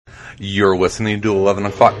You're listening to 11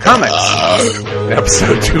 O'Clock Comics,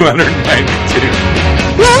 episode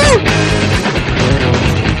 292. Woo!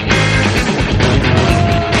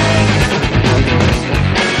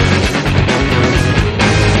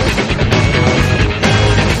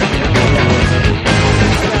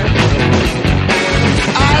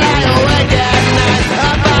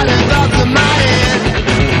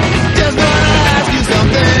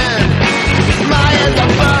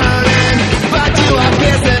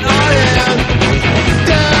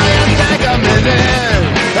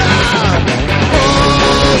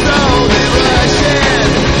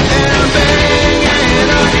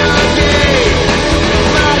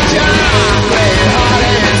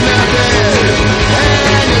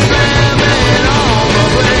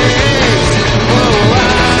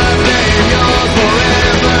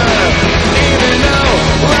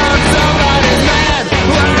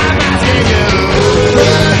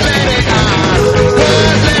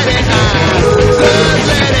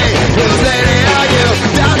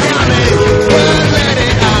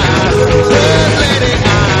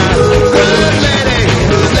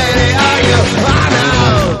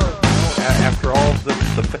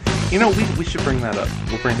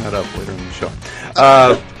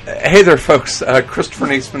 Hey there, folks. Christopher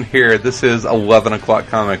Neesman here. This is 11 O'Clock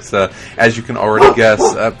Comics. As you can already guess,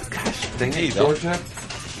 gosh dang it, Georgia.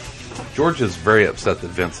 Georgia's very upset that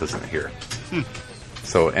Vince isn't here.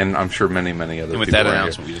 So, and I'm sure many other people. And with that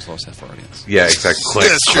announcement, we just lost half our audience. Yeah, exactly. Click.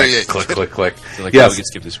 So like, we get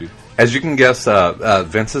skipped this week. As you can guess,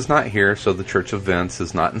 Vince is not here, so the Church of Vince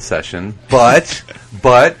is not in session. But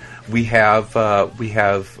we have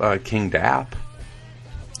King Dap.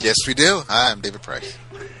 Yes, we do. Hi, I'm David Price.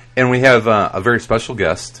 And we have a very special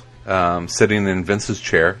guest sitting in Vince's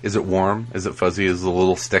chair. Is it warm? Is it fuzzy? Is it a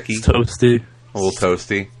little sticky? It's toasty. A little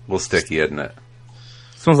toasty. A little sticky, isn't it?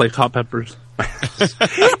 Smells like hot peppers.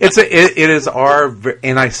 It is our,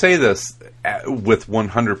 and I say this with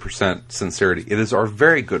 100% sincerity, it is our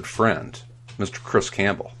very good friend, Mr. Chris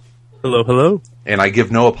Campbell. Hello. And I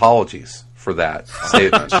give no apologies for that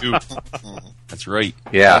statement. That's right.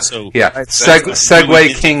 Yeah. Also,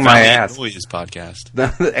 Segway King my ass. Noise podcast.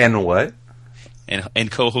 And what? And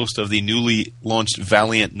co-host of the newly launched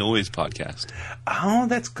Valiant Noise podcast. Oh,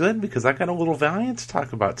 that's good because I got a little Valiant to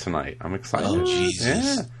talk about tonight. I'm excited. Oh,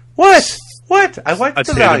 Jesus. Yeah. What? I like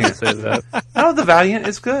the Valiant. Say that. Oh, the Valiant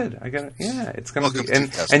is good. I got it. Yeah, it's gonna be,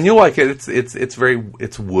 and you'll like it.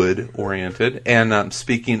 It's wood oriented. And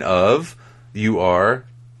speaking of, you are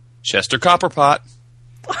Chester Copperpot.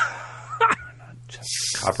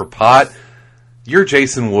 Copperpot. You're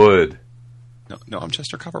Jason Wood. No, I'm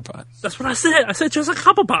Chester Copperpot. That's what I said. I said Chester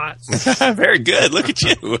Copperpot. Very good. Look at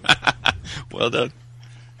you. Well done.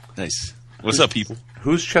 Nice. What's up, people?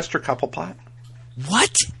 Who's Chester Copperpot?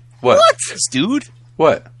 What? Dude?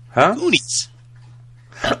 What? Huh? Goonies.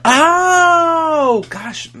 Oh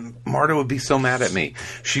gosh, Marta would be so mad at me.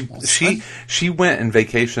 She went and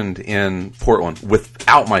vacationed in Portland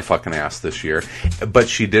without my fucking ass this year, but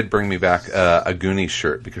she did bring me back a Goonies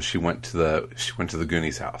shirt because she went to the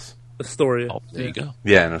Goonies house. Astoria. Oh, there you go.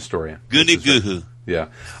 Yeah, in Astoria. Goonie goohoo. Yeah,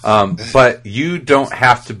 but you don't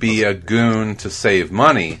have to be a goon to save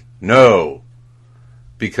money. No.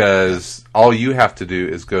 Because all you have to do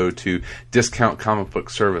is go to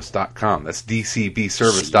discountcomicbookservice.com. That's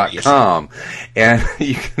dcbservice.com. And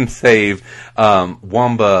you can save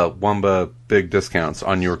Wamba big discounts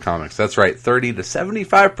on your comics. That's right, 30 to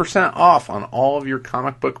 75% off on all of your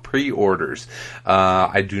comic book pre-orders.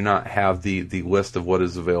 I do not have the list of what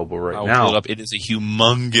is available right now. I'll pull it up. It is a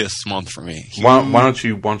humongous month for me. Why don't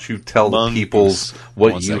you tell the people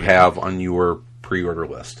what you have on your pre-order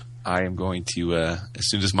list? I am going to, as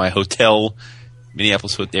soon as my hotel,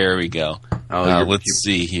 Minneapolis hotel, there we go. Let's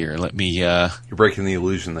see here. Let me, You're breaking the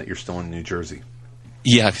illusion that you're still in New Jersey.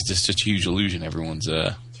 Yeah, because it's such a huge illusion. Everyone's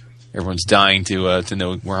dying to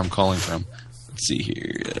know where I'm calling from. Let's see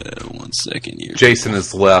here. 1 second here. Jason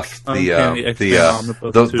has left the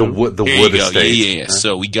wood estate. Yeah.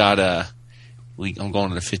 So we got, I'm going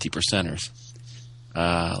to the 50%ers.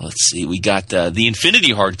 Let's see. We got the Infinity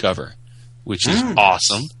hardcover, which is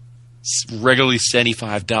awesome. Regularly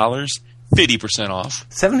 $75, 50% off.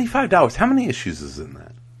 $75. How many issues is in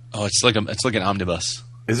that? Oh, it's like an omnibus.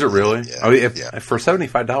 Is it really? Yeah. I mean, for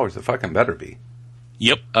 $75, it fucking better be.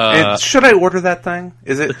 Yep. Should I order that thing?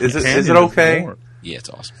 Is it okay? Yeah, it's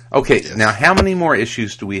awesome. Okay, now how many more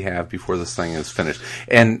issues do we have before this thing is finished?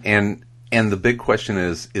 And the big question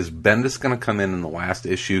is Bendis going to come in the last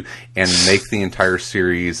issue and make the entire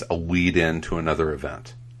series a lead-in to another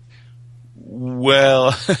event?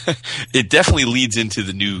 Well, it definitely leads into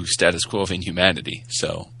the new status quo of inhumanity.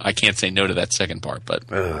 So I can't say no to that second part. But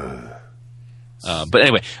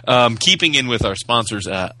anyway, keeping in with our sponsors,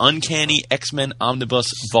 Uncanny X-Men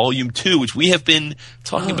Omnibus Volume 2, which we have been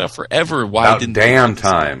talking about forever. Why About didn't damn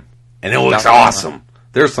time. And it looks awesome.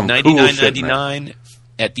 There's some cool shit in there. $99.99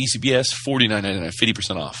 at DCBS, $49.99,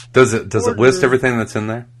 50% off. Does it list everything that's in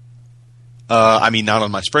there? I mean, not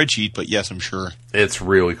on my spreadsheet, but yes, I'm sure. It's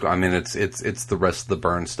really cool. I mean, it's the rest of the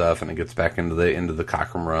Byrne stuff, and it gets back into the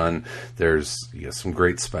Cockrum run. There's some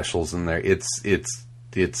great specials in there.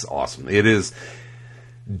 It's awesome. It is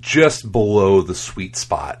just below the sweet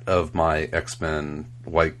spot of my X-Men,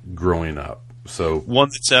 like, growing up. So one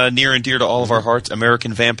that's near and dear to all of our hearts,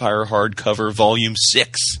 American Vampire hardcover, Volume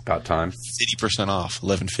 6. About time. 50% off,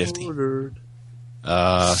 $11.50. Ordered.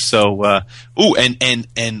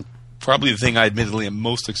 And probably the thing I admittedly am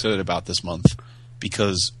most excited about this month,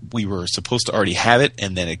 because we were supposed to already have it,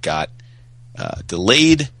 and then it got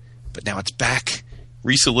delayed, but now it's back,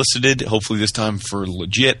 resolicited, hopefully this time for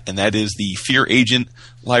legit, and that is the Fear Agent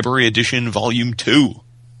Library Edition Volume 2.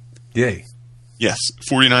 Yay. Yes,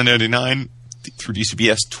 $49.99 through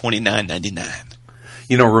DCBS, $29.99.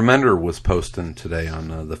 You know, Remender was posting today on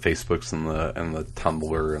the Facebooks and the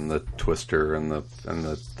Tumblr and the Twister and the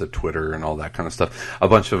Twitter and all that kind of stuff. A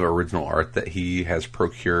bunch of original art that he has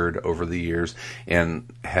procured over the years,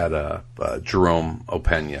 and had a Jerome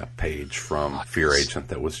Opeña page from Fear Agent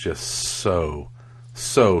that was just so.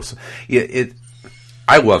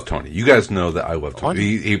 I love Tony. You guys know that I love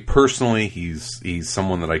Tony. He personally, he's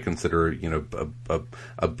someone that I consider, a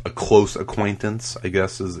close acquaintance, I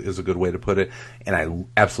guess is a good way to put it. And I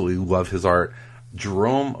absolutely love his art.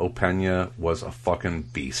 Jerome Opeña was a fucking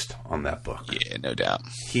beast on that book. Yeah, no doubt.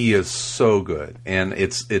 He is so good, and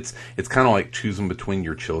it's kind of like choosing between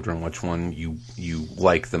your children which one you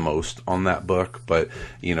like the most on that book. But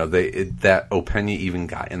that Opeña even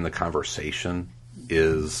got in the conversation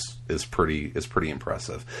is pretty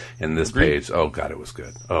impressive. And this page, oh god, it was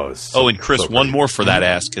good. And Chris, one more for that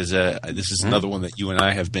ask, because this is another one that you and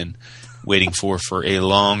I have been waiting for a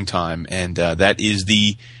long time, and that is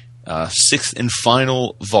the sixth and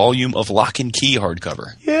final volume of Lock and Key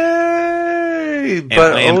hardcover. Yay! And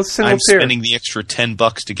But I'm spending the extra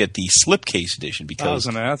 $10 to get the slipcase edition, because I was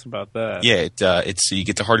going to ask about that. Yeah, it's you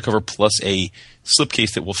get the hardcover plus a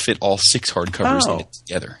slipcase that will fit all 6 hardcovers in it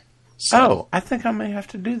together. So, I think I may have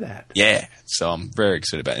to do that. Yeah, so I'm very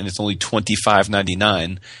excited about it. And it's only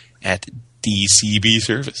 $25.99 at DCB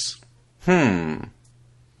service.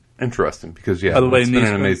 Interesting, because, By the way, it's been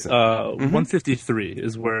an amazing... 153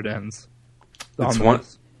 is where it ends. It's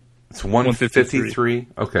 153?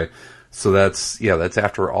 Okay. So that's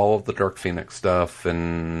after all of the Dark Phoenix stuff,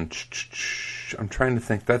 and I'm trying to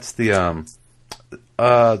think. That's the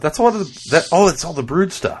that's all it's all the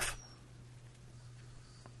Brood stuff.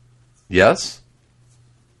 Yes?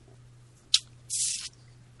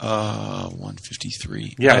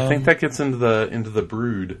 153. Yeah, I think that gets into the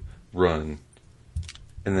Brood run,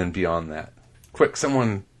 and then beyond that. Quick,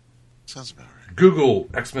 someone Sounds about right. Google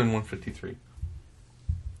X-Men 153.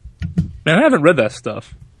 Man, I haven't read that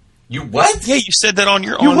stuff. You what? Yeah, you said that on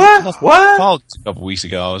your You own what? What? a couple weeks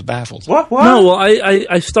ago. I was baffled. What? No, well,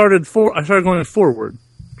 I started going forward,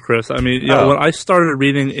 Chris. I mean, when I started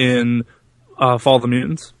reading in Fall of the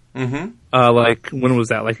Mutants, like, when was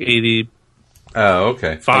that? Like 80. Oh,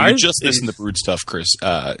 okay. You just missing the Brood stuff, Chris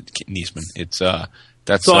Niesman. It's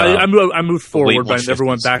that's so I moved forward, but I never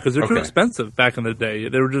went 150s. back because they're too expensive back in the day.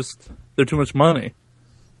 They're too much money.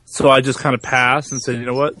 So I just kind of passed and said, you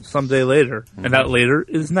know what, someday later, and that later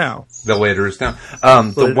is now. The later is now.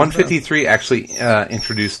 The 153 actually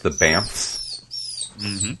introduced the Bamfs.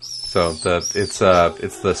 So it's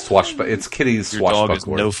the it's Kitty's Your dog is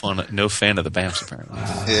swashbuckler. no fan of the Bamfs, apparently.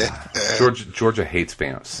 Georgia hates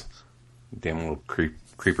Bamfs. Damn little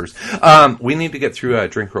creepers. We need to get through a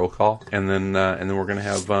drink roll call, and then we're gonna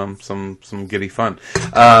have some giddy fun.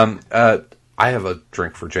 I have a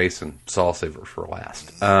drink for Jason, so I'll save it for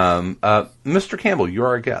last. Mr. Campbell, you're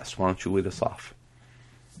our guest. Why don't you lead us off?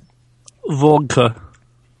 Vodka.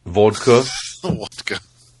 Vodka. Vodka.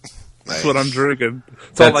 That's what I'm drinking.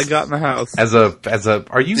 That's all I got in the house.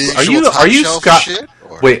 Are you Scottish?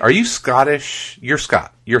 Wait, are you Scottish? You're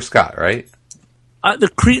Scott, right?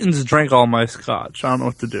 The Cretans drank all my scotch. I don't know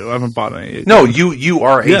what to do. I haven't bought any. No, you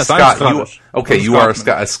are a yes, Scot. You are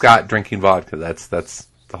a Scot drinking vodka. That's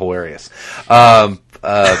hilarious.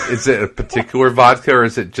 Is it a particular vodka, or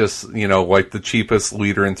is it just like the cheapest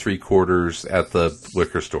liter and 3/4 at the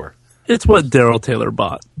liquor store? It's what Daryl Taylor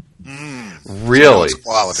bought. Really?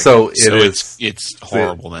 So it is. It's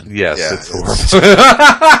horrible then. Yes, Yeah, it's horrible.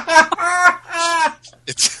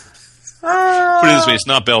 Put it this way, it's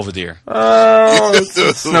not Belvedere. Oh,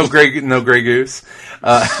 it's no Grey Goose.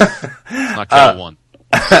 Not Kettle One.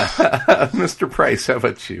 Mr. Price, how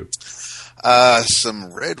about you?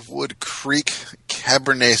 Some Redwood Creek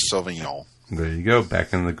Cabernet Sauvignon. There you go,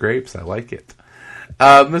 back in the grapes. I like it.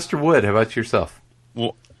 Mr. Wood, how about yourself?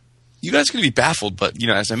 Well, you guys are going to be baffled, but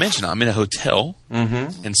as I mentioned, I'm in a hotel,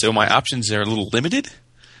 and so my options are a little limited.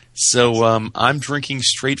 So I'm drinking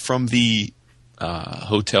straight from the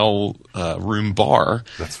hotel room bar.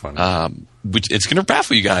 That's funny. Which it's going to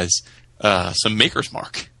baffle you guys. Some Maker's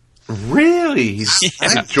Mark. Really?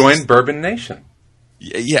 Yeah. Joined Bourbon Nation.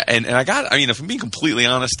 Yeah, and if I'm being completely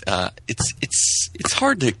honest, it's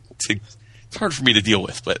hard it's hard for me to deal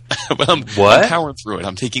with, but I'm powering through it.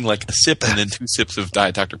 I'm taking like a sip and then 2 sips of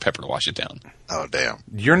Diet Dr. Pepper to wash it down. Oh, damn.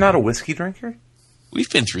 You're not a whiskey drinker? We've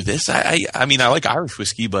been through this. I like Irish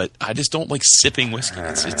whiskey, but I just don't like sipping whiskey.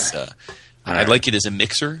 I like it as a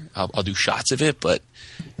mixer. I'll do shots of it, but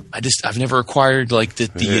I've never acquired like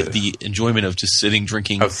the enjoyment of just sitting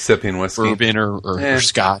drinking sipping whiskey, bourbon or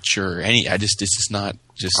scotch or any. It's just not.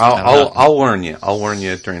 I'll learn you. I'll learn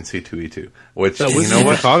you during C2E2. Which that whiskey in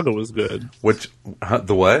Chicago was good.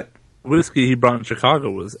 The what? Whiskey he brought in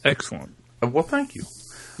Chicago was excellent. Well, thank you.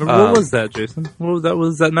 What was that, Jason? That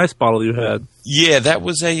was that nice bottle you had? Yeah, that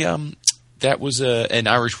was an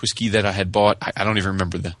Irish whiskey that I had bought. I don't even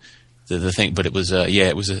remember the thing, but it was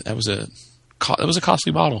that was a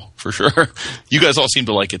costly bottle for sure. You guys all seem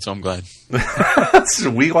to like it, so I'm glad.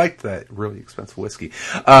 We liked that really expensive whiskey.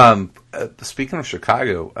 Speaking of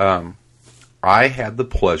Chicago, I had the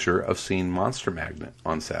pleasure of seeing Monster Magnet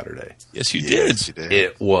on Saturday. Yes, you did. Yes, you did.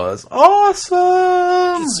 It was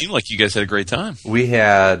awesome. It seemed like you guys had a great time. We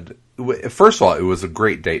had, first of all, it was a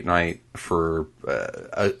great date night for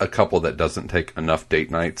a couple that doesn't take enough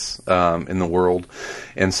date nights in the world,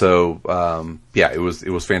 and so it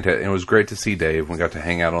was fantastic. It was great to see Dave. We got to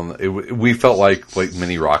hang out we felt like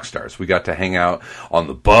mini rock stars. We got to hang out on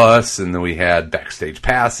the bus, and then we had backstage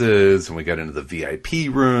passes, and we got into the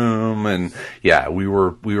VIP room, and we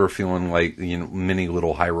were feeling like mini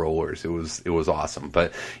little high rollers. It was awesome,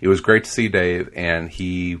 but it was great to see Dave, and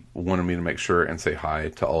he wanted me to make sure and say hi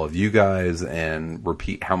to all of you guys and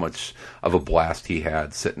repeat how much of a blast he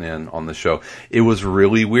had sitting in on the show. It was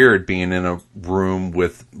really weird being in a room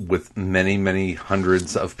with many, many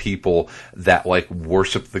hundreds of people that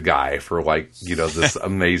worship the guy for this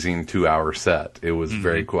amazing 2-hour set. It was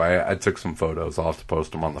very cool. I took some photos. I'll have to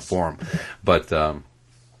post them on the forum. But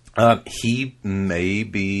he may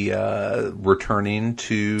be returning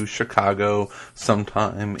to Chicago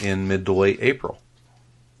sometime in mid to late April.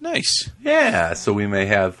 Nice. Yeah, so we may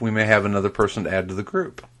have another person to add to the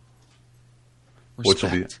group.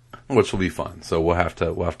 Respect. Which will be fun. So we'll have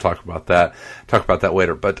to talk about that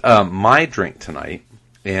later. But my drink tonight,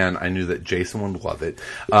 and I knew that Jason would love it.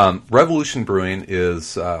 Revolution Brewing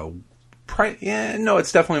is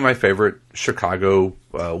it's definitely my favorite Chicago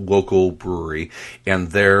local brewery,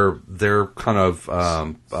 and their kind of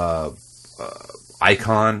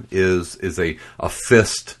icon is a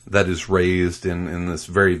fist that is raised in this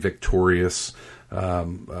very victorious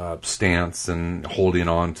stance and holding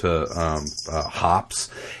on to hops,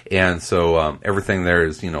 and so everything there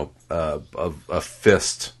is a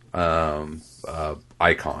fist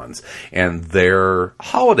icons, and their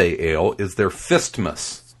holiday ale is their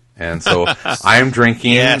Fistmas, and so I am drinking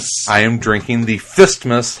the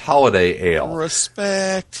Fistmas holiday ale.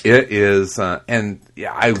 Respect. It is,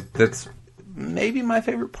 that's maybe my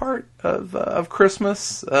favorite part of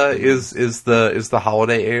Christmas is the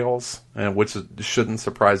holiday ales, which shouldn't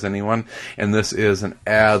surprise anyone. And this is an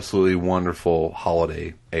absolutely wonderful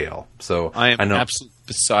holiday ale. So I am absolutely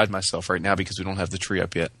beside myself right now because we don't have the tree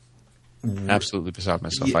up yet. Absolutely beside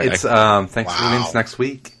myself. It's Thanksgiving's next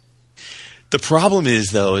week. The problem is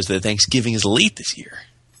that Thanksgiving is late this year.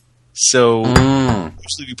 So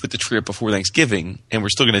usually we put the tree up before Thanksgiving, and we're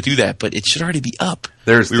still going to do that, but it should already be up.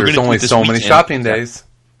 There's only so many shopping days.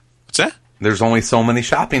 What's that? There's only so many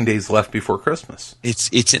shopping days left before Christmas.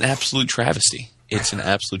 It's an absolute travesty. It's an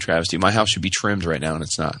absolute travesty. My house should be trimmed right now, and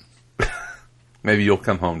it's not. Maybe you'll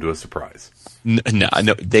come home to a surprise. No.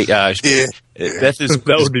 Beth is that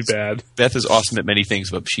would be bad. Beth is awesome at many things,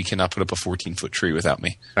 but she cannot put up a 14-foot tree without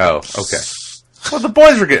me. Oh, okay. Well, the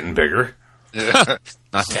boys are getting bigger.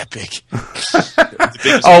 Not that big.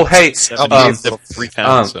 Oh, hey, 3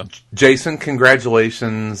 pounds. Jason,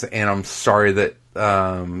 congratulations, and I'm sorry that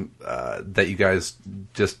that you guys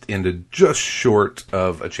just ended just short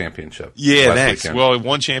of a championship. Yeah, thanks. Weekend. Well,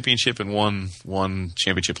 one championship and one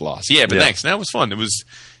championship loss. Yeah, but thanks. That was fun. It was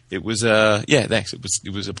It was thanks.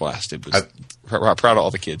 It was a blast. It was proud of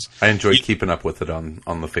all the kids. I enjoyed keeping up with it on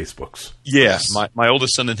the Facebooks. Yeah, my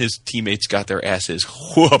oldest son and his teammates got their asses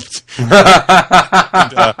whooped, and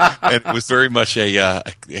it was very much a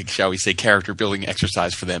shall we say character building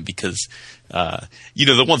exercise for them because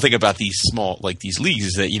the one thing about these these leagues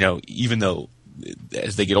is that even though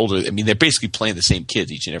as they get older, I mean they're basically playing the same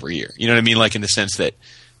kids each and every year. You know what I mean? Like in the sense that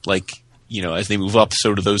as they move up,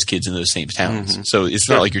 so do those kids in those same towns. Mm-hmm. So it's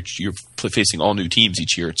not like you're facing all new teams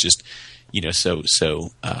each year. It's just, this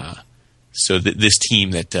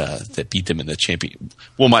team that beat them in the champion.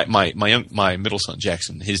 Well, my middle son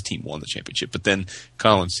Jackson, his team won the championship, but then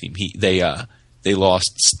Colin's team, they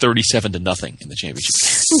lost 37-0 in the championship.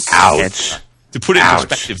 Ouch! And to put it in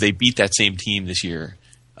perspective, they beat that same team this year,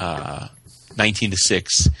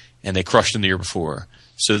 19-6, and they crushed them the year before.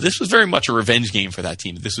 So this was very much a revenge game for that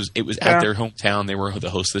team. It was at their hometown. They were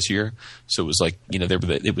the host this year, so it was like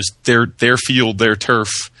it was their field, their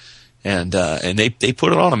turf, and they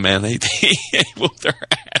put it on them, man. They whooped their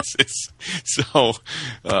asses. So,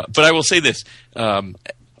 but I will say this: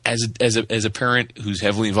 as a parent who's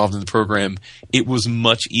heavily involved in the program, it was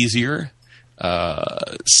much easier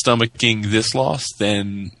stomaching this loss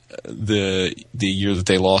than the year that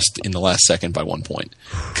they lost in the last second by 1 point,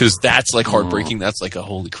 because that's like heartbreaking. That's like a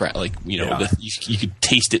holy crap. Like you could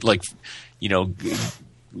taste it, like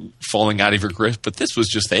falling out of your grip. But this was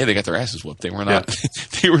just they got their asses whooped. They were not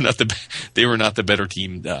they were not the better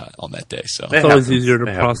team on that day. So it's always easier to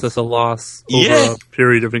process a loss over a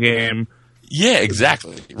period of a game. Yeah,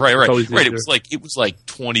 exactly. Right. It was like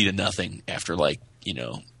 20-0 after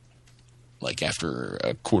after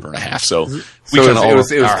a quarter and a half. So it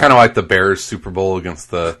was kind of like the Bears Super Bowl against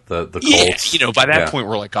the Colts. Yeah, by that point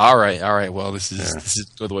we're like, all right, well this is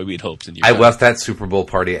the way we had hoped. And I left that Super Bowl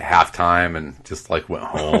party at halftime and just went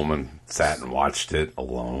home and sat and watched it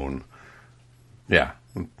alone. Yeah.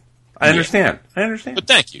 I understand. But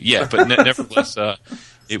thank you. Yeah, but nevertheless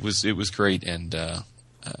it was great, and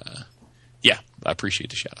I appreciate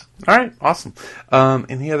the shout out. All right, awesome.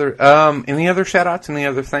 Any other shout outs? Any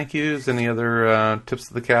other thank yous? Any other tips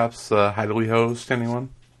of the caps? How do we host? Anyone?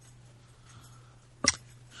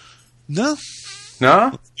 No.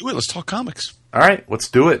 Let's do it. Let's talk comics. All right, let's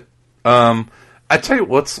do it. I tell you,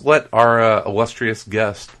 let's let our illustrious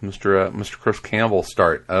guest, Mr. Chris Campbell,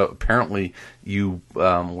 start. Apparently, you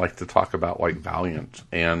like to talk about Valiant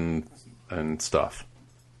and stuff.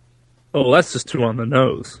 Oh, that's just too on the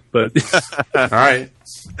nose. But all right.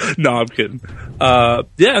 No, I'm kidding.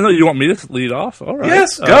 You want me to lead off? All right.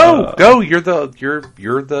 Yes, go. You're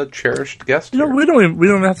the cherished guest. We don't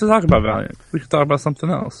even have to talk about Valiant. We can talk about something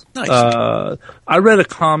else. Nice. I read a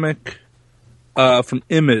comic from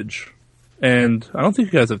Image, and I don't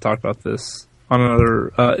think you guys have talked about this on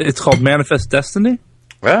another. It's called Manifest Destiny.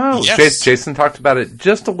 Well, yes. Jason talked about it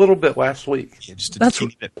just a little bit last week. Yeah, just a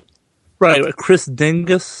teeny bit. Right, Chris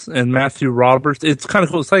Dingus and Matthew Roberts. It's kind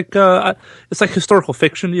of cool. It's like historical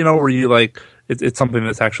fiction, where you it's something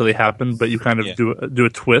that's actually happened, but you kind of do a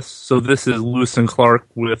twist. So this is Lewis and Clark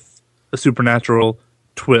with a supernatural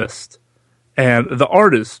twist, and the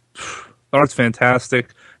art's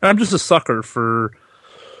fantastic. And I'm just a sucker for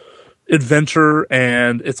adventure,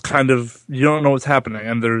 and it's kind of you don't know what's happening,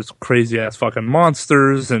 and there's crazy ass fucking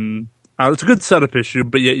monsters, and it's a good setup issue,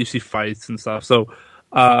 but yet you see fights and stuff. So.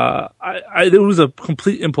 It was a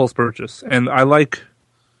complete impulse purchase, and I like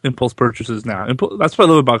impulse purchases now. That's what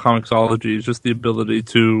I love about Comixology, is just the ability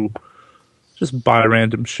to just buy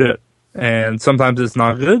random shit. And sometimes it's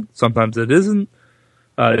not good, sometimes it isn't.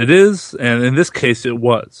 It is, and in this case, it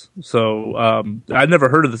was. So I'd never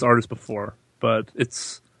heard of this artist before, but I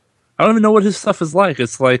don't even know what his stuff is like.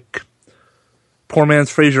 It's like poor man's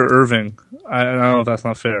Fraser Irving. I don't know if that's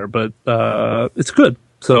not fair, but it's good.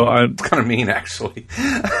 So it's kind of mean, actually.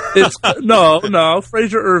 No.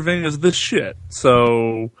 Fraser Irving is this shit.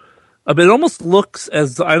 So, but it almost looks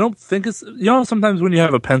as I don't think it's sometimes when you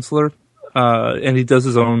have a penciler and he does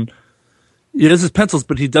his his pencils,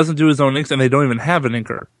 but he doesn't do his own inks, and they don't even have an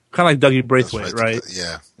inker. Kind of like Dougie Braithwaite, right?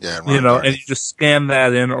 Yeah. And you just scan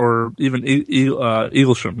that in, or even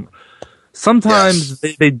Eaglesham. Sometimes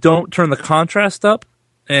they don't turn the contrast up.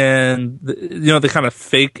 And they kind of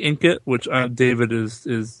fake ink it, which David is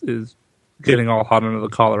getting all hot under the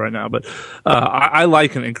collar right now. But I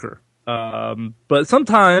like an inker. But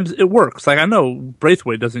sometimes it works. Like I know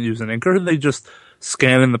Braithwaite doesn't use an inker; they just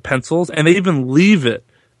scan in the pencils, and they even leave it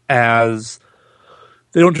as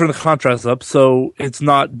they don't turn the contrast up, so it's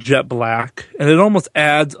not jet black, and it almost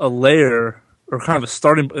adds a layer or kind of a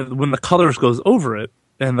starting when the colors goes over it.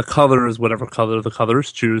 and the color is whatever color the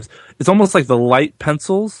colors choose. It's almost like the light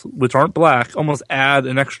pencils, which aren't black, almost add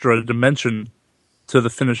an extra dimension to the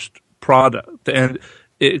finished product, and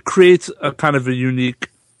it creates a kind of a unique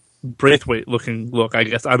Braithwaite looking look, I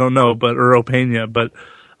guess. I don't know, or Opeña, but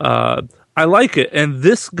I like it. And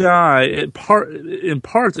this guy, in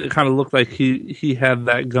parts, it kind of looked like he had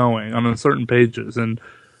that going on certain pages. And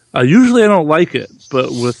usually I don't like it,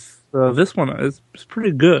 but with this one, it's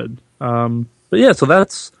pretty good. But yeah, so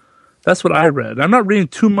that's what I read. I'm not reading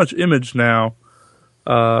too much Image now,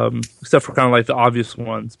 except for kind of like the obvious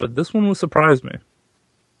ones. But this one will surprise me.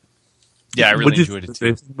 Yeah, I really enjoyed it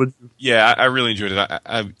too. Yeah, I really enjoyed it.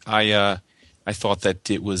 I thought that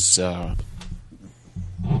it was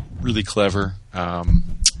really clever.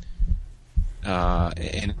 And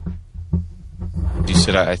you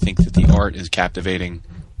said, I think that the art is captivating.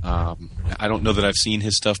 I don't know that I've seen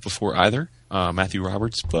his stuff before either, Matthew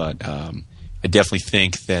Roberts, but I definitely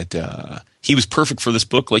think that he was perfect for this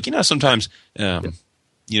book. Like, sometimes,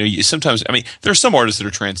 sometimes, I mean, there are some artists that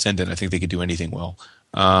are transcendent. I think they could do anything well.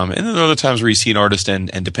 And then there are other times where you see an artist and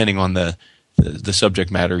depending on the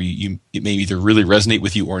subject matter, it may either really resonate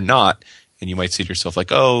with you or not. And you might say to yourself,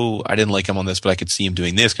 like, oh, I didn't like him on this, but I could see him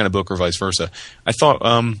doing this kind of book, or vice versa. I thought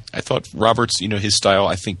Roberts, his style,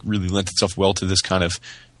 I think, really lent itself well to this kind of,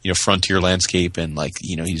 frontier landscape, and like,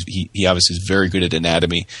 he obviously is very good at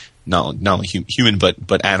anatomy, not only human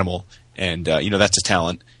but animal, and that's a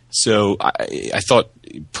talent. So I thought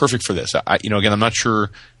perfect for this. Again, I'm not sure.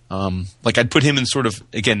 I'd put him in sort of,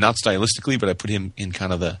 again, not stylistically, but I put him in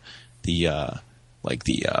kind of the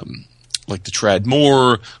Trad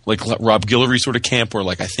Moore, like Rob Guillory sort of camp, where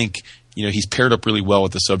like I think he's paired up really well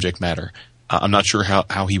with the subject matter. I'm not sure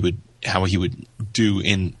how he would do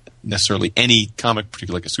in necessarily any comic,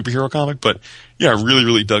 particularly like a superhero comic, but yeah, I really,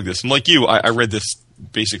 really dug this. And like you, I read this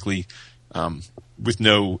basically with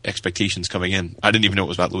no expectations coming in. I didn't even know it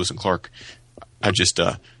was about Lewis and Clark. I just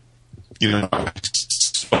I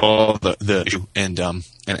saw the issue and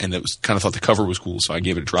it was kind of thought the cover was cool, so I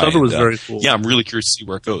gave it a try. The cover was very cool. Yeah, I'm really curious to see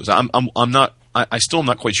where it goes. I still am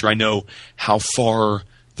not quite sure. I know how far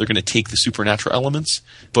they're going to take the supernatural elements,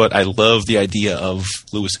 but I love the idea of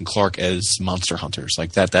Lewis and Clark as monster hunters.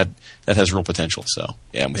 Like that has real potential. So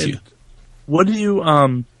yeah, I'm with you. What do you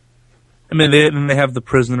they have the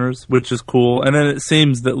prisoners, which is cool, and then it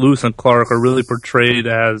seems that Lewis and Clark are really portrayed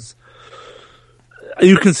as.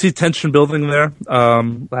 You can see tension building there,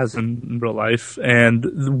 as in real life.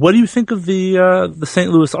 And what do you think of the St.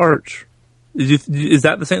 Louis Arch? Is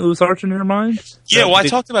that the St. Louis Arch in your mind? Yeah, well, I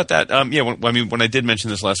talked about that. When I did mention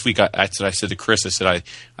this last week, I said to Chris, I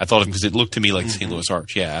thought of him because it looked to me like the St. Louis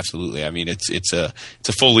Arch. Yeah, absolutely. I mean, it's a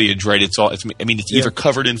foliage, right? It's either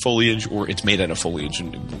covered in foliage or it's made out of foliage,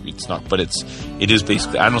 and it's not. But it is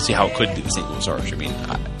basically. I don't see how it could be the St. Louis Arch. I mean,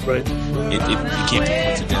 right? It can't be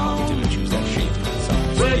coincidental that they would choose that shape.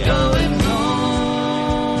 We're going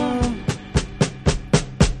home.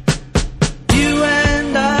 You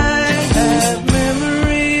and I have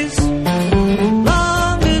memories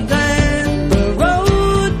longer than the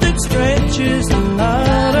road that stretches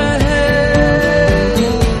out ahead.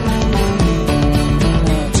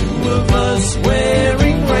 Two of us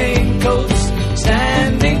wearing raincoats,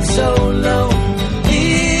 standing so low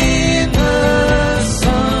in the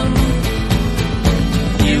sun.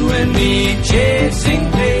 You and me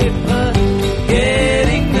chasing paper,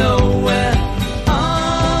 getting nowhere,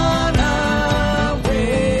 on our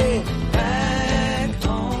way back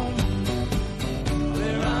home.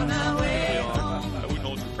 We're on our way home. I wouldn't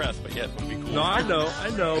hold your breath, but yeah, it would be cool. No, I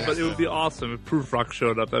know, but it would be awesome if Proof Rock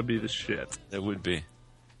showed up. That'd be the shit. It would be.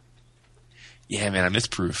 Yeah, man, I miss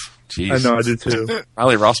Proof. Jeez. I know, I do too.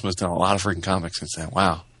 Riley Rossman's done a lot of freaking comics since then.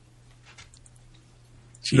 Wow.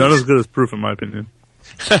 Jeez. Not as good as Proof, in my opinion.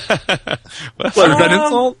 Well, What, is that an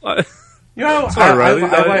insult? Sorry, Riley.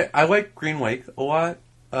 I like Green Wake a lot.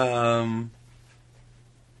 I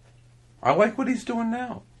like what he's doing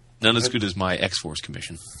now. None as good as my X-Force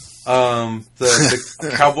commission.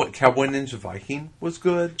 The Cowboy Ninja Viking was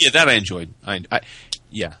good. Yeah, that I enjoyed. I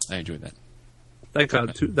enjoyed that. That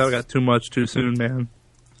got too much too soon, man.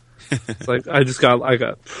 It's like I enjoyed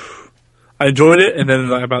it, and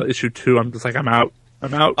then about issue 2, I'm just like, I'm out.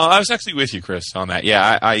 I was actually with you, Chris, on that.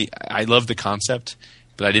 Yeah, I love the concept,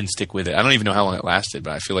 but I didn't stick with it. I don't even know how long it lasted,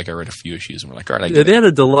 but I feel like I read a few issues and we're like, all right, they had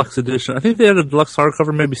a deluxe edition. I think they had a deluxe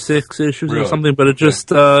hardcover, maybe 6 issues or something, but it just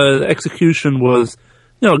the execution was,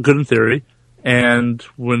 good in theory, and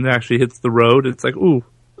when it actually hits the road, it's like, ooh,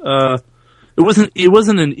 it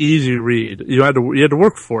wasn't an easy read. You had to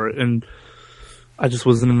work for it, and I just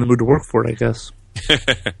wasn't in the mood to work for it, I guess.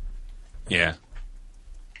 Yeah.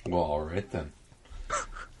 Well, all right then.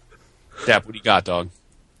 Dap, what do you got, dog?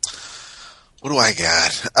 What do I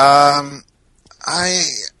got? I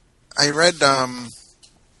read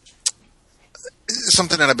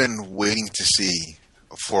something that I've been waiting to see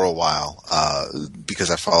for a while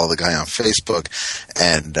because I follow the guy on Facebook,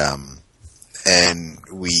 and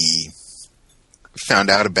we found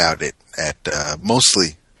out about it at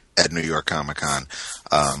mostly at New York Comic Con,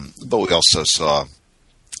 but we also saw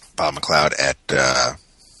Bob McLeod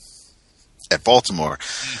at Baltimore.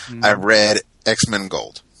 Mm-hmm. I read X-Men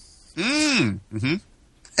Gold. Mm-hmm.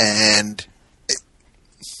 And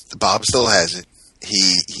Bob still has it.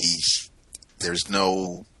 There's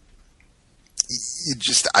no,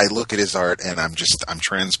 I look at his art and I'm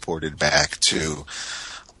transported back to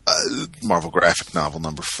Marvel graphic novel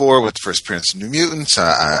number 4 with the first appearance of New Mutants.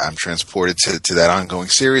 I'm transported to that ongoing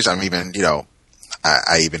series. I'm even,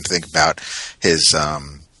 I even think about his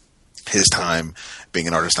time being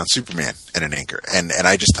an artist on Superman and an inker. And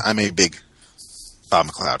I'm a big Bob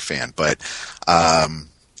McLeod fan, but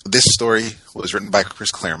this story was written by Chris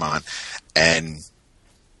Claremont, and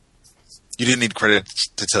you didn't need credit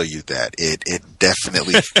to tell you that. It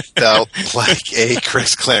definitely felt like a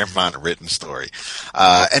Chris Claremont written story.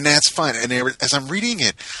 And that's fine. And as I'm reading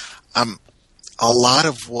it, a lot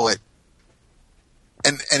of what,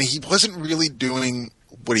 and he wasn't really doing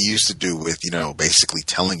what he used to do with, basically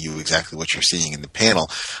telling you exactly what you're seeing in the panel,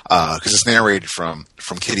 because it's narrated from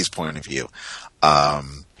Kitty's point of view. But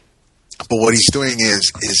what he's doing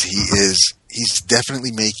is he's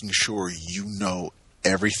definitely making sure you know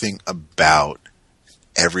everything about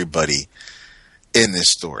everybody in this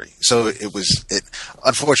story. So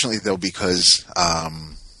unfortunately though, because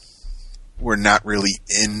we're not really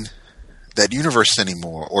in that universe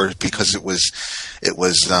anymore, or because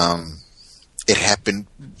it happened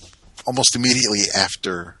almost immediately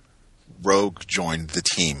after Rogue joined the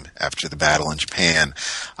team after the battle in Japan.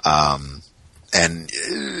 And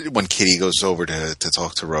when Kitty goes over to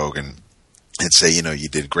talk to Rogue and say, you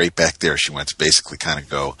did great back there, she went to basically kind of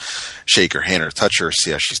go shake her hand or touch her,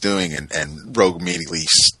 see how she's doing. And Rogue immediately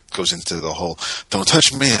goes into the whole, don't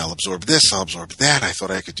touch me, I'll absorb this, I'll absorb that. I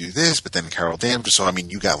thought I could do this, but then Carol Danvers. So,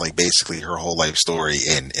 you got like basically her whole life story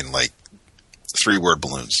in like 3-word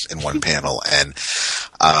balloons in one panel. And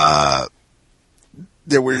I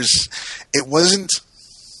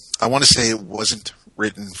want to say it wasn't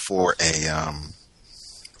written for a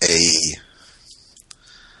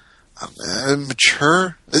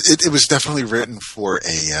mature. It was definitely written for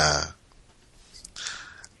a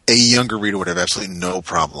younger reader would have absolutely no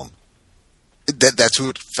problem. That's who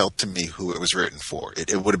it felt to me. Who it was written for.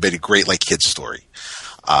 It would have been a great like kid's story,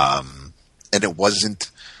 and it wasn't.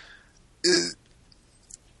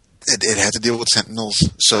 It had to deal with Sentinels,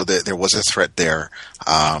 so that there was a threat there.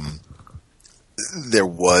 There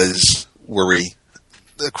was worry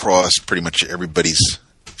across pretty much everybody's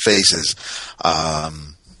faces,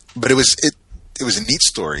 but it was a neat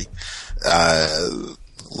story.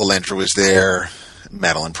 Lalandra was there,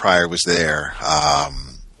 Madeline Pryor was there.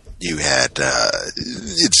 You had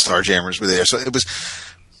Starjammers were there, so it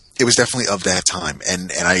was definitely of that time,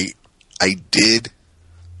 and I did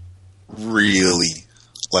really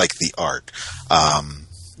like the art.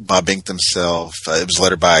 Bob inked himself. It was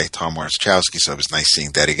lettered by Tom Warszawski, so it was nice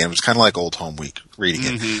seeing that again. It was kind of like Old Home Week reading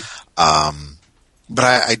it. But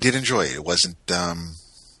I did enjoy it. It wasn't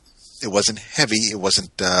heavy. It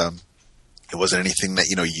wasn't anything that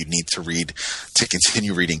you need to read to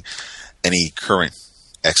continue reading any current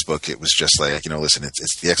X book. It was just like, listen,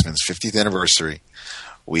 it's the X-Men's 50th anniversary.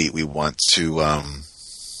 We want to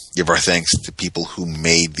give our thanks to people who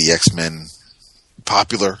made the X-Men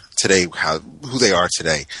popular today, who they are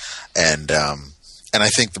today, and I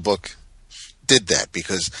think the book did that,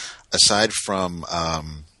 because aside from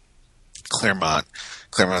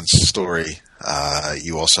Claremont's story,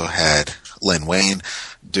 you also had Len Wein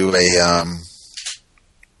do I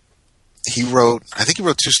think he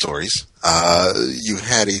wrote 2 stories. You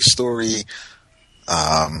had a story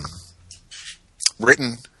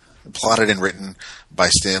plotted and written by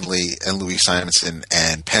Stan Lee and Louis Simonson,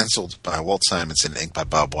 and penciled by Walt Simonson, inked by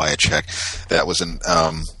Bob Wiacek. That was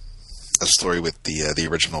a story with the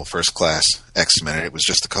original First Class X-Men, and it was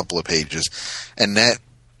just a couple of pages. And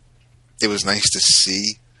it was nice to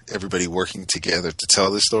see everybody working together to tell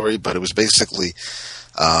this story, but it was basically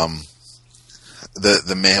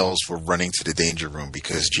the males were running to the danger room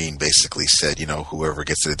because Jean basically said, whoever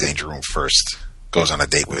gets to the danger room first goes on a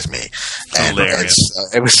date with me. And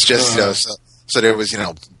it was just, so there was,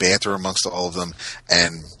 banter amongst all of them,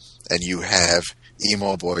 and you have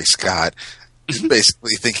emo boy Scott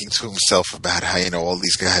basically thinking to himself about how, all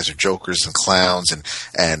these guys are jokers and clowns,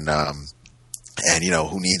 and and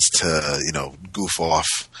who needs to goof off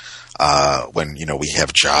when we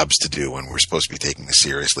have jobs to do and we're supposed to be taking this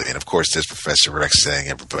seriously. And of course, there's Professor Rex saying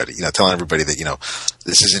telling everybody that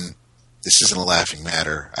this isn't a laughing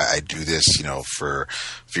matter. I do this for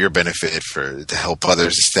your benefit, to help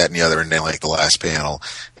others, this, that, and the other. And then the last panel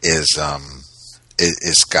is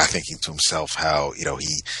Scott thinking to himself how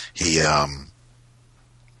he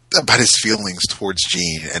about his feelings towards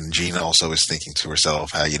Jean, and Jean also is thinking to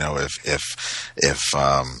herself how if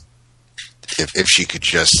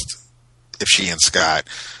she and Scott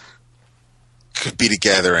could be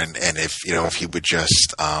together, and if he would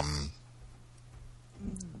just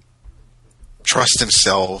trust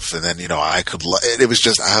himself, and then I could. It was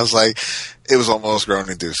just, I was like, it was almost groan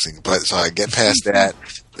inducing. But so I get past that.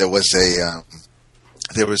 There was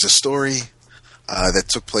a story that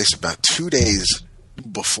took place about 2 days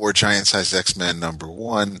before Giant Size X-Men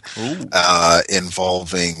 #1,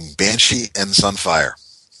 involving Banshee and Sunfire.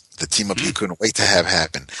 The team up you couldn't wait to have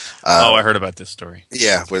happen. I heard about this story.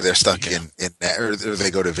 Yeah, where they're stuck in or they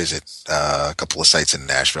go to visit a couple of sites in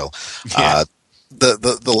Nashville. Yeah.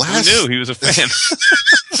 The last, who knew he was a fan?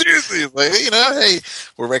 Seriously, hey,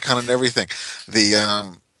 we're retconning everything.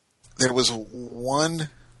 There was one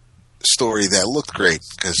story that looked great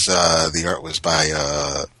because the art was by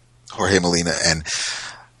Jorge Molina, and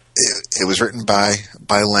it was written by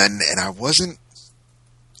Len, and I wasn't.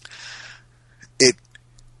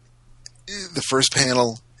 The first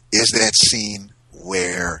panel is that scene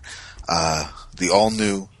where the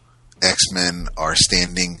all-new X-Men are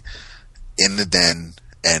standing in the den,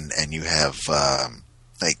 and you have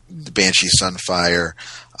the Banshee, Sunfire,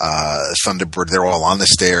 Thunderbird. They're all on the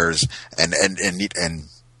stairs, and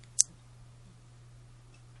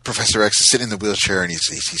Professor X is sitting in the wheelchair, and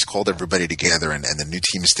he's called everybody together, and the new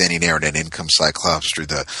team is standing there, and then in comes Cyclops through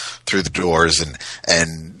the doors,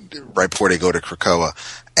 and right before they go to Krakoa,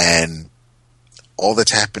 and all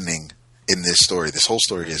that's happening in this story, this whole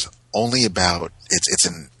story is only about it's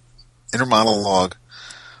an inner monologue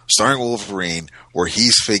starring Wolverine, where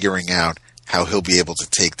he's figuring out how he'll be able to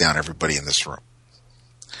take down everybody in this room,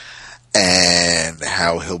 and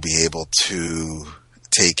how he'll be able to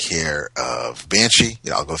take care of Banshee.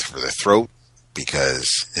 I'll go for the throat because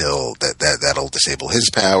that'll disable his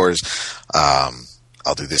powers.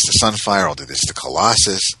 I'll do this to Sunfire. I'll do this to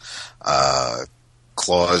Colossus.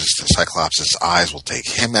 Claws to Cyclops' eyes will take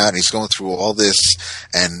him out. And he's going through all this,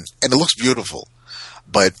 and it looks beautiful,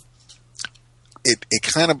 but it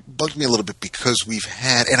kind of bugged me a little bit because we've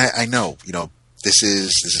had, and I know, this is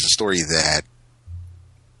a story that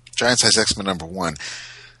Giant Size X-Men #1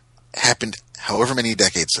 happened however many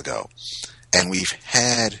decades ago, and we've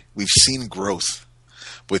seen growth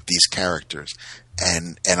with these characters,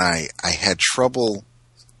 and I had trouble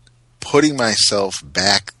putting myself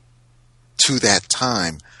back to that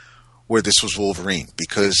time where this was Wolverine,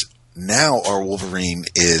 because now our Wolverine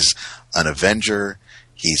is an Avenger.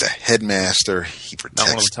 He's a headmaster. He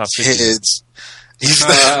protects kids. He's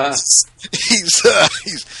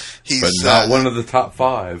but not one of the top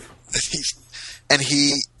 5.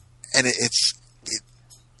 It's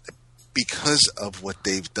because of what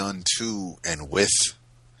they've done to and with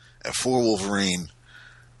and for Wolverine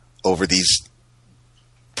over these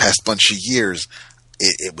past bunch of years.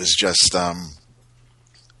 It was just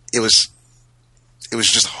it was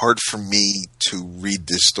just hard for me to read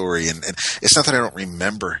this story, and it's not that I don't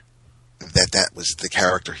remember that was the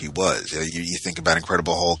character he was. You think about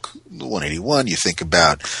Incredible Hulk 181, you think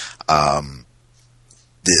about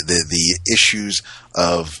the issues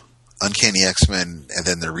of Uncanny X-Men, and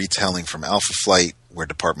then the retelling from Alpha Flight where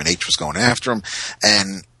Department H was going after him,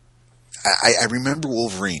 and I remember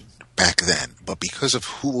Wolverine back then, but because of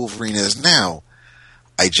who Wolverine is now,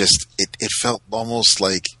 it felt almost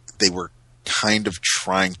like they were kind of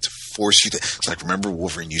trying to force you to. It's like, remember,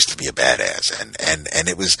 Wolverine used to be a badass, and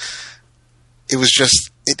it was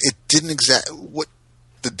just it didn't exactly what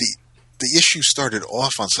the issue started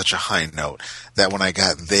off on such a high note that when I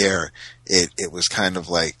got there, it was kind of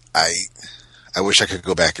like I wish I could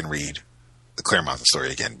go back and read the Claremont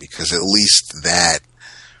story again, because at least that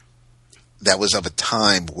was of a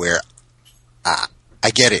time where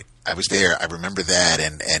I get it. I was there. I remember that,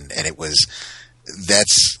 and it was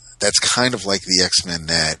that's kind of like the X-Men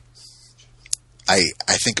that I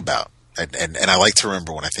think about, and I like to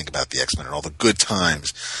remember when I think about the X-Men and all the good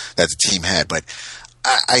times that the team had. But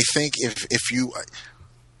I think if you,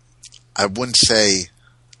 I wouldn't say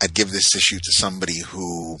I'd give this issue to somebody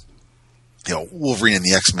who, Wolverine and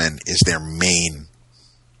the X-Men is their main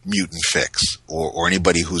mutant fix, or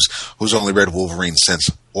anybody who's only read Wolverine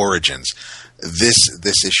since Origins.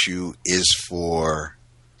 This issue is for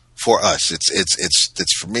for us.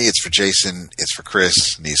 It's for me. It's for Jason. It's for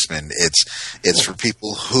Chris Niesman. It's for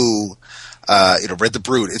people who read The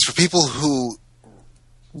Brood. It's for people who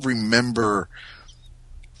remember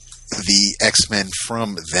the X-Men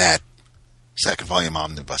from that second volume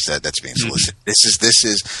omnibus that's being solicited. This is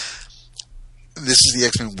the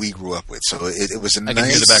X-Men we grew up with. So it was a nice. I can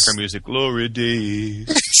hear the background music. Glory days.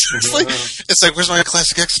 it's like where's my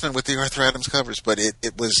classic X-Men with the Arthur Adams covers? But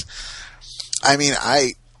it was. I mean,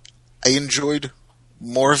 I enjoyed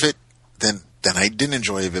more of it than I didn't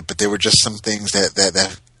enjoy of it. But there were just some things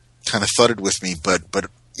that kind of thudded with me. But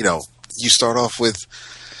you start off with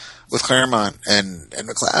Claremont and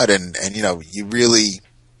McLeod, and you really,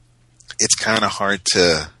 it's kind of hard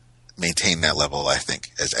to maintain that level, I think,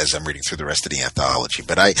 as I'm reading through the rest of the anthology.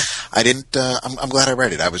 But I didn't. I'm glad I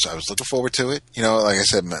read it. I was looking forward to it. Like I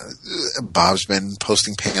said, Bob's been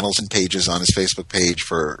posting panels and pages on his Facebook page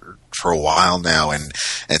for a while now, and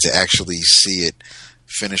to actually see it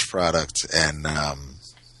finished product and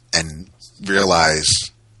realize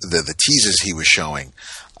the teases he was showing,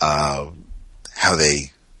 how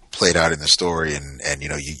they played out in the story, and you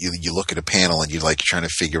look at a panel and you're trying to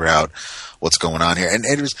figure out what's going on here, and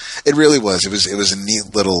it really was a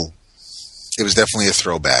neat little. It was definitely a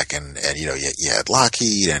throwback, and you had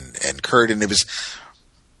Lockheed and Kurt, and it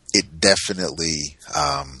definitely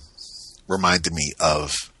reminded me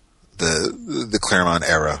of the Claremont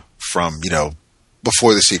era from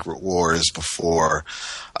before the Secret Wars, before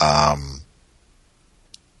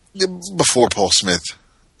Paul Smith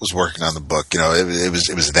was working on the book. It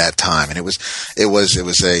was that time, and it was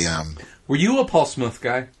a. Were you a Paul Smith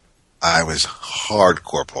guy? I was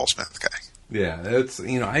hardcore Paul Smith guy. Yeah, it's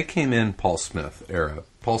I came in Paul Smith era,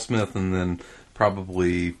 Paul Smith, and then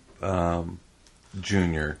probably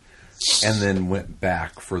Junior, and then went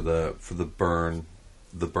back for the Byrne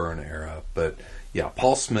era. But yeah,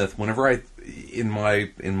 Paul Smith. Whenever in my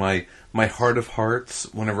heart of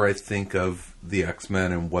hearts, whenever I think of the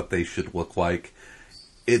X-Men and what they should look like,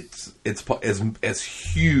 it's as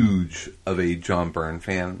huge of a John Byrne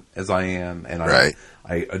fan as I am, and right.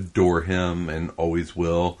 I adore him and always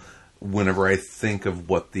will. Whenever I think of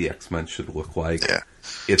what the X-Men should look like,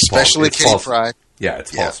 it's especially Kitty Pryde. Yeah,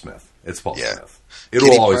 it's Paul Smith. It's Paul Smith. It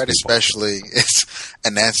will always be especially.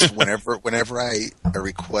 And that's whenever I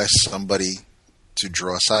request somebody to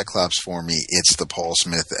draw Cyclops for me, it's the Paul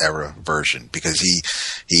Smith era version, because he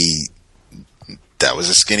that was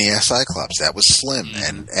a skinny ass Cyclops. That was slim,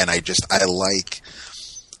 and I like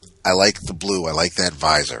the blue. I like that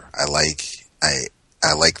visor. I like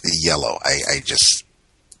the yellow. I just.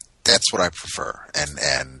 That's what I prefer,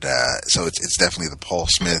 and so it's definitely the Paul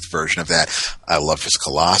Smith version of that. I love his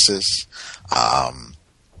Colossus. I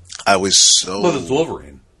was so his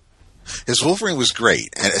Wolverine. His Wolverine was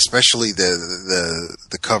great, and especially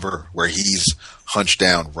the cover where he's hunched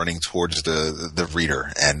down, running towards the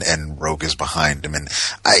reader, and Rogue is behind him, and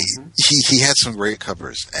he had some great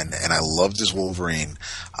covers, and I loved his Wolverine,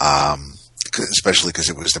 especially because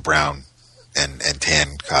it was the brown and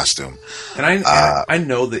tan costume. And I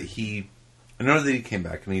know that he came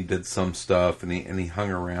back and he did some stuff and he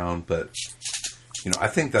hung around, but I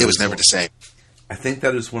think that it was never the same. I think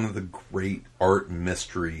that is one of the great art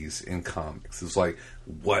mysteries in comics. It's like,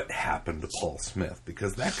 what happened to Paul Smith?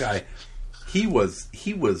 Because that guy, he was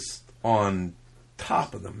on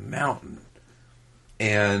top of the mountain,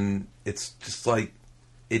 and it's just like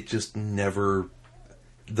it just never.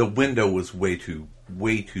 The window was way too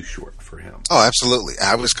short for him. Oh, absolutely.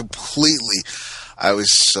 I was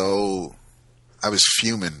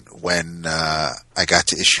fuming when I got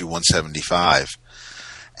to issue 175,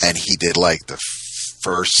 and he did like the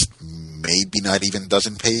first maybe not even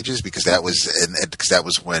dozen pages, because that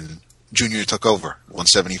was when Junior took over.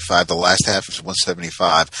 175, the last half was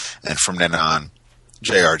 175, and from then on,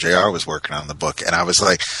 JR was working on the book, and I was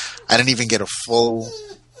like, I didn't even get I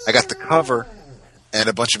got the cover and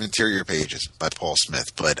a bunch of interior pages by Paul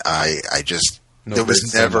Smith, but I just there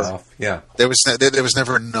was never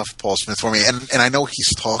enough Paul Smith for me, and I know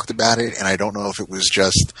he's talked about it, and I don't know if it was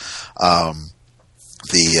just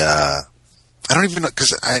I don't even know,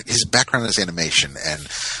 because his background is animation, and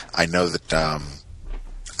I know that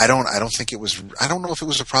I don't think it was. I don't know if it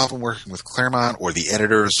was a problem working with Claremont or the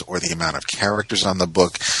editors or the amount of characters on the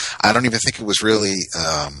book. I don't even think it was really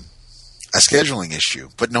a scheduling issue,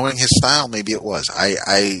 but knowing his style, maybe it was.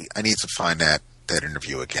 I need to find that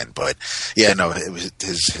interview again, but yeah, no, it was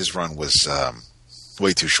his run was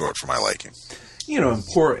way too short for my liking.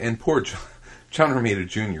 And poor John Romita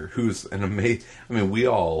Jr., who's an amazing. I mean, we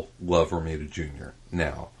all love Romita Jr.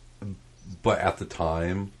 now, but at the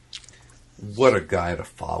time, what a guy to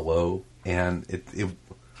follow, and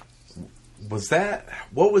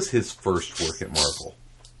what was his first work at Marvel?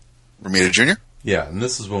 Romita Jr.? Yeah, and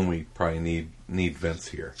this is when we probably need Vince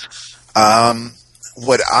here. When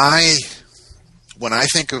I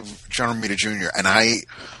think of John Romita Jr., and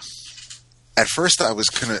at first I was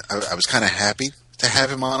kind of happy to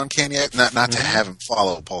have him on Uncanny X, not to have him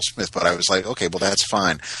follow Paul Smith, but I was like, okay, well that's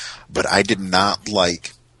fine. But I didn't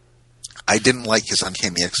like his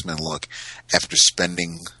Uncanny X-Men look after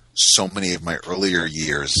spending so many of my earlier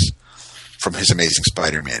years from his Amazing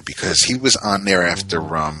Spider-Man, because he was on there after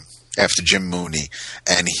Jim Mooney,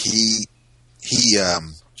 and he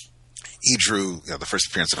drew the first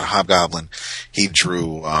appearance of a Hobgoblin. He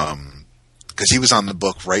drew because he was on the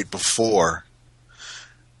book right before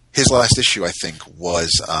his last issue. I think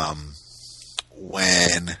was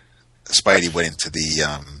when Spidey went into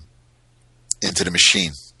the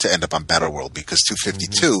machine to end up on Battleworld, because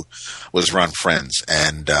 252 was Ron Friends,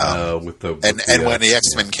 and when the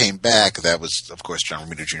X-Men came back, that was of course John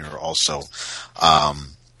Romita Jr. also.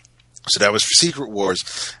 So that was for Secret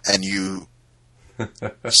Wars, and you.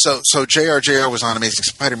 So JR was on Amazing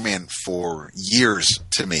Spider-Man for years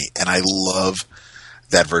to me, and I love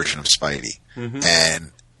that version of Spidey.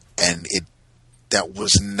 And that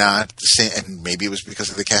was not the same, and maybe it was because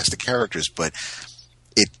of the cast of characters, but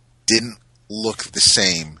it didn't look the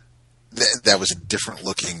same. That was a different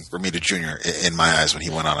looking Romita Jr. in my eyes when he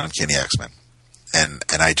went on Uncanny X-Men, and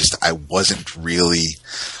I wasn't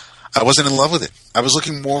in love with it. I was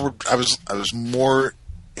more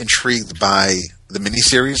intrigued by the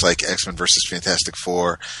miniseries, like X-Men versus Fantastic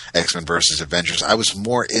Four, X-Men versus Avengers. I was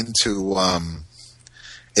more into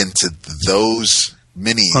those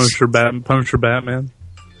minis. Punisher Batman.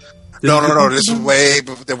 No. This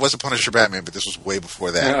was there was a Punisher Batman, but this was way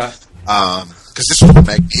before that. Because this was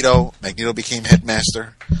Magneto. Magneto became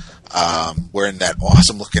Headmaster, wearing that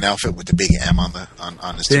awesome looking outfit with the big M on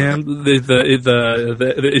his. Damn,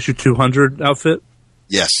 the issue 200 outfit.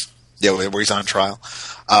 Yes, yeah, where he's on trial.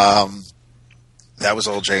 That was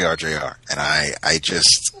old JR, and I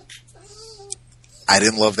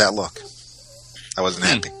didn't love that look. I wasn't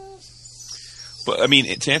happy. But I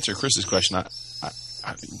mean, to answer Chris's question, I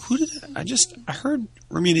heard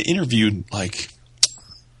Romita interviewed, like,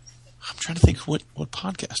 I'm trying to think what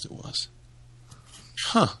podcast it was.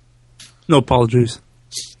 No apologies.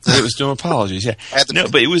 It was no apologies. Yeah, no,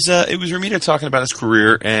 but it was Romita talking about his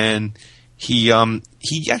career, and he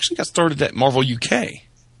actually got started at Marvel UK.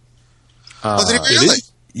 Did he really?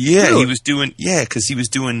 Yeah, really? He was doing. Yeah, because he was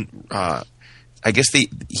doing. I guess he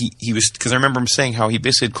was, because I remember him saying how he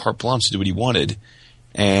basically had carte blanche to do what he wanted,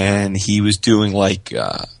 and he was doing like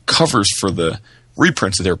covers for the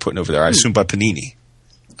reprints that they were putting over there. I assume by Panini.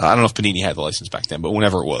 I don't know if Panini had the license back then, but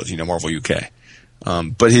whenever it was, Marvel UK.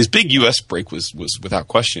 But his big US break was without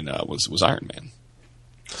question was Iron Man.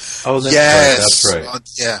 Oh, that's yes, right. That's right.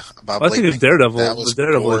 Yeah, I think it's Daredevil. The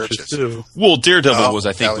Daredevil issue too. Well, Daredevil was,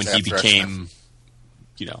 I think, when he became,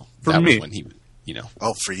 for that me. was when he,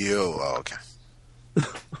 Oh, for you. Oh, okay.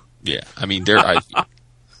 Yeah, I mean, that's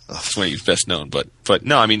when he was best known. But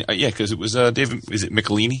no, I mean, yeah, because it was David. Is it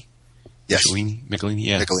Michelini? Yes, Michelini.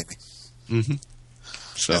 Yeah, Michelini. Mm-hmm.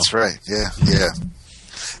 So that's right. Yeah.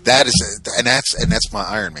 That is, and that's my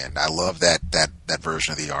Iron Man. I love that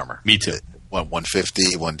version of the armor. Me too. 150.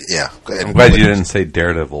 Yeah. I'm glad you didn't say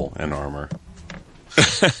Daredevil and armor.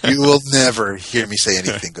 You will never hear me say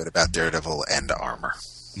anything good about Daredevil and armor.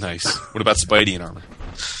 Nice. What about Spidey and armor?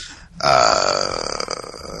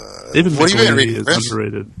 Even what do you mean? is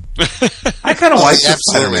underrated. I kind of like the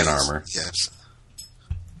absolutely. Spider-Man armor. Yes.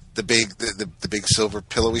 The big silver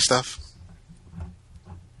pillowy stuff.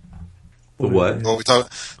 The what? What we talking?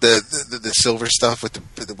 The silver stuff with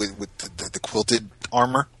the quilted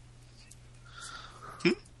armor.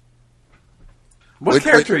 What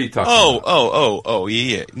character are you talking about? Oh,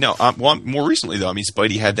 yeah. No, more recently though. I mean,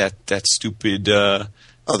 Spidey had that stupid. The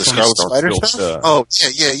Scarlet Spider stuff.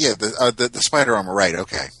 Yeah. The spider armor, right?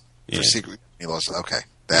 Okay. Yeah. For Secret, he lost. Okay,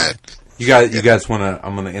 that. You guys want to?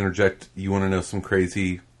 I'm going to interject. You want to know some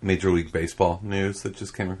crazy Major League Baseball news that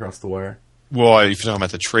just came across the wire? Well, if you're talking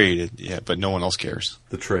about the trade, yeah, but no one else cares.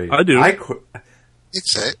 The trade. I do. You'd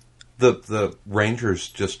say it. The Rangers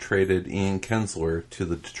just traded Ian Kinsler to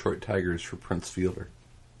the Detroit Tigers for Prince Fielder.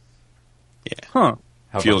 Yeah. Huh.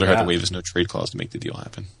 Fielder had to waive his no trade clause to make the deal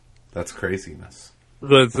happen. That's craziness.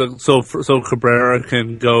 But so Cabrera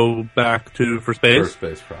can go back to first base? First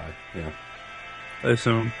base, probably. Yeah. I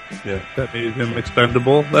assume. Yeah. That made him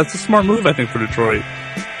expendable. That's a smart move, I think, for Detroit.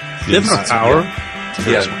 They have enough power.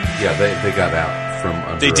 Yeah, they got out from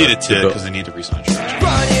under. They did it because they need to resign George. Running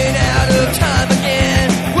out of time again.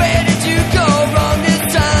 Where did you go wrong this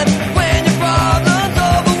time? When your problems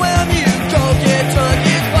overwhelm you, go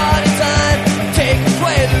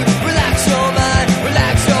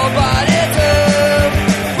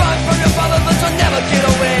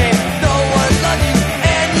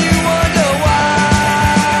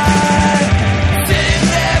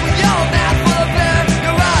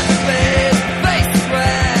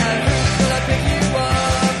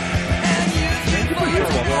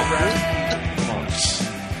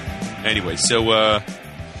Anyway, so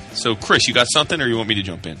Chris, you got something, or you want me to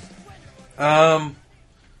jump in? No,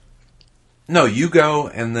 you go,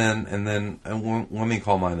 and then let me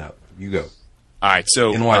call mine up. You go. All right.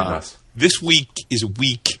 So Enlighten us. This week is a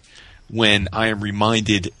week when I am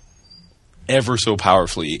reminded ever so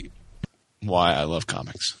powerfully why I love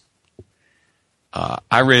comics.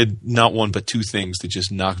 I read not one but two things that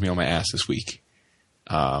just knocked me on my ass this week.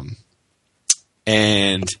 And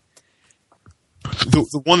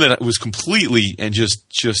the one that was completely and just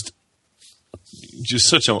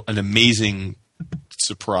such an amazing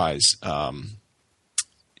surprise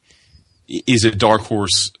is a Dark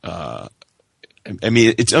Horse. I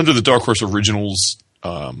mean, it's under the Dark Horse Originals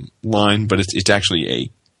line, but it's actually a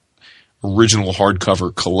original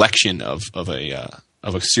hardcover collection of a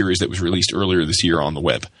series that was released earlier this year on the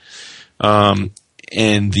web. And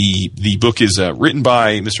the book is written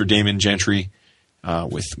by Mr. Damon Gentry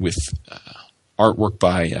with artwork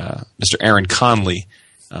by Mr. Aaron Conley.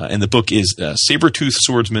 And the book is Saber-Toothed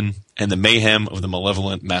Swordsman and the Mayhem of the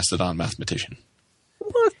Malevolent Mastodon Mathematician.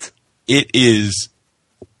 What? It is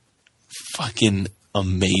fucking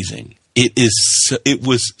amazing. It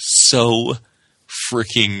was so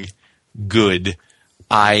freaking good.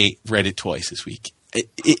 I read it twice this week.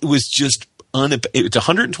 It was just it's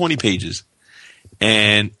 120 pages,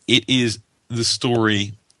 and it is the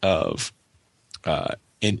story of an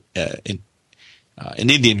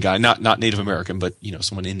Indian guy, not Native American, but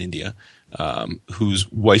someone in India,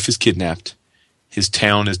 whose wife is kidnapped. His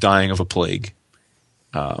town is dying of a plague.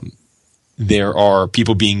 There are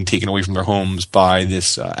people being taken away from their homes by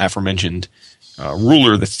this aforementioned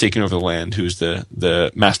ruler that's taken over the land, who's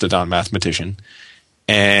the Mastodon Mathematician.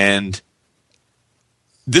 And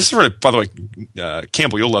this is right, by the way,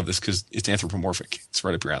 Campbell, you'll love this because it's anthropomorphic. It's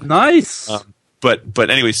right up your alley. Nice. But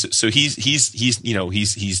anyway, so he's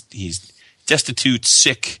destitute,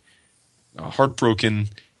 sick, heartbroken,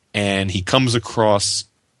 and he comes across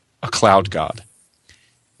a cloud god,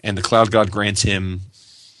 and the cloud god grants him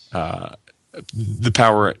the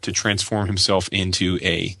power to transform himself into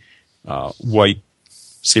a white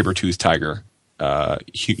saber-toothed tiger,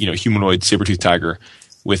 humanoid saber-toothed tiger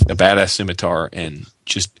with a badass scimitar and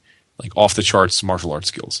just like off the charts martial arts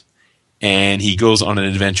skills. And he goes on an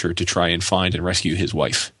adventure to try and find and rescue his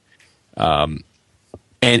wife. And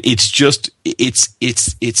it's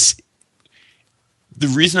the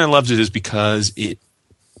reason I loved it is because it,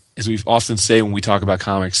 as we often say when we talk about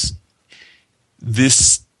comics,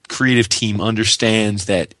 this creative team understands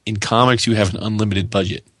that in comics you have an unlimited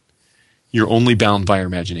budget. You're only bound by your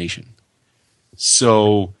imagination.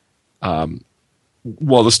 So,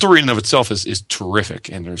 while the story in and of itself is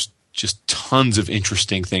terrific, and there's just tons of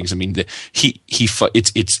interesting things. I mean,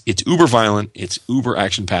 it's uber violent, it's uber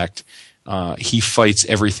action packed. He fights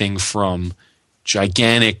everything from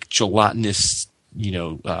gigantic gelatinous,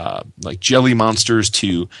 like jelly monsters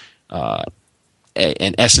to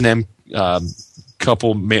an S&M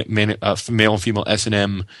couple, male and female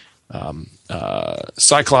S&M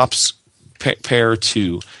Cyclops pair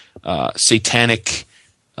to satanic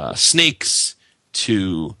snakes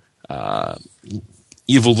to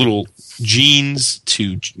evil little genes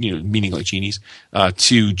to meaning like genies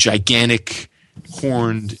to gigantic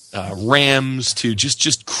horned rams to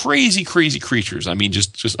just crazy creatures. I mean,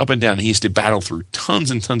 just up and down. He has to battle through tons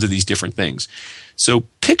and tons of these different things. So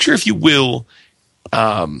picture, if you will,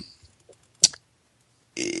 a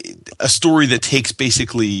story that takes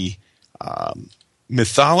basically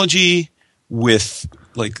mythology with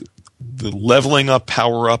like the leveling up,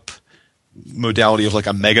 power up modality of like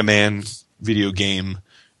a Mega Man video game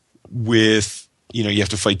with, you have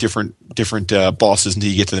to fight different bosses until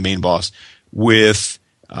you get to the main boss, with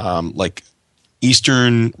like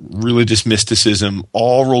Eastern religious mysticism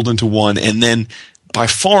all rolled into one. And then by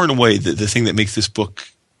far and away, the thing that makes this book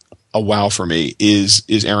a wow for me is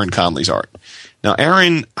Aaron Conley's art. Now,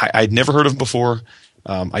 Aaron, I'd never heard of him before.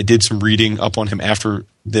 I did some reading up on him after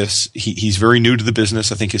this. He's very new to the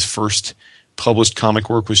business. I think his first published comic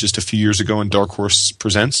work was just a few years ago in Dark Horse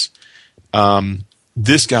Presents.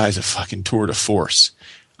 This guy's a fucking tour de force.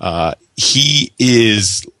 He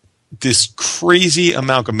is this crazy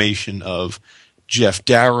amalgamation of Jeff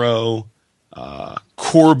Darrow,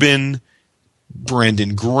 Corbin,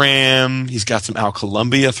 Brandon Graham. He's got some Al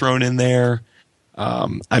Columbia thrown in there.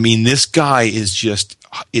 I mean, this guy is just,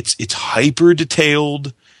 it's hyper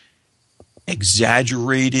detailed,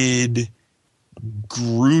 exaggerated,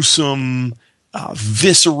 gruesome,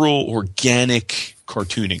 visceral, organic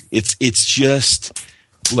cartooning. It's just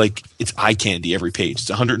like, it's eye candy every page. It's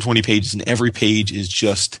 120 pages and every page is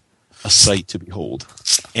just a sight to behold.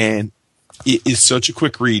 And it is such a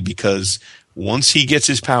quick read because once he gets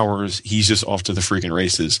his powers, he's just off to the freaking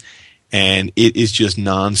races. And it is just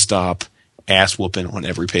nonstop ass whooping on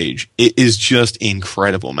every page. It is just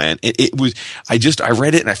incredible, man. I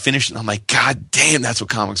read it and I finished it and I'm like, God damn, that's what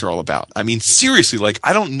comics are all about. I mean, seriously, like,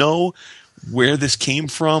 I don't know where this came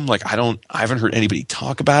from. Like, I haven't heard anybody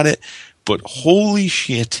talk about it, but holy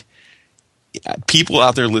shit, people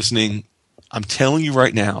out there listening, I'm telling you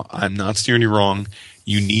right now, I'm not steering you wrong.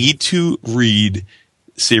 You need to read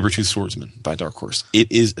Sabretooth Swordsman by Dark Horse.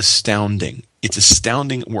 It is astounding. It's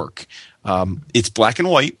astounding work. It's black and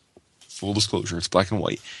white. Full disclosure, it's black and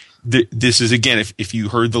white. This is, again, if you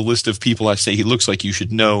heard the list of people I say he looks like, you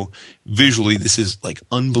should know visually this is like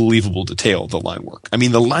unbelievable detail, the line work. I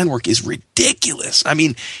mean, the line work is ridiculous. I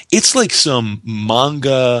mean, it's like some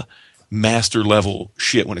manga master level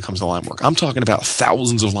shit when it comes to line work. I'm talking about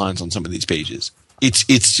thousands of lines on some of these pages. It's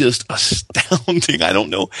just astounding. I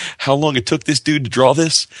don't know how long it took this dude to draw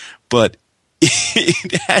this, but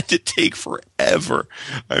it had to take forever.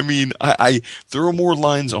 I mean, there are more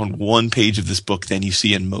lines on one page of this book than you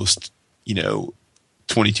see in most,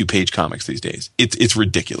 22-page comics these days. It's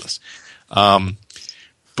ridiculous.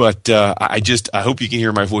 But I hope you can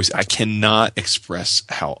hear my voice. I cannot express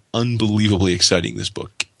how unbelievably exciting this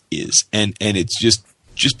book is, and it's just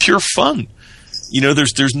pure fun.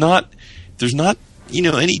 There's not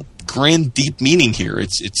any grand deep meaning here.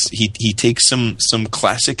 He takes some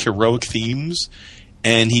classic heroic themes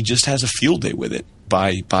and he just has a field day with it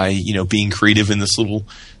by being creative in this little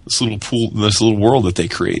pool, this little world that they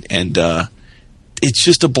create, and it's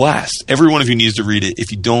just a blast. Every one of you needs to read it.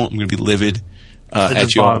 If you don't, I'm going to be livid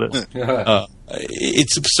at you.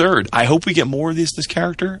 It's absurd. I hope we get more of this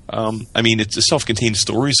character. I mean, it's a self-contained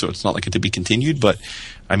story, so it's not like it to be continued, but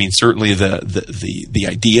I mean, certainly the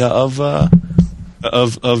idea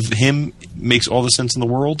of him makes all the sense in the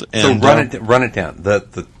world. And, so run it down.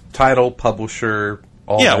 The title, publisher,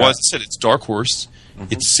 all that. Well, as I said, it's Dark Horse. Mm-hmm.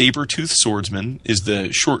 It's Sabretooth Swordsman is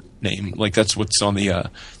the short name. Like, that's what's on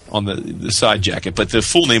the side jacket. But the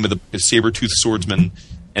full name is Sabretooth Swordsman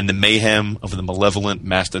and the Mayhem of the Malevolent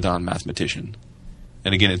Mastodon Mathematician.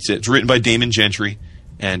 And again, it's written by Damon Gentry,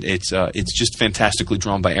 and it's just fantastically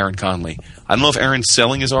drawn by Aaron Conley. I don't know if Aaron's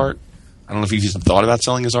selling his art. I don't know if he's even thought about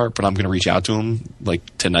selling his art, but I'm going to reach out to him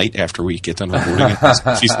like tonight after we get done recording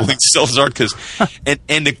if he's willing to sell his art. This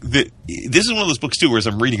is one of those books too, where as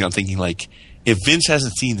I'm reading, I'm thinking like, if Vince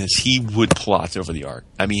hasn't seen this, he would plot over the art.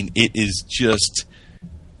 I mean, it is just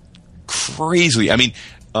crazy. I mean,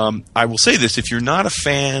 I will say this: if you're not a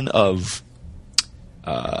fan of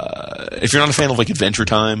like Adventure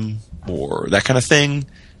Time or that kind of thing,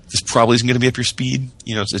 this probably isn't going to be up your speed.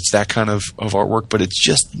 It's that kind of artwork, but it's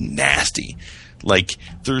just nasty. Like,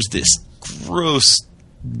 there's this gross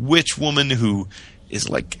witch woman who is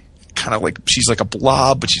like, kind of like, she's like a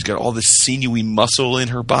blob, but she's got all this sinewy muscle in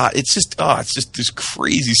her body. It's just this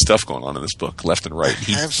crazy stuff going on in this book, left and right.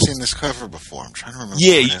 I've seen this cover before. I'm trying to remember.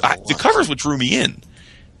 Yeah, the cover's what drew me in.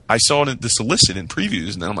 I saw it in the solicit in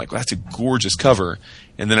previews, and then I'm like, well, that's a gorgeous cover.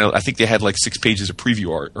 And then I think they had like 6 pages of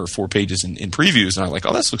preview art, or 4 pages in previews, and I'm like,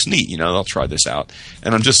 oh, this looks neat. I'll try this out.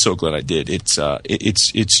 And I'm just so glad I did. It's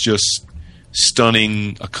just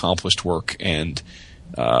stunning, accomplished work. And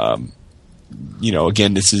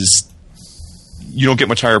again, this is, you don't get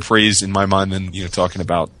much higher praise in my mind than talking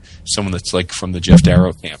about someone that's like from the Jeff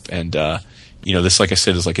Darrow camp. And this, like I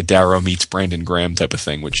said, is like a Darrow meets Brandon Graham type of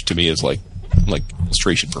thing, which to me is like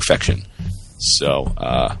illustration perfection. So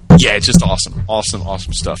it's just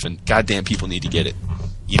awesome stuff, and goddamn, people need to get it.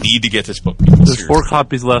 You need to get this book. There's 4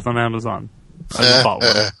 copies left on Amazon. I just bought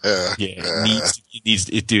one. Yeah, it needs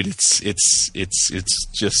it, dude. It's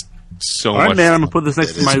just so all much. Right, man, I'm gonna put this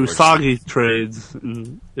next to my Usagi trades,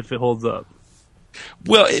 if it holds up.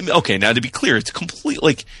 Well, okay. Now, to be clear, it's complete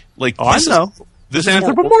like. Oh, I know. This is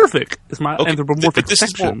anthropomorphic. It's my anthropomorphic this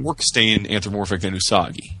section. Is more work staying anthropomorphic than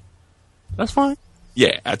Usagi. That's fine.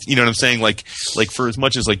 Yeah, you know what I'm saying? Like for as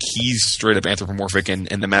much as like he's straight up anthropomorphic and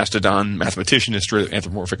the Mastodon Mathematician is straight up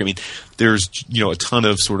anthropomorphic, I mean, there's a ton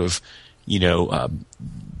of sort of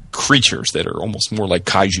creatures that are almost more like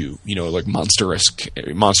kaiju, like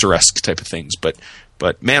monster-esque type of things. But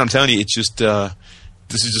man, I'm telling you, it's just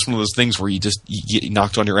this is just one of those things where you get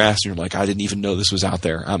knocked on your ass and you're like, I didn't even know this was out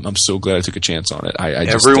there. I'm so glad I took a chance on it.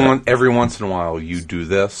 Every once in a while you do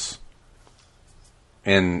this,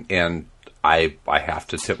 and I have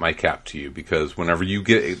to tip my cap to you, because whenever you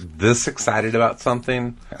get this excited about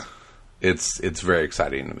something, it's very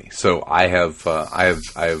exciting to me. So I have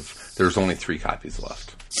there's only 3 copies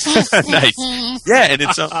left. Nice. Yeah, and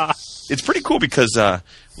it's pretty cool because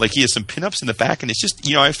like he has some pinups in the back, and it's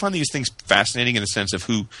just I find these things fascinating in the sense of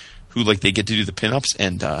who like they get to do the pinups,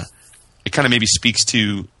 and it kind of maybe speaks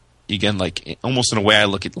to, again, like almost in a way I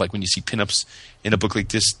look at, like when you see pinups in a book like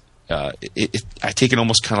this, I take it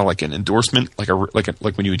almost kind of like an endorsement, like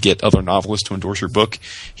when you would get other novelists to endorse your book.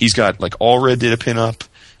 He's got like Allred did a pinup,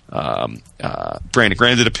 Brandon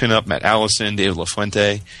Graham did a pinup, Matt Allison, David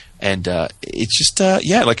LaFuente, and it's just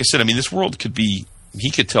like I said, I mean, this world could be. He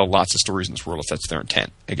could tell lots of stories in this world if that's their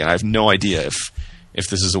intent. Again, I have no idea if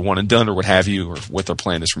this is a one and done or what have you, or what their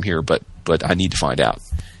plan is from here. But I need to find out.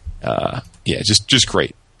 Just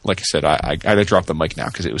great. Like I said, I got to drop the mic now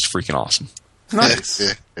because it was freaking awesome.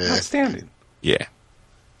 Nice, outstanding. Yeah,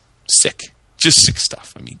 sick, just sick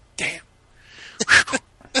stuff. I mean, damn.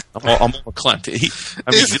 I'm all clamped. He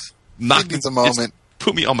knocked me a moment.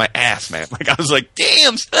 Put me on my ass, man. Like I was like,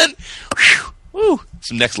 damn, son. Woo,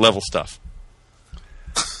 some next level stuff.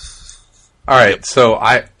 All right, so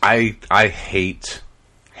I hate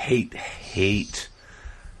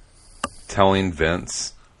telling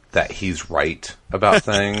Vince that he's right about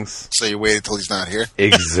things. So you waited till he's not here?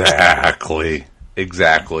 Exactly,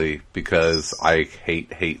 because I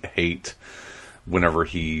hate whenever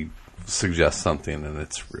he suggests something and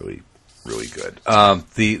it's really, really good.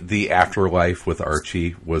 The Afterlife with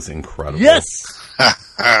Archie was incredible. Yes!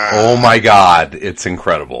 Oh my God, it's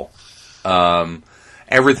incredible.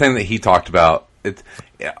 Everything that he talked about,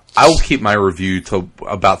 I will keep my review to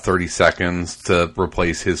about 30 seconds to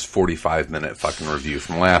replace his 45-minute fucking review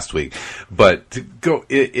from last week. But to go,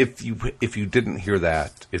 if you didn't hear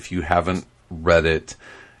that, if you haven't read it,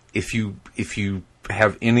 if you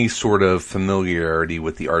have any sort of familiarity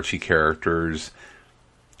with the Archie characters,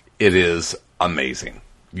 it is amazing.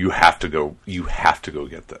 You have to go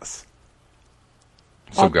get this.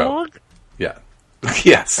 So go. Dog? Yeah.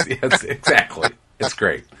 Yes, exactly. It's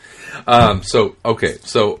great. So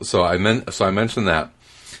I mentioned that,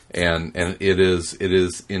 and it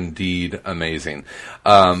is indeed amazing.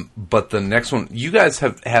 But the next one, you guys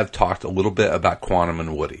have talked a little bit about Quantum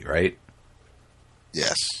and Woody, right?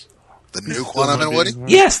 Yes. The new Quantum and Woody?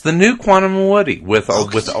 Yes, the new Quantum and Woody with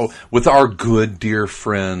our good dear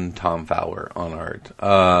friend Tom Fowler on art.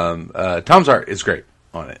 Tom's art is great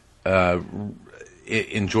on it.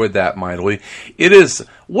 Enjoyed that mightily. It is,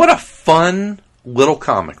 what a fun little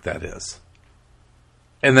comic that is.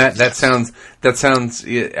 And that sounds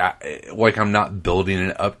like I'm not building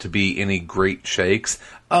it up to be any great shakes.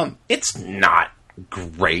 It's not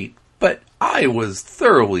great, but I was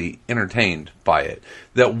thoroughly entertained by it.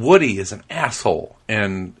 That Woody is an asshole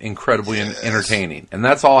and incredibly entertaining, and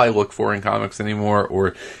that's all I look for in comics anymore,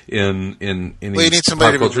 or in any. Well, you need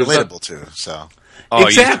somebody to be relatable to. So. Oh,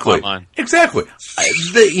 exactly.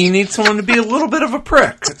 You need someone to be a little bit of a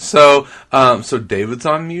prick. So David's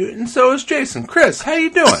on mute, and so is Jason. Chris, how you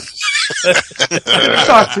doing?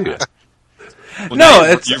 Talk to you. Well,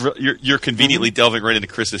 no, you're conveniently delving right into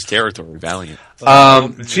Chris's territory. Valiant. Yeah.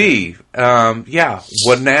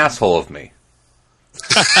 What an asshole of me.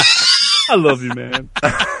 I love you, man.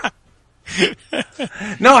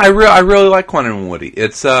 No, I really like Quantum and Woody.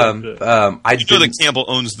 It's I know that Campbell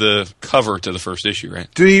owns the cover to the first issue, right?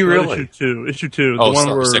 Do you really? Issue two. Oh, the one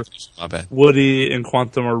sorry, where second issue. My bad. Woody and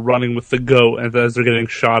Quantum are running with the goat, and as they're getting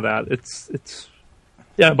shot at, it's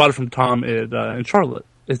I bought it from Tom in Charlotte.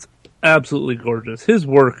 It's absolutely gorgeous. His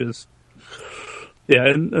work is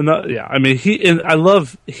I mean,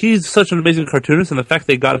 he's such an amazing cartoonist, and the fact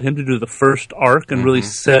they got him to do the first arc and really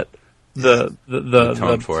set the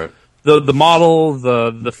tone for it. The model,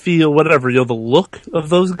 the feel, whatever, the look of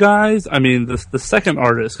those guys. I mean, the second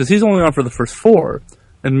artist, because he's only on for the first 4,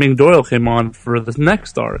 and Ming Doyle came on for the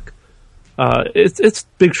next arc. It's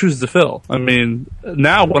big shoes to fill. I mean,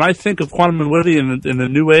 now when I think of Quantum and Woody in the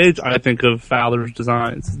new age, I think of Fowler's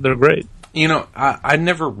designs. They're great. I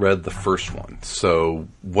never read the first one, so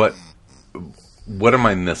what am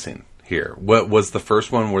I missing here? What was the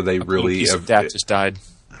first one where they really? That just died.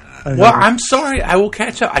 Well, I'm sorry. I will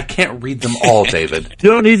catch up. I can't read them all, David.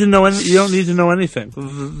 You don't need to know. You don't need to know anything.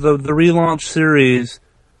 The relaunch series,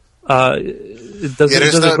 it does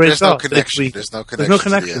a great job. There's no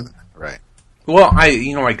connection. Right. Well,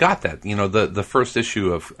 I got that. The first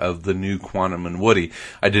issue of the new Quantum and Woody,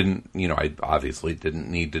 I obviously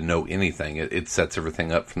didn't need to know anything. It sets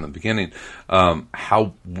everything up from the beginning.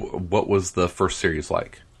 What was the first series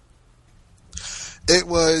like? It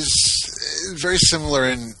was very similar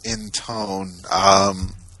in tone.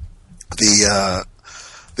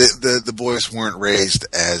 The boys weren't raised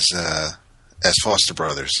as foster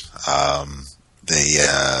brothers.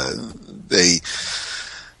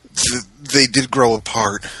 They did grow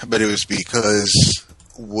apart, but it was because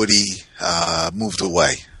Woody moved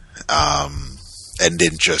away and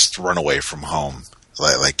didn't just run away from home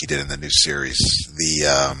like he did in the new series.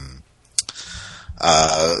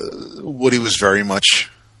 Woody was very much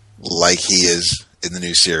like he is in the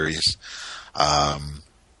new series.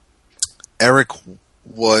 Eric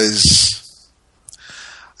was...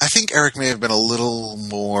 I think Eric may have been a little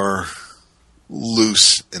more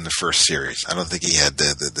loose in the first series. I don't think he had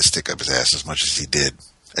the stick up his ass as much as he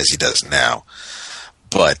does now.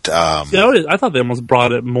 But I thought they almost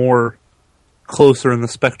brought it more closer in the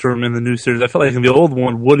spectrum in the new series. I felt like in the old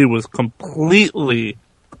one, Woody was completely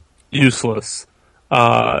useless,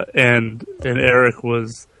 and Eric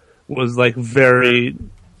was like very,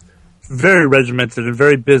 very regimented and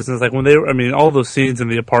very business. Like when all those scenes in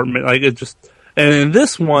the apartment, like it just. And in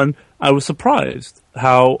this one, I was surprised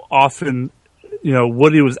how often,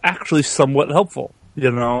 Woody was actually somewhat helpful.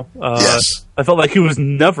 Yes. I felt like he was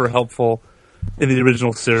never helpful in the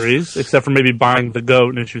original series, except for maybe buying the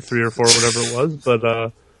goat in issue 3 or 4 or whatever it was.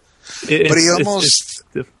 But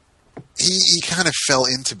he kind of fell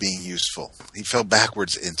into being useful. He fell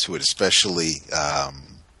backwards into it, especially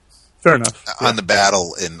fair enough on the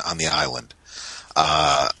battle on the island.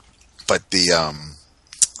 But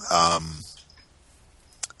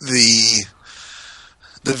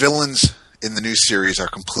the villains in the new series are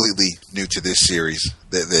completely new to this series.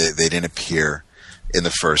 They didn't appear in the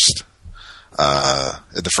first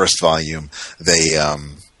volume.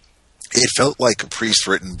 It felt like a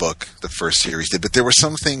priest-written book, the first series did, but there were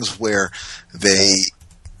some things where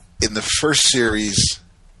in the first series,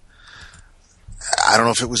 I don't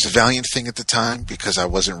know if it was a Valiant thing at the time, because I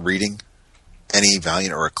wasn't reading any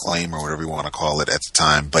Valiant or Acclaim or whatever you want to call it at the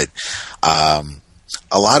time, but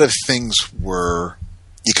a lot of things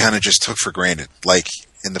you kind of just took for granted. Like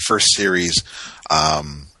in the first series,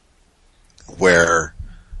 where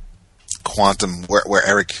Quantum, where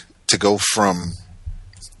Eric, to go from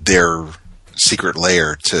their secret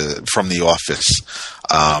lair from the office,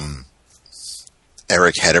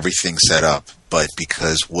 Eric had everything set up, but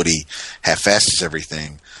because Woody half-asses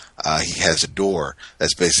everything, he has a door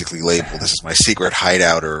that's basically labeled, "This is my secret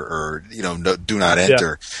hideout," or no, "Do not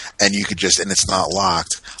enter," and you could and it's not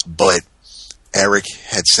locked, but Eric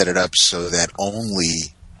had set it up so that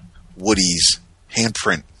only Woody's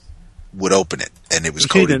handprint would open it, and it was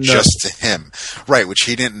coded just to him, right? Which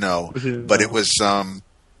he didn't know, but it was,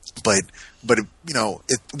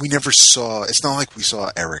 we never saw. It's not like we saw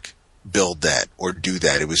Eric build that or do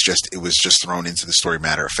that. It was just thrown into the story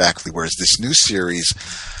matter of factly. Whereas this new series,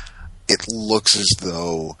 it looks as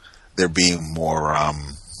though they're being more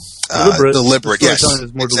deliberate. Yes,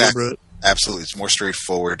 is more deliberate. Absolutely, it's more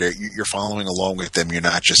straightforward. You're following along with them. You're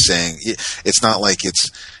not just saying. It's not like it's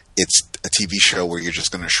a TV show where you're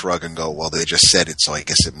just going to shrug and go, "Well, they just said it, so I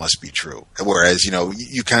guess it must be true." Whereas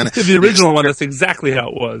you kind of the original one, that's exactly how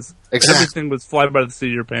it was. Exactly, everything was fly by the seat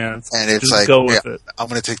of your pants, and it's just like, go with it. I'm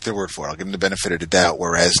going to take their word for it. I'll give them the benefit of the doubt.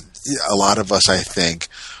 Whereas a lot of us, I think,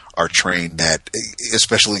 are trained that,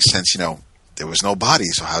 especially since there was no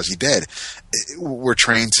body, so how's he dead? We're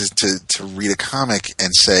trained to read a comic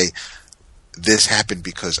and say, this happened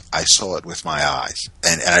because I saw it with my eyes.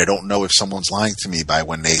 And I don't know if someone's lying to me by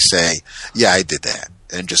when they say, yeah, I did that,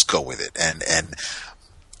 and just go with it. And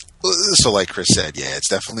so like Chris said, yeah, it's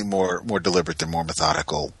definitely more deliberate and more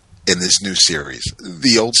methodical in this new series.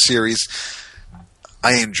 The old series,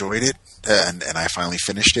 I enjoyed it, and I finally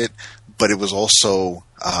finished it, but it was also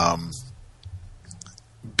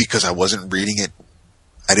because I wasn't reading it.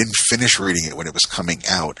 I didn't finish reading it when it was coming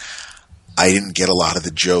out. I didn't get a lot of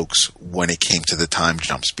the jokes when it came to the time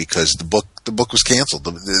jumps because the book was canceled.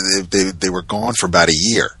 They were gone for about a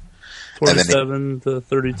year. 27 to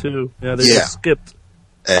 32. Yeah, they just skipped.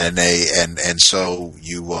 And so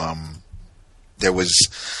you there was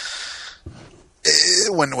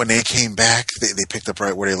when they came back, they picked up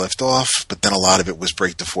right where they left off, but then a lot of it was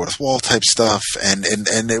break the fourth wall type stuff, and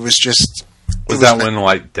it was just. Was that when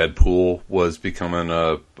like Deadpool was becoming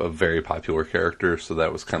a very popular character? So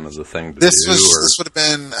that was kind of the thing to do. This would have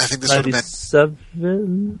been. I think this would have been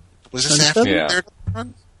 97. Was this after yeah. the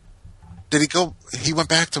run? Did he go? He went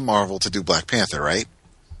back to Marvel to do Black Panther, right?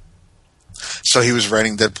 So he was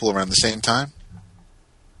writing Deadpool around the same time.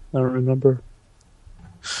 I don't remember.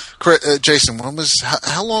 Jason,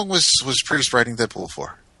 how long was Priest writing Deadpool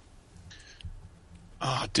for?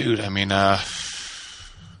 Oh, dude, I mean, I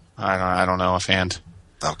don't know offhand.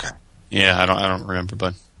 Okay. Yeah, I don't remember,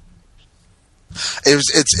 but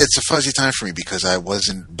it's a fuzzy time for me because I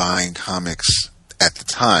wasn't buying comics at the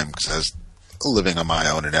time because I was living on my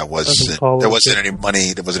own and there wasn't any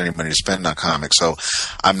money to spend on comics. So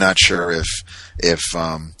I'm not sure if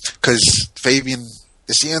because Fabian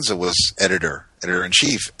Nicieza was editor in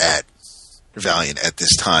chief at Valiant at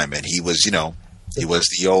this time, and he was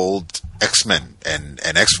the old X-Men and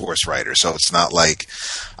X-Force writer, so it's not like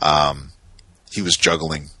he was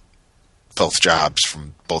juggling both jobs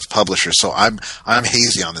from both publishers. So I'm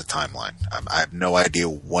hazy on the timeline. I have no idea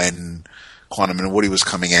when Quantum and Woody was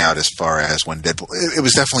coming out as far as when Deadpool. It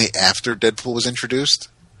was definitely after Deadpool was introduced,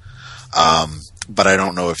 but I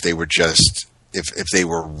don't know if they were just if they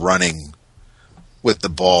were running with the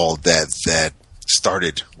ball that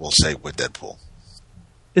started, we'll say, with Deadpool.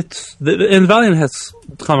 And Valiant has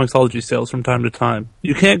Comixology sales from time to time.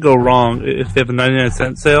 You can't go wrong if they have a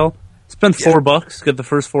 99-cent sale. Spend $4, get the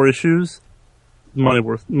first 4 issues.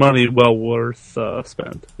 Money well worth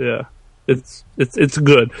spent. Yeah, it's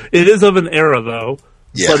good. It is of an era though,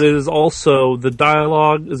 but it is also, the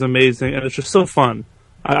dialogue is amazing and it's just so fun.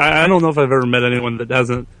 I don't know if I've ever met anyone that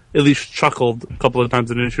hasn't at least chuckled a couple of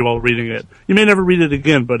times in an issue while reading it. You may never read it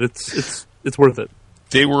again, but it's worth it.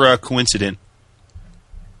 They were coincident.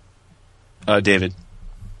 David.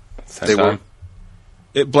 They were.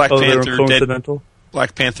 Black Panther, coincidental?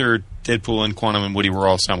 Black Panther, Deadpool, and Quantum and Woody were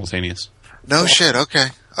all simultaneous. No shit. Okay.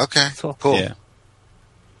 Cool. Yeah.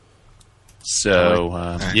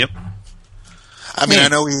 So, yep. I mean, I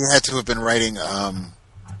know he had to have been writing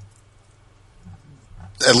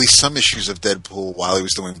at least some issues of Deadpool while he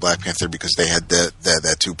was doing Black Panther because they had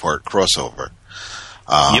that 2-part crossover.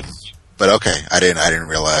 Yep. But okay, I didn't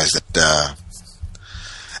realize that.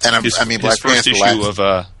 And his first Panther issue of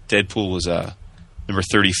Deadpool was number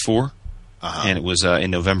 34, and it was in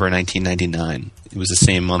November 1999. It was the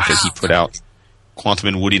same month that he put out Quantum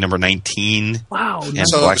and Woody number 19. Wow! And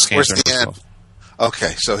so Black towards Panther the number end. 12.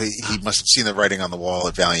 Okay, so he must have seen the writing on the wall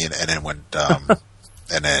at Valiant, and then went,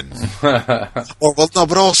 and then,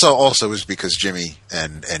 but also it was because Jimmy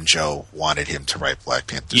and Joe wanted him to write Black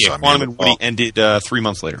Panther. Yeah, so Quantum and Woody ended 3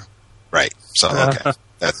 months later. Right. So okay,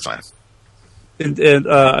 that's fine.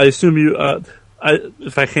 And I assume you,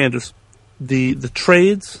 if I can, just the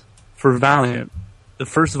trades for Valiant, the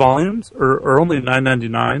first volumes are only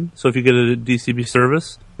 $9.99. So if you get it at DCB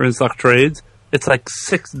service or in stock trades, it's like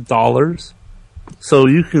 $6. So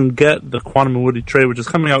you can get the Quantum and Woody trade, which is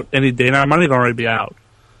coming out any day now. It might even already be out,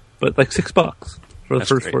 but like $6 for the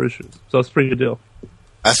first 4 issues. So it's a pretty good deal.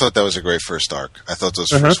 I thought that was a great first arc. I thought those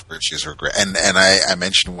first 4 issues were great. And I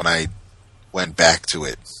mentioned when I went back to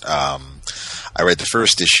it, I read the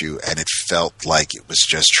first issue and it felt like it was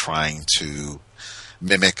just trying to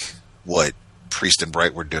mimic what Priest and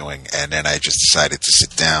Bright were doing, and then I just decided to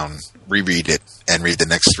sit down, reread it, and read the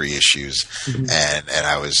next 3 issues, and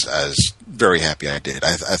I was very happy I did.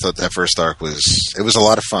 I thought that first arc was a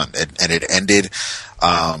lot of fun, and it ended.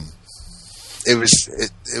 It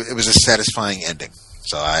was a satisfying ending.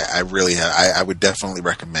 So I would definitely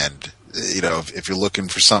recommend. If you're looking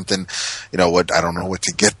for something, I don't know what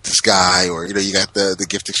to get this guy, or you got the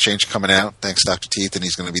gift exchange coming out. Thanks, Dr. Teeth, and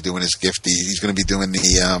he's going to be doing his gift. He's going to be doing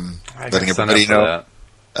the letting everybody know.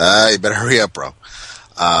 You better hurry up, bro.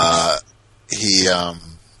 But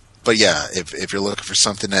yeah, if you're looking for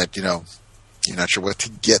something that you're not sure what to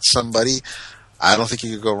get somebody, I don't think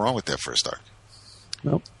you could go wrong with that first arc.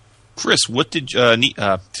 Nope. Chris, what did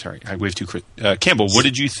sorry, I waved too quick. Campbell, what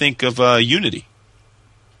did you think of Unity?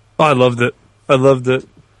 Oh, I loved it.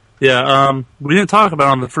 Yeah, we didn't talk about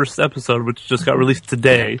it on the first episode, which just got released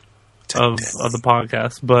today of the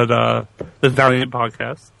podcast, but the Valiant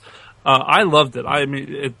podcast. I loved it. I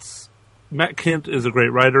mean, Matt Kent is a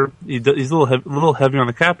great writer. He's a little heavy on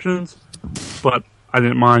the captions, but I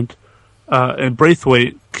didn't mind. And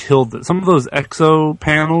Braithwaite killed it. Some of those Exo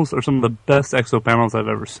panels are some of the best Exo panels I've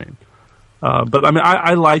ever seen. But I mean,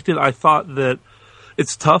 I liked it. I thought that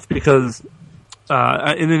it's tough because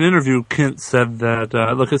in an interview, Kent said that,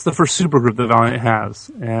 look, it's the first supergroup that Valiant has,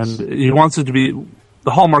 and he wants it to be,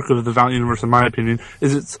 the hallmark of the Valiant universe, in my opinion,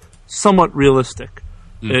 is it's somewhat realistic.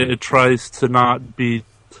 It tries to be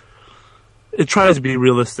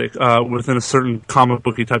realistic within a certain comic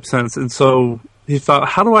booky type sense, and so he thought,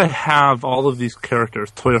 how do I have all of these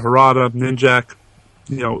characters, Toya Harada, Ninjak,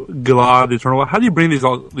 Gilad, Eternal, how do you bring these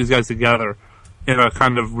guys together in a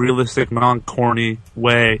kind of realistic, non-corny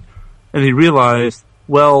way? And he realized,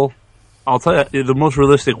 well, I'll tell you, the most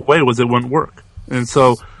realistic way was it wouldn't work. And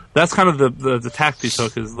so that's kind of the tact he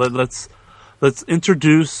took, is let's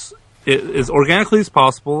introduce it as organically as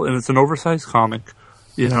possible, and it's an oversized comic.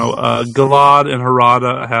 Gilad and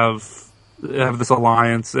Harada have this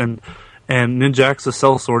alliance, and Ninjak's a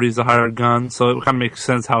sellsword, he's a hired gun, so it kind of makes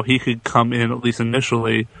sense how he could come in, at least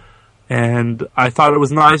initially. And I thought it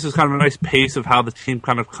was nice. It's kind of a nice pace of how the team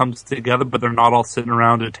kind of comes together, but they're not all sitting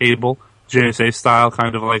around a table, JSA style,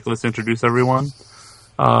 kind of like, let's introduce everyone.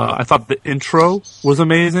 I thought the intro was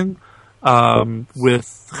amazing.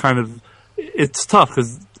 With kind of, it's tough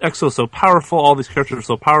because Exo's so powerful, all these characters are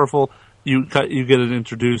so powerful, you get it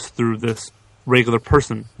introduced through this regular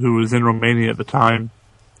person who was in Romania at the time.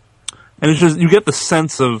 And it's just, you get the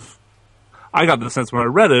sense of, I got the sense when I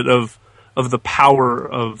read it of the power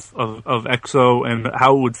of Exo and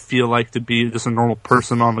how it would feel like to be just a normal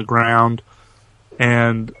person on the ground.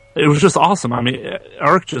 And it was just awesome. I mean,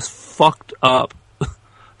 Eric just fucked up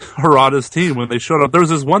Harada's team when they showed up. There was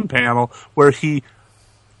this one panel where he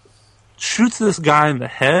shoots this guy in the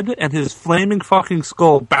head and his flaming fucking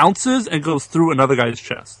skull bounces and goes through another guy's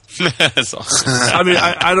chest. That's awesome. I mean,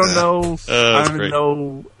 I don't know. I don't great.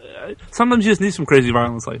 know. Sometimes you just need some crazy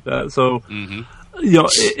violence like that. So, you know,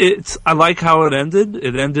 it's. I like how it ended.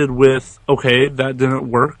 It ended with, okay, that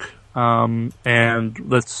didn't work, and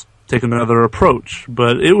let's take another approach.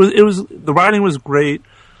 But it was the writing was great.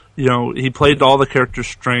 You know, he played all the characters'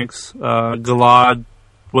 strengths. Gilad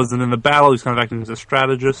wasn't in the battle; he's kind of acting as a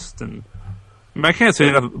strategist, and I mean, I can't say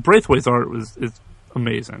enough. Braithwaite's art is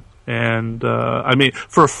amazing, and I mean,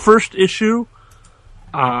 for a first issue,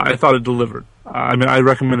 I thought it delivered. I mean, I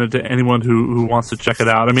recommend it to anyone who wants to check it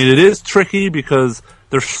out. I mean, it is tricky because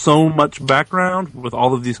there's so much background with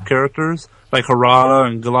all of these characters, like Harada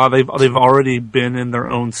and Gilad. They've already been in their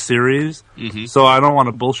own series, so I don't want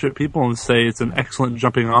to bullshit people and say it's an excellent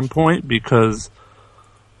jumping on point because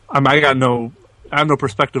I have no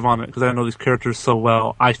perspective on it because I know these characters so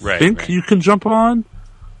well. I think you can jump on,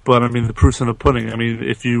 but I mean the proof's in the pudding. I mean,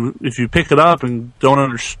 if you pick it up and don't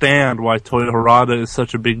understand why Toyo Harada is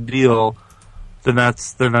such a big deal, then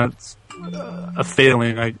that's a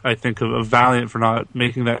failing. I think of Valiant for not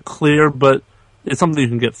making that clear, but it's something you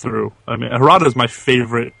can get through. I mean, Harada is my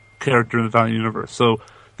favorite character in the Valiant universe, so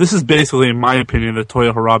this is basically, in my opinion, the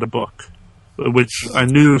Toyo Harada book, which I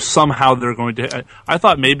knew somehow they're going to. I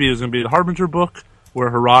thought maybe it was going to be the Harbinger book, where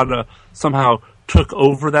Harada somehow took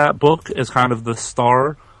over that book as kind of the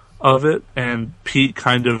star of it, and Pete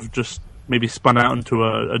kind of just maybe spun out into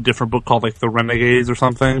a different book called like The Renegades or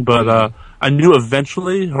something. But I knew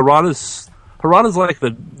eventually Harada's like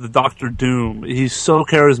the Doctor Doom. He's so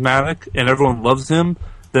charismatic and everyone loves him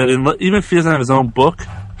that even if he doesn't have his own book,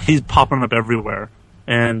 he's popping up everywhere.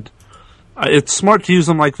 And it's smart to use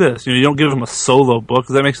him like this. You know, you don't give him a solo book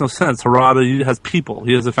because that makes no sense. Harada has people.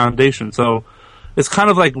 He has a foundation. So it's kind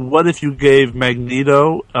of like, what if you gave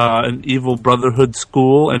Magneto an evil Brotherhood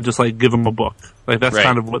school and just like give him a book? Like that's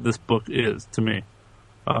kind of what this book is to me.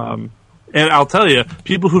 And I'll tell you,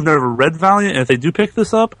 people who've never read Valiant, and if they do pick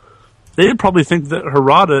this up, they'd probably think that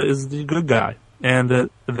Harada is the good guy and that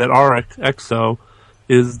Exo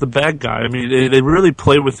is the bad guy. I mean, they really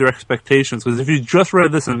play with your expectations because if you just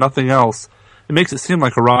read this and nothing else, it makes it seem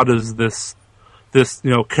like Harada is this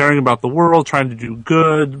caring about the world, trying to do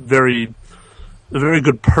good, a very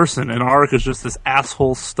good person, and Arik is just this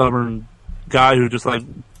asshole, stubborn guy who just like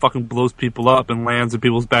fucking blows people up and lands in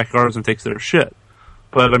people's backyards and takes their shit.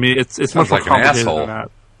 But I mean, it's much more complicated than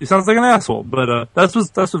that. He sounds like an asshole, but that's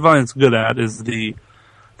what Valiant's good at, is the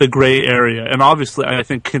gray area. And obviously, I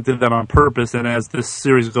think Kent did that on purpose. And as this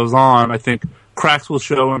series goes on, I think cracks will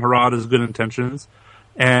show in Harada's good intentions,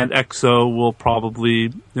 and Exo will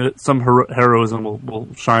probably some heroism will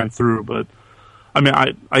shine through. But I mean,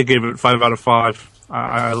 I gave it 5 out of 5.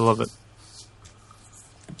 I love it.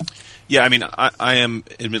 Yeah, I mean, I am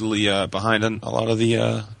admittedly behind on a lot of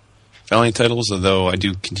the Valiant titles, although I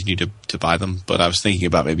do continue to buy them. But I was thinking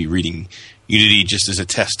about maybe reading Unity just as a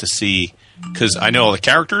test to see, because I know all the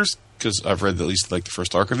characters, because I've read at least like the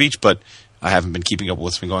first arc of each, but I haven't been keeping up with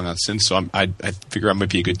what's been going on since. So I figure it might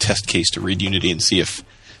be a good test case to read Unity and see if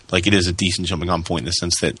like it is a decent jumping on point in the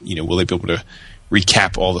sense that, you know, will they be able to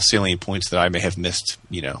recap all the salient points that I may have missed,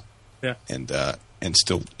 you know, and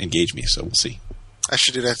still engage me. So we'll see. I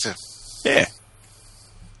should do that too. Yeah,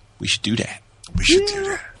 we should do that. We should do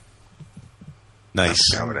that. Nice.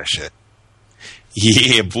 I'm down with that shit.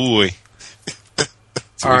 Yeah, boy.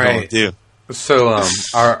 All right. Do. So,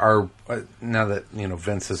 our now that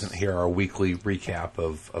Vince isn't here, our weekly recap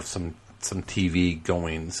of some TV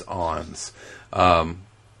goings ons.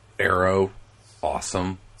 Arrow,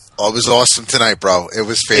 awesome. Oh, it was awesome tonight, bro. It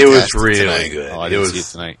was fantastic. It was really tonight. good. Oh, I didn't see it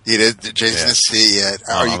tonight. You did? Jason didn't see it yet.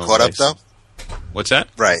 Are you caught up though? What's that?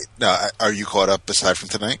 Right. No, are you caught up aside from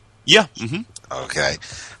tonight? Yeah. Mm-hmm. Okay.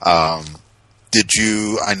 Did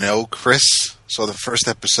you? I know Chris saw the first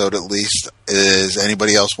episode at least. Is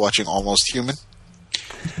anybody else watching Almost Human?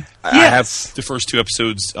 I have the first 2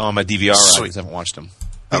 episodes on my DVR. I just haven't watched them.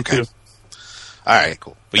 Okay. All right.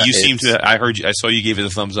 Cool. But you seem to. I saw you gave it a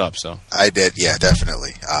thumbs up. So I did. Yeah,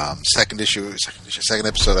 definitely. Second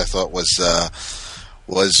episode I thought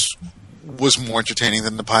was more entertaining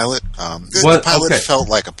than the pilot. The pilot felt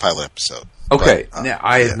like a pilot episode. Okay, But, now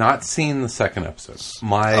I had not seen the second episode.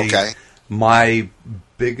 Okay. My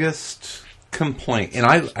biggest complaint, and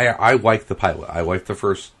I like the pilot. I liked the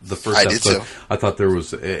first I did episode. too. I thought there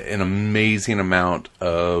was an amazing amount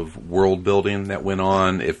of world building that went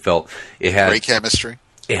on. It had Great chemistry.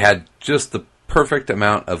 It had just the perfect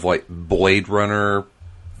amount of like Blade Runner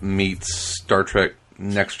meets Star Trek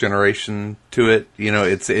Next Generation to it. You know,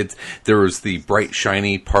 it's there was the bright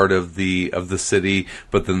shiny part of the city,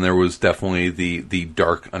 but then there was definitely the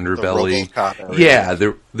dark underbelly. The RoboCop area. Yeah,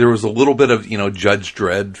 there was a little bit of, you know, Judge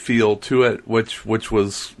Dredd feel to it, which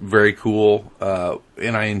was very cool,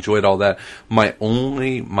 and I enjoyed all that. My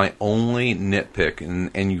only nitpick,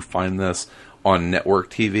 and you find this on network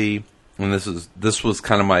TV, and this was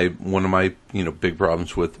kind of one of my, you know, big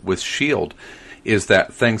problems with S.H.I.E.L.D., is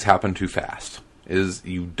that things happen too fast. Is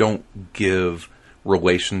you don't give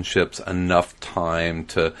relationships enough time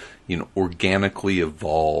to, you know, organically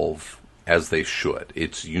evolve as they should.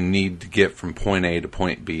 You need to get from point A to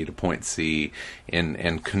point B to point C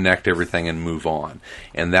and connect everything and move on.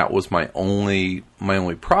 And that was my only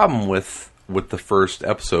problem with the first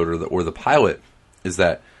episode or the pilot, is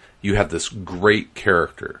that you have this great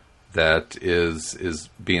character that is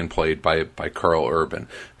being played by Carl Urban,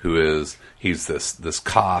 he's this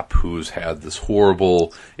cop who's had this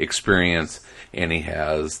horrible experience, and he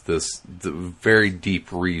has the very deep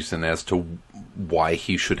reason as to why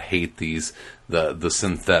he should hate the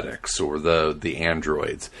synthetics or the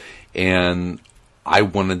androids, and I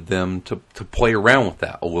wanted them to play around with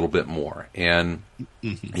that a little bit more, and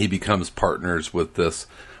he becomes partners with this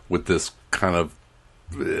kind of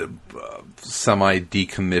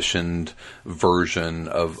semi-decommissioned version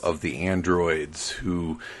of the androids,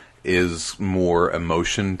 who is more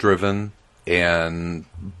emotion driven, and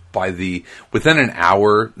within an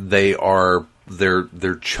hour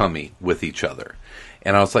they're chummy with each other.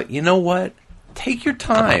 And I was like, you know what? Take your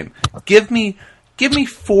time. Give me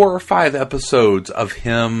 4 or 5 episodes of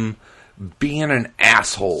him being an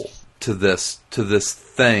asshole to this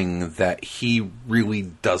thing that he really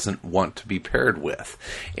doesn't want to be paired with.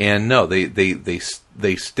 And no, they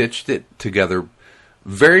stitched it together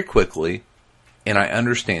very quickly. And I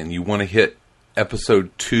understand you want to hit episode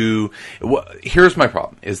 2. Here's my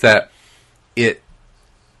problem, is that it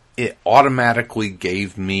automatically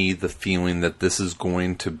gave me the feeling that this is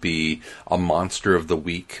going to be a Monster of the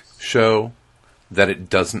Week show, that it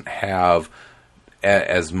doesn't have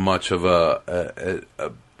as much of a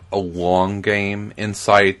long game in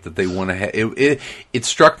sight that they want to have. It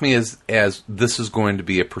struck me as this is going to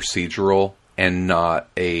be a procedural and not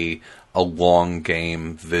a long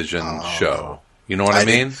game vision show. You know what I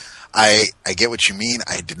mean? I get what you mean.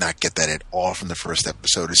 I did not get that at all from the first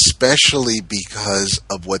episode, especially because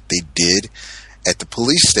of what they did at the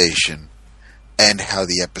police station and how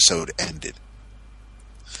the episode ended.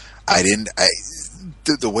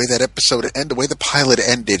 The way that episode ended, the way the pilot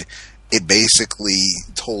ended, it basically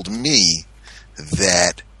told me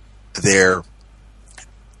that they're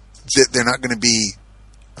not going to be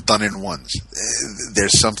done in ones.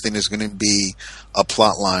 There's going to be a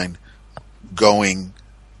plot line going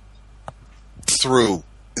through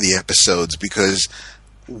the episodes, because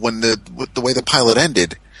when the way the pilot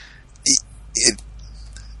ended,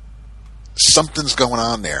 something's going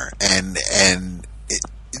on there, and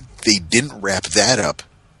they didn't wrap that up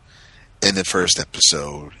in the first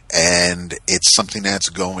episode, and it's something that's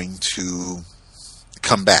going to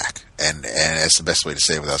come back, and that's the best way to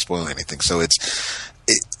say it without spoiling anything. So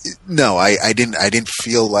no, I didn't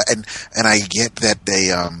feel like, and I get that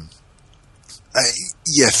they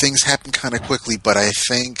things happen kind of quickly, but I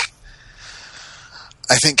think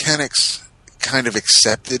Kennick's kind of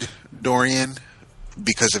accepted Dorian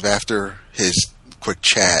because of after his quick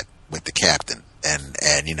chat with the captain.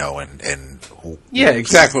 Yeah,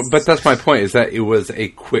 exactly. But that's my point, is that it was a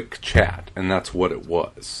quick chat, and that's what it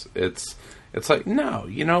was. It's like, no,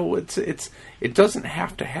 you know, it doesn't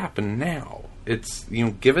have to happen now. It's, you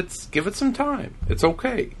know, give it some time. It's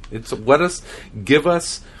okay. Give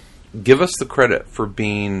us the credit for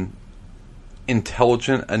being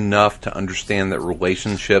intelligent enough to understand that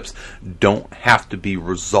relationships don't have to be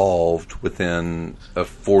resolved within a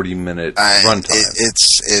 40-minute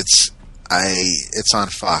runtime. It's on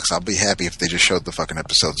Fox. I'll be happy if they just showed the fucking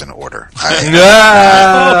episodes in order.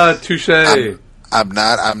 Touche. I'm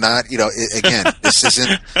not. You know, again, this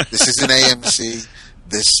isn't AMC.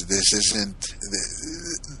 This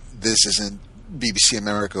isn't BBC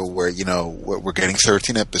America, where, you know, we're getting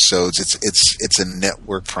 13 episodes. It's a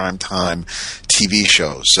network primetime TV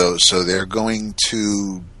show. So they're going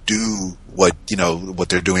to do what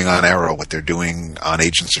they're doing on Arrow, what they're doing on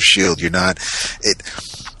Agents of S.H.I.E.L.D.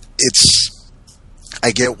 It's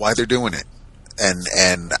I get why they're doing it.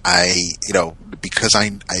 And I, because I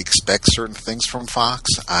expect certain things from Fox,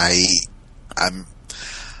 I'm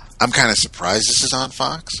kind of surprised this is on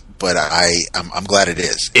Fox, but I'm glad it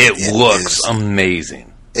is. It looks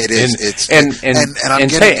amazing. It is.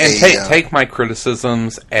 Take my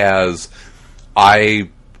criticisms as I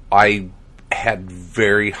had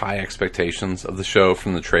very high expectations of the show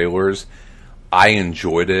from the trailers. I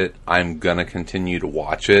enjoyed it. I'm gonna continue to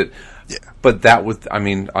watch it. Yeah. But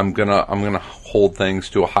I'm gonna hold things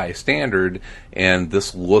to a high standard, and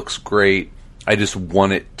this looks great. I just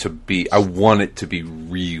want it to be. I want it to be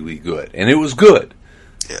really good, and it was good.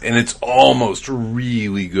 Yeah. And it's almost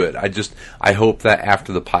really good. I hope that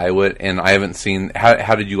after the pilot, and I haven't seen.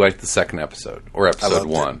 How did you like the second episode or episode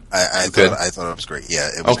 1? I thought it was great. Yeah.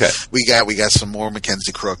 It was, okay. We got some more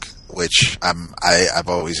Mackenzie Crook, which I've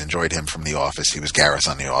always enjoyed him from The Office. He was Gareth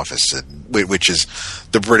on The Office, which is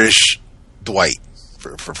the British Dwight.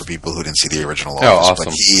 For people who didn't see the original Office, awesome.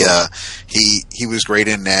 But he was great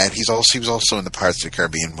in that. He was also in the Pirates of the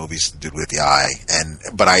Caribbean movies, the Dude with the Eye,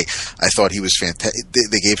 but I thought he was fantastic.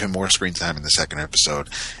 They gave him more screen time in the second episode.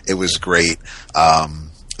 It was great.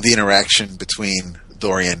 The interaction between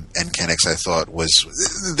Dorian and Kennex, I thought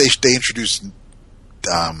they introduced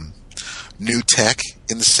new tech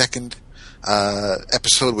in the second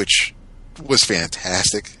episode, which was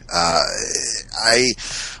fantastic.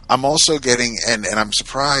 I'm also getting, and I'm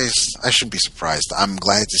surprised, I shouldn't be surprised, I'm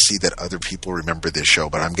glad to see that other people remember this show,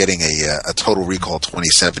 but I'm getting a Total Recall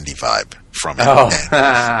 2070 vibe from it. Oh.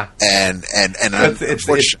 And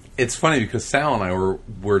it's funny because Sal and I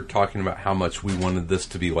were talking about how much we wanted this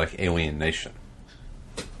to be like Alien Nation.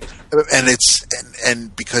 And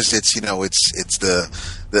and because it's the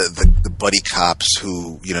buddy cops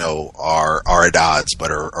who are at odds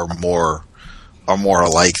but are more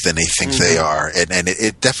alike than they think they are, and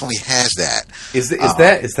it definitely has that. Is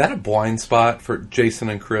that a blind spot for Jason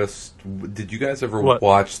and Chris? Did you guys ever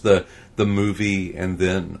watch the movie and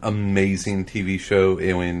then amazing TV show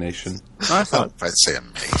Alien Nation? I thought I'd say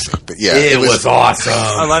amazing, but yeah, it was awesome.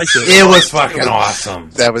 I liked it. It was fucking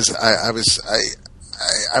awesome. That was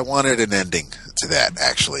I wanted an ending to that.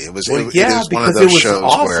 Actually, it was one of those shows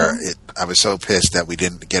where I was so pissed that we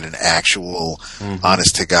didn't get an actual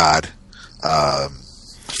honest to God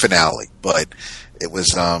finale, but it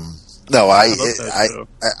was I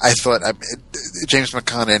thought James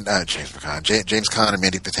Caan and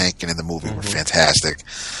Mandy Patinkin in the movie were fantastic.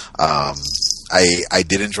 I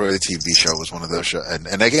did enjoy the TV show. It was one of those shows,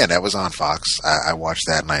 and again, that was on Fox. I watched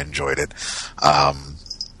that and I enjoyed it.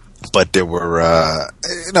 But there were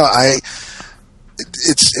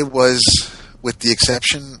it was, with the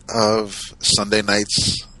exception of Sunday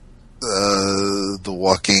night's The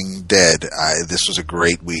Walking Dead, this was a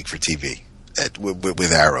great week for TV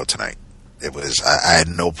with Arrow tonight. It was. I had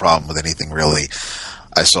no problem with anything really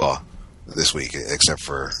I saw this week except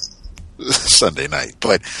for Sunday night.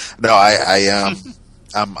 But no,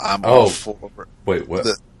 I'm all for. Wait, what?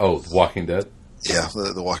 The Walking Dead. Yeah,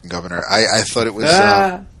 the Walking Governor. I thought it was.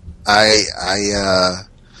 I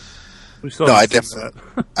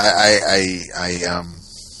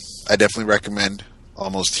definitely recommend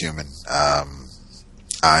Almost Human. I'm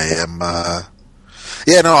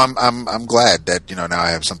glad that now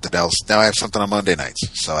I have something else. Now I have something on Monday nights.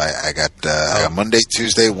 So I got Monday,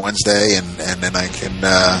 Tuesday, Wednesday, and then I can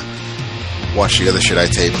watch the other shit I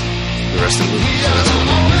tape the rest of the week. So that's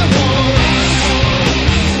cool.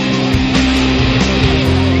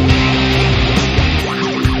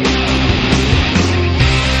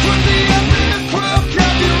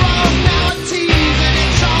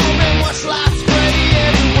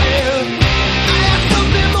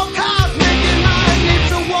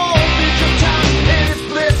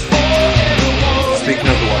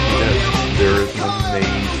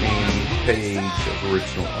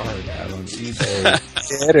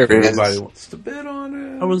 Everybody wants to bid on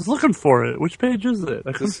it. I was looking for it. Which page is it?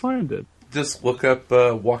 I couldn't find it. Just look up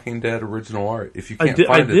Walking Dead original art. If you can't find it,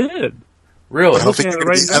 I did. Really? I don't think you're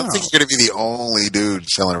going to be the only dude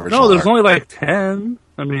selling original art. No, there's only like 10.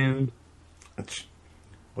 I mean, I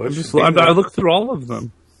looked through all of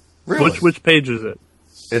them. Really? Which page is it?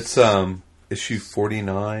 It's issue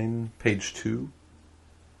 49, page 2.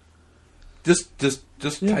 Just type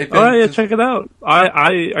in. Oh yeah, check it out.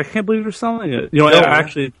 I can't believe you're selling it.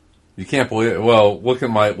 Actually, you can't believe it. Well, look at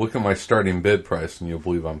my starting bid price, and you'll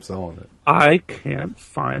believe I'm selling it. I can't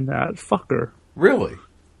find that fucker. Really?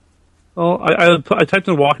 Well, I typed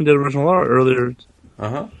in Walking Dead original art earlier.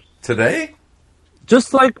 Today?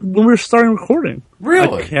 Just like when we were starting recording.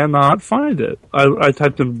 Really? I cannot find it. I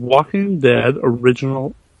typed in Walking Dead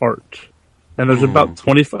original art. And there's about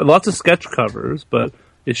 25, lots of sketch covers, but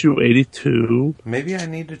issue 82. Maybe I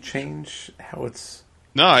need to change how it's...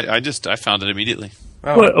 No, I found it immediately.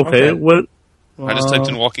 Oh, What? Okay, what? I just typed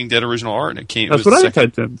in Walking Dead original art, and it came. That's it was what I second,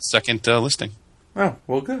 typed in. Second listing. Oh,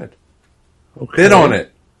 well, good. Okay. Bid on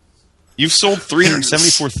it. You've sold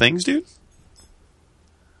 374 things, dude?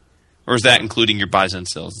 Or is that including your buys and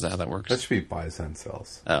sells? Is that how that works? That should be buys and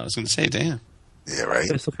sells. I was going to say, damn. Yeah,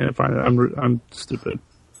 right. I still can't find it. I'm stupid.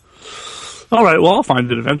 All right, well, I'll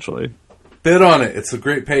find it eventually. Bid on it. It's a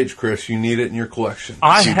great page, Chris. You need it in your collection.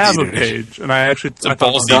 I have a page, and I actually... It's a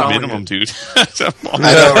ballsy minimum, dude. I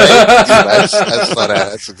know, right? Dude, I saw that.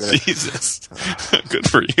 That's a good. Jesus. Good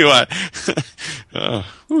for you. I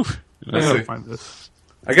gotta find this.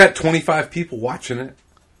 I got 25 people watching it.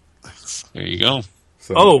 There you go.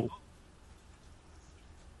 So.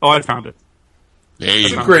 Oh, I found it. There you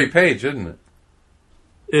It's go. a great page, isn't it?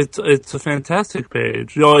 It's a fantastic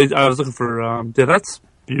page. You know, I was looking for... yeah, that's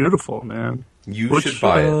beautiful, man. You should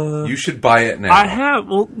buy it. You should buy it now. I have...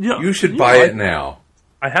 Well, yeah, You should buy it now.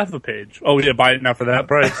 I have a page. Oh, yeah, buy it now for that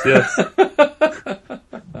price, yes.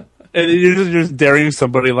 And you're just daring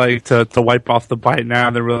somebody like to wipe off the buy it now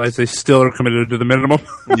and then realize they still are committed to the minimum.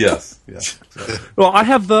 Yes. Well, I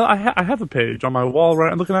have I have a page on my wall. Right,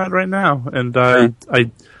 I'm looking at it right now, and I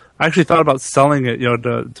actually thought about selling it,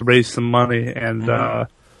 to raise some money, and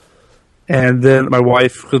then my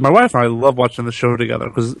wife, because my wife and I love watching the show together.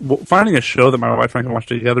 Because finding a show that my wife and I can watch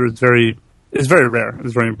together is very rare.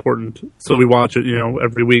 It's very important. So we watch it,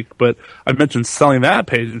 every week. But I mentioned selling that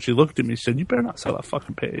page, and she looked at me and said, "You better not sell that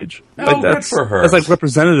fucking page." Oh, good for her. That's like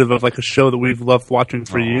representative of like a show that we've loved watching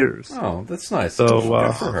for years. Oh, that's nice. So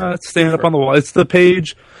Good for her. it's staying up on the wall. It's the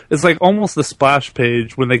page. It's like almost the splash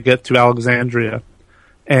page when they get to Alexandria,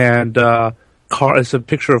 and it's a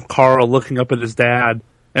picture of Carl looking up at his dad,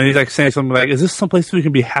 and he's like saying something like, "Is this someplace we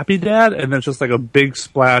can be happy, Dad?" And then it's just like a big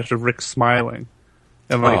splash of Rick smiling,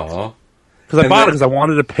 and like. Aw. Because I bought it because I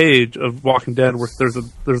wanted a page of Walking Dead where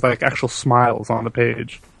there's like actual smiles on the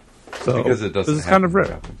page. So Because it doesn't this is kind of happen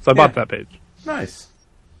rare. often. So I bought that page. Nice.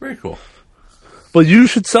 Very cool. But you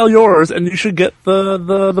should sell yours, and you should get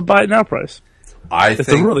the buy it now price. I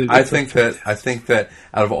think that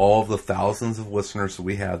out of all of the thousands of listeners that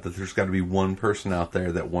we have, that there's got to be one person out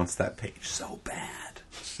there that wants that page so bad.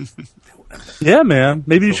 Yeah, man.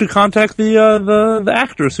 Maybe you should contact the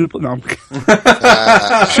actress who. No, you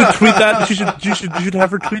should tweet that. You should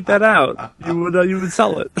have her tweet that out. You would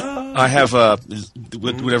sell it. I have what's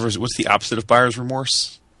the opposite of buyer's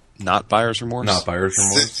remorse? Not buyer's remorse. Not buyer's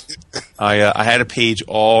remorse. I had a page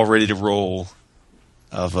all ready to roll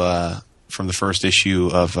of from the first issue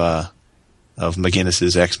of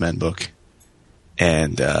McGinnis's X-Men book,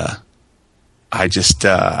 and I just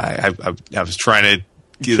I was trying to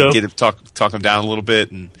get him talk him down a little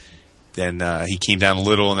bit, and then he came down a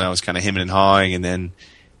little, and I was kind of hemming and hawing, and then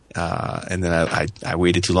I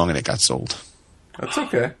waited too long, and it got sold. That's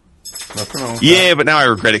okay. Nothing wrong with Yeah, that. but now I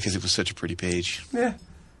regret it because it was such a pretty page. Yeah.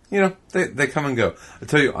 They come and go. I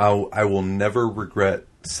tell you, I will never regret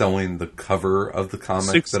selling the cover of the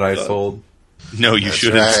comic that I sold. No, you That's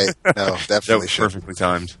shouldn't. right. No, That definitely was should. perfectly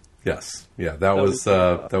timed. Yes, yeah, that was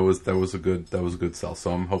a good sell.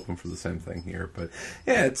 So I'm hoping for the same thing here. But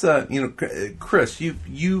yeah, it's Chris,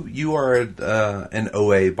 you are an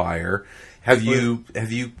OA buyer. Have you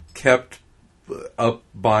kept up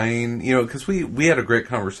buying? Because we had a great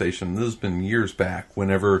conversation. This has been years back.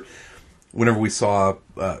 Whenever we saw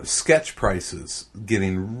sketch prices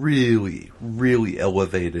getting really, really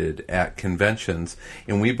elevated at conventions,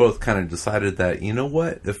 and we both kind of decided that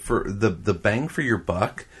for the bang for your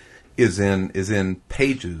buck is in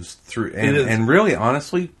pages through and really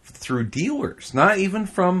honestly through dealers, not even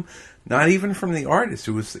from the artist.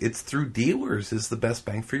 It's through dealers is the best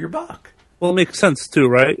bang for your buck. Well, it makes sense too,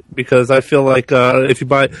 right? Because I feel like if you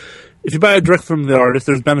buy it direct from the artist,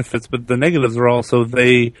 there's benefits, but the negatives are also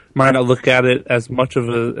they might not look at it as much of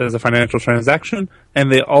as a financial transaction,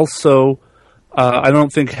 and they also I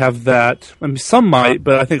don't think have that. I mean, some might,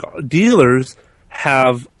 but I think dealers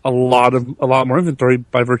have a lot more inventory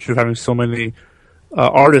by virtue of having so many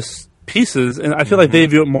artist pieces, and I feel like they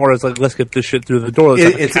view it more as like, let's get this shit through the door.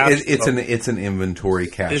 It's an inventory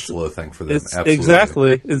cash flow thing for them. Absolutely.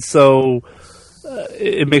 Exactly, and so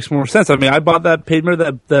it makes more sense. I mean, I bought that page,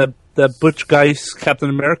 that Butch Geist Captain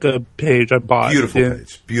America page. I bought beautiful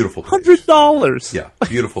page. $100. Yeah,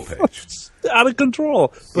 beautiful page. Out of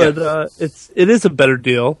control, but it is a better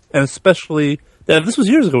deal, and especially this was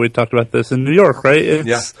years ago. We talked about this in New York, right?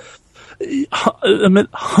 I mean,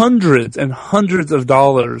 hundreds and hundreds of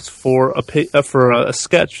dollars for a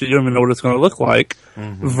sketch. You don't even know what it's going to look like,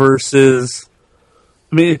 versus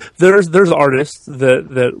I mean, there's artists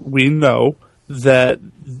that we know that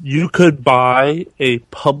you could buy a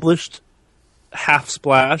published half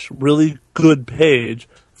splash, really good page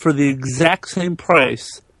for the exact same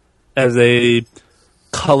price as a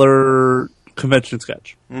color convention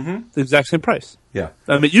sketch. Mm-hmm. The exact same price. Yeah.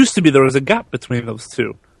 I mean, it used to be there was a gap between those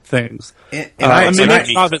two things. Dude, I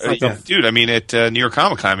mean, at New York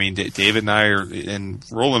Comic Con, I mean, David and I and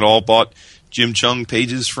Roland all bought Jim Chung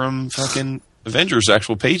pages from fucking Avengers,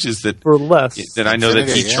 actual pages that for less. That I know that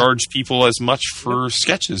he charged people as much for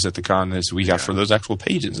sketches at the con as we got for those actual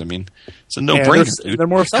pages. I mean, it's a no-brainer, dude. They're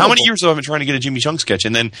more How many years have I been trying to get a Jimmy Chung sketch?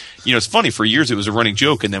 And then, it's funny, for years it was a running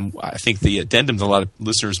joke, and then I think the addendum that a lot of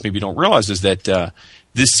listeners maybe don't realize is that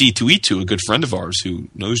this C2E2, a good friend of ours who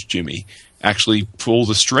knows Jimmy, actually pulled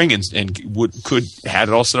the string and had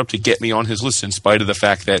it all set up to get me on his list, in spite of the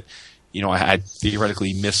fact that, I had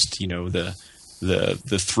theoretically missed,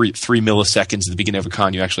 the 3 milliseconds at the beginning of a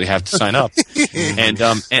con you actually have to sign up, and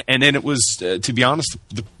then it was to be honest,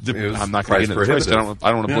 I'm not going to get into the price. I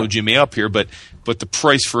don't want to blow Jimmy up here, but the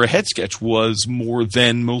price for a head sketch was more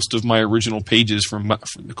than most of my original pages from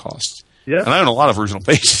the cost. Yeah, and I own a lot of original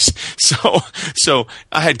pages, so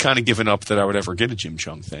I had kind of given up that I would ever get a Jim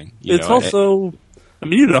Chung thing. Also, I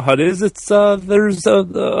mean, you know how it is. It's there's a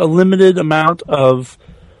limited amount of.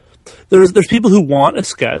 There's people who want a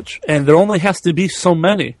sketch, and there only has to be so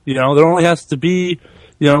many. There only has to be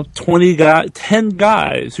 10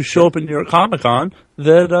 guys who show up at New York Comic Con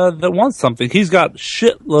that want something. He's got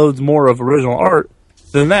shitloads more of original art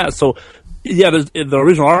than that. So yeah, the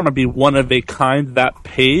original art might be one of a kind, that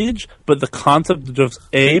page, but the concept of just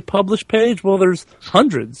a published page, well, there's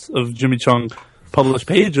hundreds of Jimmy Chung published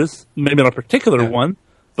pages, maybe not a particular one,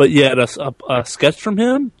 but yet a sketch from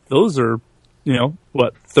him, those are.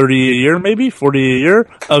 30 a year, maybe 40 a year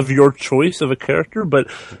of your choice of a character, but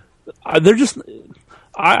they're just.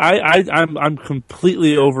 I'm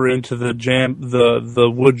completely over into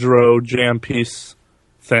the Woodrow jam piece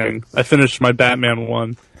thing. I finished my Batman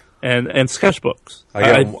one and sketchbooks.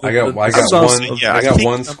 I got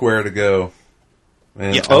one square to go.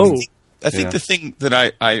 And I think the thing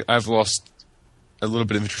that I've lost a little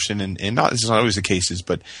bit of interest in, and this is not always the cases,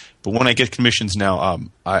 but when I get commissions now,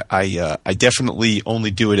 I definitely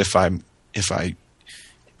only do it if I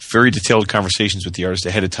very detailed conversations with the artist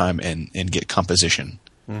ahead of time and get composition.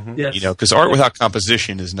 Mm-hmm. Yes. Because art without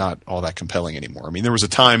composition is not all that compelling anymore. I mean, there was a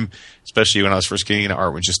time, especially when I was first getting into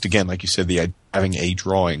art, when just again, like you said, having a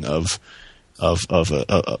drawing of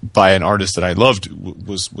by an artist that I loved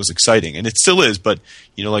was exciting, and it still is. But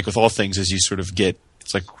like with all things, as you sort of get,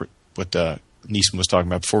 it's like what Neeson was talking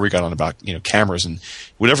about before we got on about cameras and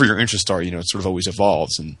whatever your interests are, it sort of always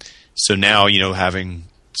evolves. And so now having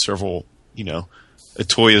several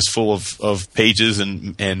Atoya's full of pages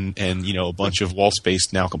and a bunch of wall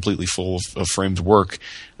space now completely full of framed work,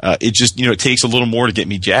 it just it takes a little more to get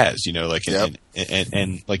me jazzed, and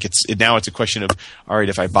like now it's a question of, all right,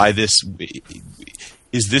 if I buy this,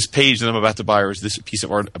 is this page that I'm about to buy, or is this piece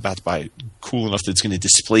of art about to buy cool enough that it's going to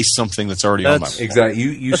displace something that's already on my wall? Exactly.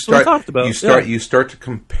 You start to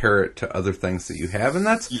compare it to other things that you have, and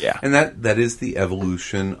that is the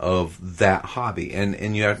evolution of that hobby. And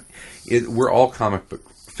we're all comic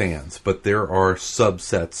book fans, but there are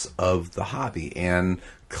subsets of the hobby, and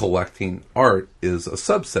collecting art is a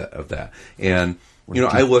subset of that. And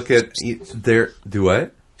I look at do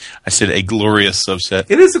what? I said a glorious subset.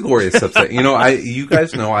 It is a glorious subset. You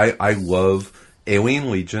guys know I love Alien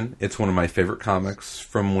Legion. It's one of my favorite comics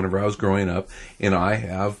from whenever I was growing up, and I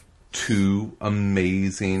have 2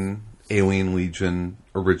 amazing Alien Legion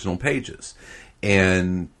original pages.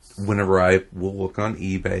 And whenever I will look on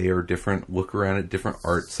eBay or look around at different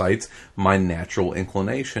art sites, my natural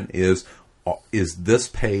inclination is this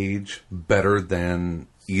page better than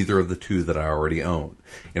either of the 2 that I already own?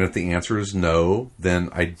 And if the answer is no, then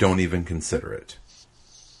I don't even consider it.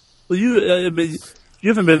 Well, you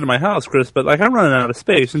haven't been to my house, Chris, but I'm running out of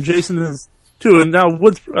space, and Jason is too, and now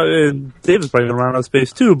David's probably going to run out of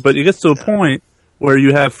space too. But it gets to a point where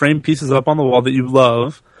you have framed pieces up on the wall that you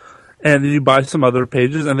love, and then you buy some other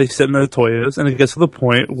pages, and they sit in the Toyos, and it gets to the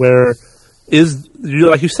point where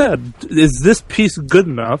like you said, is this piece good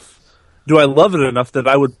enough? Do I love it enough that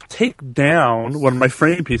I would take down one of my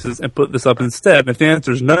frame pieces and put this up instead? And if the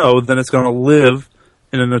answer is no, then it's going to live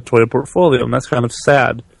in a Toya portfolio, and that's kind of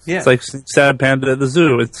sad. Yeah. It's like sad panda at the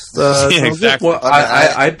zoo. It's exactly. Well,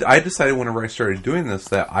 I decided whenever I started doing this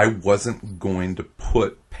that I wasn't going to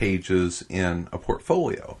put pages in a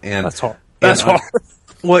portfolio, and that's hard. That's hard.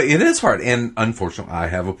 Well, it is hard, and unfortunately, I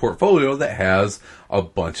have a portfolio that has a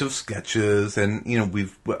bunch of sketches, and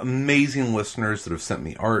we've amazing listeners that have sent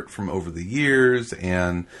me art from over the years,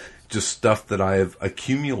 and just stuff that I have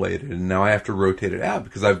accumulated, and now I have to rotate it out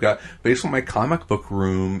because I've got basically my comic book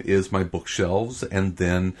room is my bookshelves, and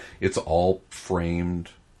then it's all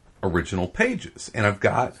framed original pages, and I've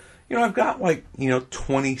got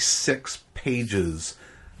 26 pages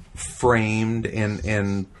framed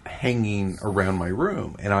and hanging around my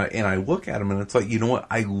room, and I look at them and it's like, you know what,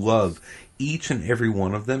 I love each and every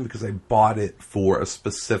one of them because I bought it for a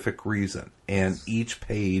specific reason, and each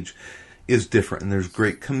page is different, and there's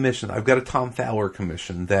great commission. I've got a Tom Fowler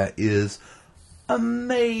commission that is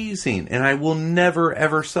amazing, and I will never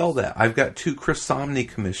ever sell that. I've got 2 Chris Somney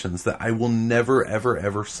commissions that I will never ever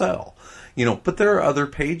ever sell. But there are other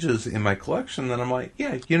pages in my collection that I'm like,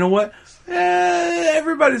 yeah, you know what?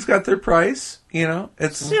 Everybody's got their price.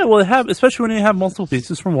 It's especially when you have multiple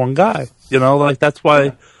pieces from one guy. Like that's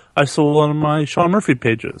why I sold one of my Sean Murphy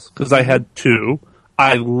pages because I had 2.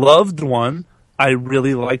 I loved one. I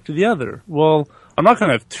really liked the other. Well, I'm not going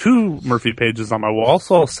to have 2 Murphy pages on my wall,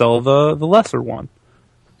 so I'll sell the lesser one.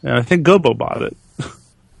 And I think Gobo bought it.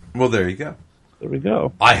 Well, there you go. There we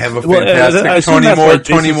go. I have a fantastic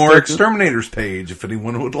Tony Moore Exterminators page if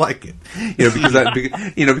anyone would like it.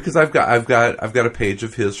 Because I've got a page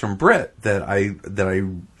of his from Brett that I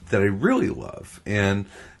really love, and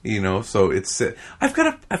so it's I've got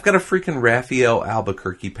a freaking Raphael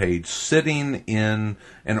Albuquerque page sitting in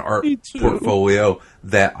an art portfolio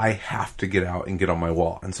that I have to get out and get on my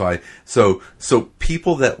wall. And so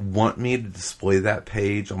people that want me to display that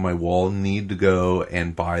page on my wall need to go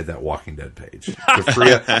and buy that Walking Dead page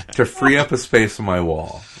to free up a space on my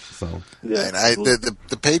wall. So yeah, and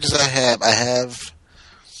the pages I have.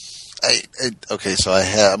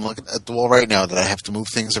 I'm looking at the wall right now that I have to move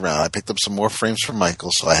things around. I picked up some more frames from Michael,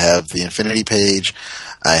 so I have the Infinity page.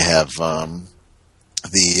 I have the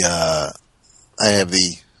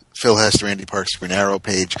Phil Hester, Andy Parks, Green Arrow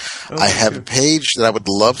page. I have a page that I would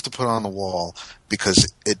love to put on the wall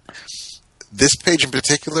because this page in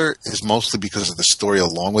particular is mostly because of the story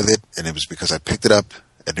along with it, and it was because I picked it up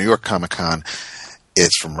at New York Comic Con.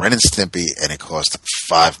 It's from Ren and Stimpy, and it cost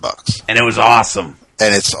 $5. And it was awesome.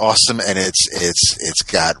 And it's awesome, and it's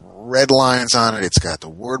got red lines on it. It's got the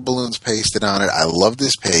word balloons pasted on it. I love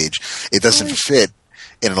this page. It doesn't fit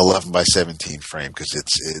in an 11 by 17 frame because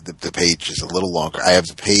the page is a little longer. I have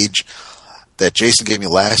the page that Jason gave me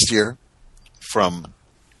last year from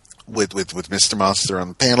with Mr. Monster on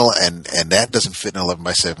the panel, and that doesn't fit in 11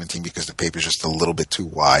 by 17 because the paper is just a little bit too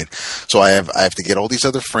wide. So I have to get all these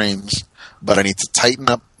other frames, but I need to tighten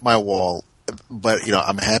up my wall. But,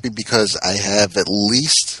 I'm happy because I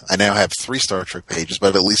now have 3 Star Trek pages,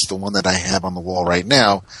 but at least the one that I have on the wall right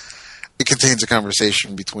now, it contains a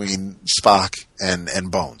conversation between Spock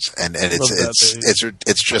and Bones. And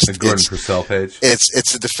it's just a Gordon Purcell page.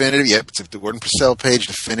 It's a definitive, it's a Gordon Purcell page,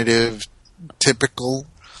 definitive, typical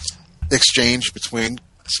exchange between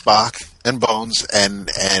Spock and Bones, and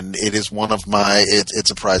it is one of my,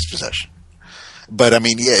 it's a prized possession. But I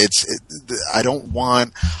mean, I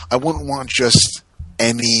wouldn't want just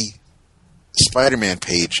any Spider-Man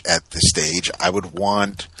page at this stage. I would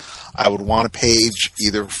want a page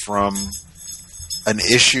either from an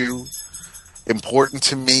issue important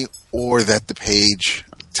to me, or that the page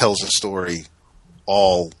tells a story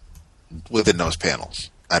all within those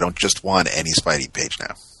panels. I don't just want any Spidey page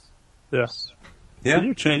now. Yes. Yeah.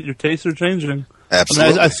 Your tastes are changing.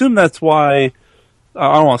 Absolutely. I assume that's why.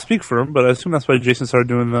 I don't want to speak for him, but I assume that's why Jason started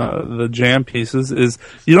doing the jam pieces, is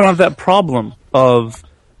you don't have that problem of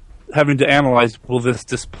having to analyze, will this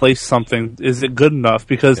displace something? Is it good enough?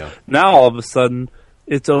 Because now all of a sudden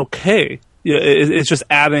it's okay. It's just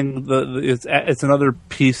adding it's another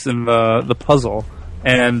piece in the puzzle,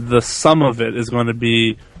 and the sum of it is going to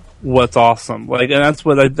be what's awesome. And that's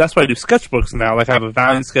why I do sketchbooks now. Like I have a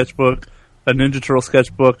Valiant sketchbook, a Ninja Turtle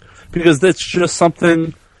sketchbook, because that's just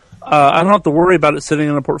something. I don't have to worry about it sitting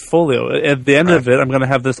in a portfolio. At the end of it, I'm going to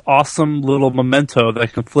have this awesome little memento that I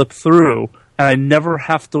can flip through, and I never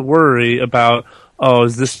have to worry about,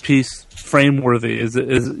 is this piece frame worthy?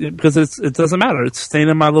 Because it doesn't matter. It's staying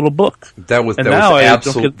in my little book. That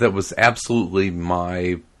was absolutely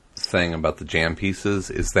my thing about the jam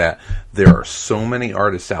pieces, is that there are so many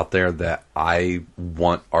artists out there that I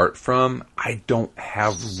want art from. I don't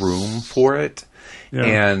have room for it,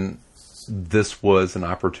 and this was an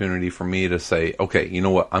opportunity for me to say, okay, you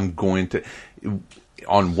know what, I'm going to...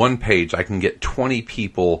 on one page, I can get 20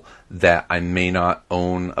 people that I may not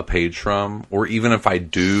own a page from, or even if I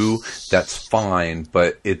do, that's fine.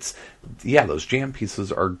 But those jam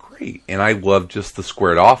pieces are great, and I love just the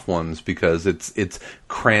squared off ones because it's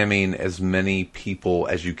cramming as many people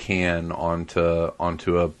as you can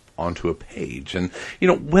onto a page. And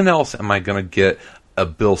when else am I going to get a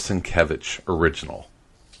Bill Sienkiewicz original?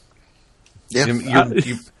 Yeah.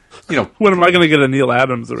 When am I going to get a Neil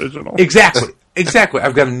Adams original? Exactly.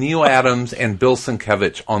 I've got a Neil Adams and Bill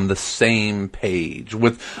Sienkiewicz on the same page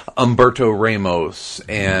with Umberto Ramos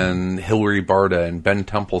and Hilary Barta and Ben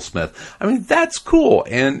Templesmith. I mean, that's cool.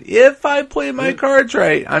 And if I play my cards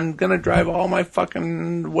right, I'm going to drive all my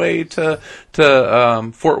fucking way to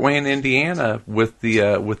Fort Wayne, Indiana with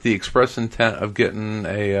the express intent of getting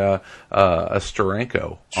a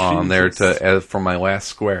Steranko on there for my last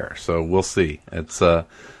square. So we'll see. It's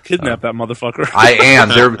Kidnap that motherfucker. I am.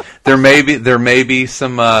 There may be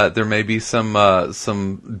some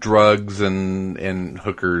drugs and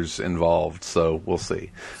hookers involved. So we'll see.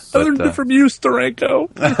 I learned it from you,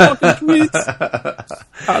 Steranko. Your fucking tweets.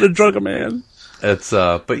 How to drug a man. It's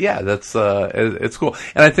but yeah, that's it's cool.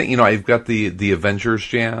 And I think I've got the Avengers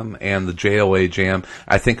jam and the JLA jam.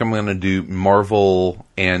 I think I'm going to do Marvel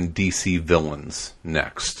and DC villains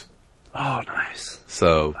next. Oh, nice.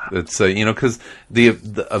 So it's because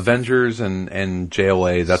the Avengers and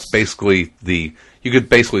JLA, that's basically you could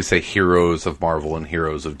basically say heroes of Marvel and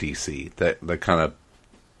heroes of DC. That kind of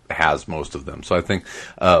has most of them. So I think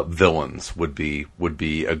villains would be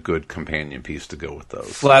a good companion piece to go with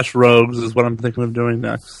those. Flash Rogues is what I'm thinking of doing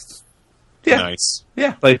next. Yeah, nice.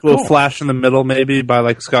 Yeah, cool. Flash in the Middle, maybe by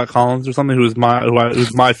like Scott Collins or something, who's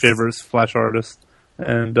my favorite Flash artist,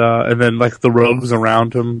 and then like the Rogues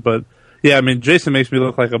around him, but. Yeah, I mean, Jason makes me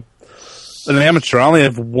look like an amateur. I only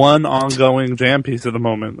have one ongoing jam piece at the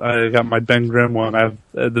moment. I got my Ben Grimm one. I have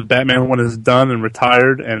the Batman one is done and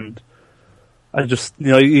retired, and I just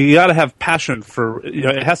you got to have passion for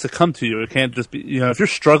it has to come to you. It can't just be if you're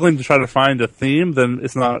struggling to try to find a theme, then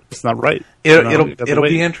it's not right. It'll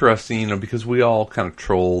be interesting, because we all kind of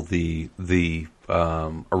troll the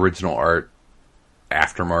original art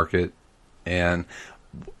aftermarket, and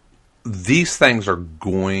these things are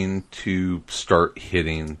going to start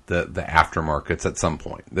hitting the aftermarkets at some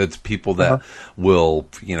point. That's people that will,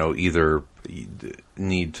 either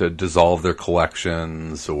need to dissolve their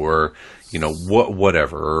collections or,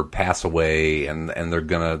 whatever, or pass away, and they're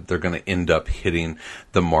gonna end up hitting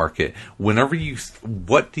the market.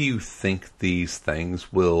 What do you think these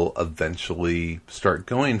things will eventually start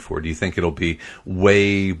going for? Do you think it'll be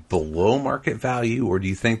way below market value, or do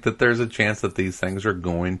you think that there's a chance that these things are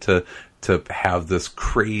going to have this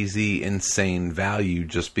crazy, insane value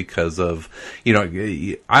just because of,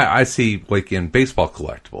 I see, like in baseball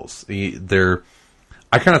collectibles,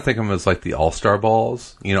 I kind of think of them as like the All-Star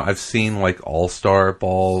balls. I've seen like All-Star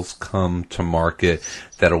balls come to market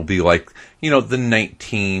that'll be like, the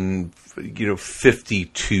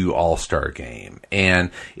 1952 All-Star game,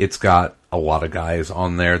 and it's got a lot of guys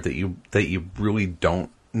on there that you really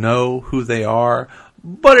don't know who they are,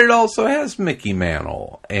 but it also has Mickey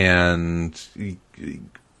Mantle and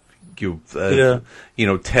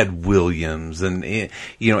Ted Williams and and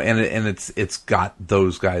it's got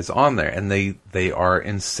those guys on there, and they are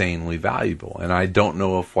insanely valuable. And I don't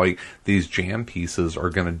know if like these jam pieces are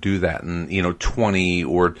going to do that in 20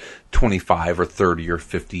 or 25 or 30 or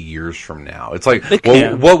 50 years from now. It's like,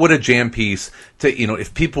 well, what would a jam piece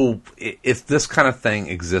if this kind of thing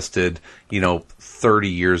existed 30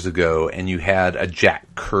 years ago, and you had a Jack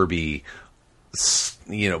Kirby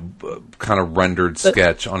kind of rendered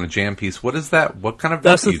sketch on a jam piece, what is that? What kind of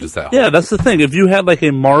value does that hold? Yeah, that's the thing. If you had like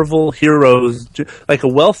a Marvel Heroes, like a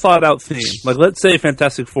well thought out theme, like let's say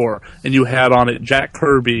Fantastic Four, and you had on it Jack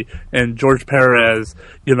Kirby and George Perez,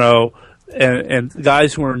 and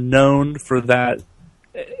guys who are known for that,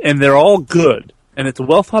 and they're all good, and it's a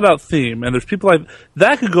well thought out theme, and there's people like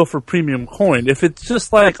that could go for premium coin. If it's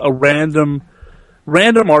just like a random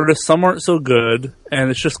artists, some aren't so good, and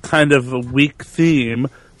it's just kind of a weak theme,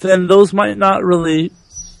 then those might not really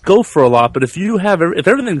go for a lot. But if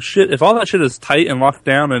all that shit is tight and locked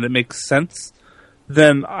down and it makes sense,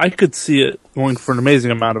 then I could see it going for an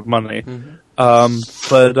amazing amount of money. Mm-hmm.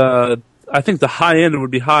 But I think the high end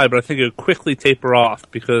would be high, but I think it would quickly taper off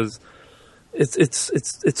because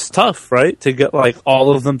it's tough, right? To get like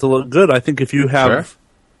all of them to look good. I think if you have. Sure.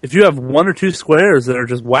 If you have one or two squares that are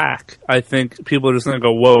just whack, I think people are just going to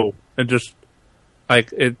go, whoa, and just,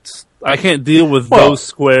 Like I can't deal with those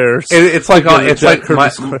squares. It's like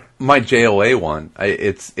my JLA one.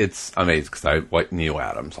 It's amazing because I like Neil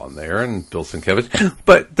Adams on there and Bill Sienkiewicz,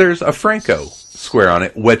 but there's a Franco square on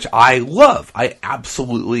it, which I love. I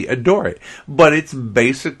absolutely adore it. But it's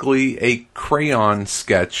basically a crayon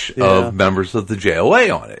sketch of members of the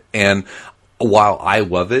JLA on it, and while I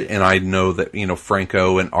love it, and I know that,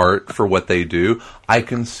 Franco and Art for what they do, I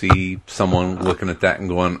can see someone looking at that and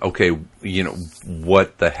going, okay,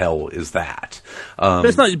 what the hell is that?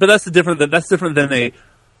 It's not, but that's different than a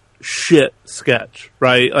shit sketch,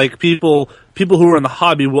 right? Like people who are in the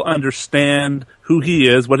hobby will understand who he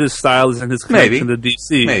is, what his style is, and his connection to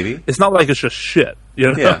DC. Maybe. It's not like it's just shit,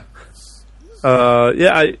 Yeah.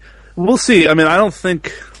 We'll see. I mean, I don't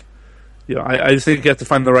think... I just think you have to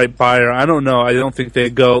find the right buyer. I don't know. I don't think they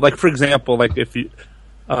go... Like, for example, like if you...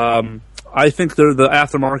 I think the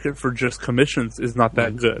aftermarket for just commissions is not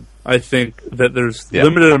that good. I think that there's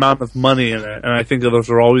limited amount of money in it, and I think that those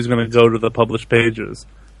are always going to go to the published pages.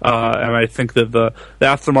 And I think that the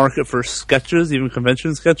aftermarket for sketches, even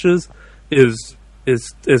convention sketches, is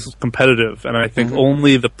competitive. And I think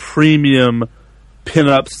only the premium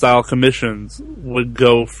pin-up style commissions would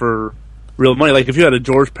go for real money. Like if you had a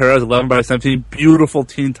George Perez 11x17 beautiful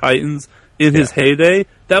Teen Titans in his heyday,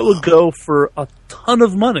 that would go for a ton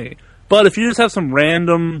of money. But if you just have some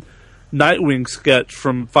random Nightwing sketch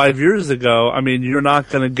from 5 years ago, I mean, you're not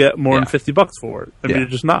going to get more than $50 for it. I mean, you're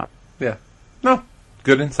just not. Yeah. No.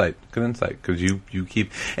 Good insight. Because you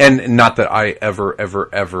keep... And not that I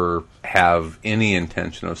ever have any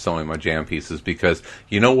intention of selling my jam pieces, because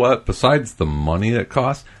you know what? Besides the money that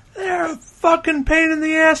costs, they're a fucking pain in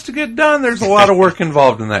the ass to get done. There's a lot of work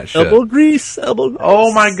involved in that shit. Elbow grease.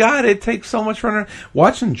 Oh my god, it takes so much running.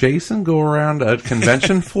 Watching Jason go around a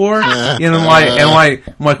convention floor, I'm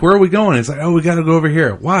like, where are we going? It's like, oh, we got to go over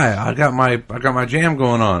here. Why? I got my jam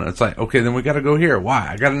going on. It's like, okay, then we got to go here. Why?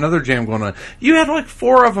 I got another jam going on. You had like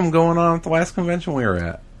 4 of them going on at the last convention we were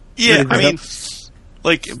at. Yeah, I mean.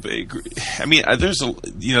 There's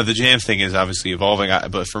the jam thing is obviously evolving,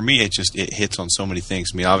 but for me, it hits on so many things.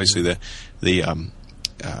 I mean, obviously the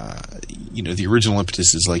original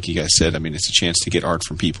impetus is, like you guys said. I mean, it's a chance to get art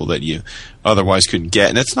from people that you otherwise couldn't get,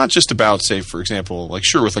 and it's not just about, say, for example, like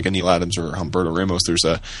sure with like a Neil Adams or Humberto Ramos, there's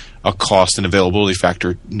a cost and availability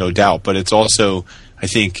factor, no doubt, but it's also, I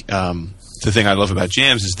think, the thing I love about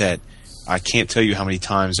jams is that I can't tell you how many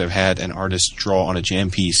times I've had an artist draw on a jam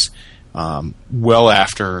piece. Well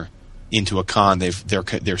after into a con,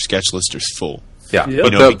 their sketch list is full. Yeah,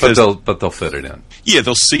 but they'll fit it in. Yeah,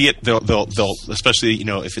 they'll see it. They'll especially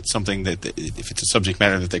if it's something if it's a subject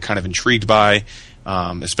matter that they're kind of intrigued by,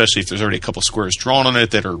 especially if there's already a couple squares drawn on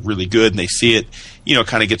it that are really good and they see it,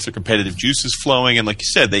 kind of gets their competitive juices flowing. And like you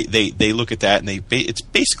said, they look at that and it's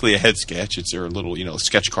basically a head sketch. It's their little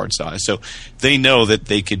sketch card size, so they know that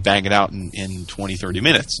they could bang it out in 20, 30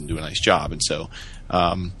 minutes and do a nice job. And so.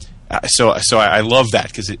 So I love that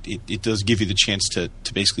because it does give you the chance to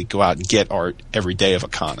basically go out and get art every day of a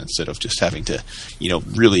con instead of just having to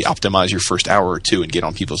really optimize your first hour or two and get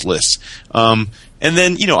on people's lists. And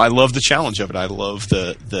then I love the challenge of it. I love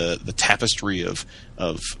the tapestry of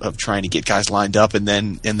trying to get guys lined up and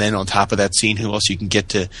then on top of that, seeing who else you can get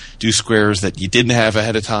to do squares that you didn't have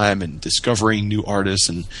ahead of time and discovering new artists.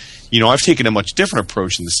 And I've taken a much different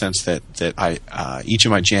approach in the sense that I each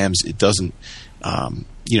of my jams, it doesn't.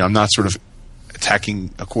 I'm not sort of attacking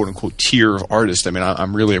a quote unquote tier of artists. I mean,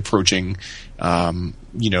 I'm really approaching, every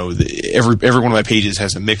one of my pages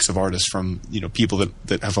has a mix of artists from, people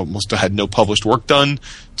that have almost had no published work done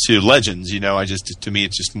to legends. To me,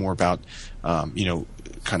 it's just more about,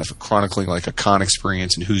 kind of chronicling like a con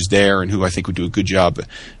experience and who's there and who I think would do a good job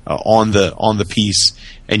on the piece.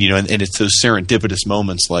 And, and it's those serendipitous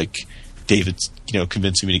moments like David's,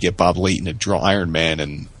 convincing me to get Bob Layton to draw Iron Man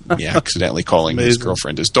and accidentally calling his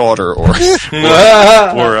girlfriend his daughter, or just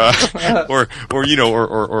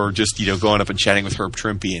going up and chatting with Herb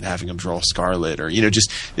Trimpe and having him draw Scarlet, or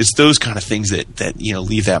just it's those kind of things that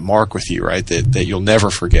leave that mark with you, right? That you'll never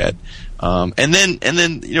forget. And then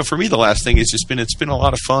for me, the last thing is it's been a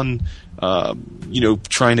lot of fun,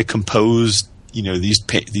 trying to compose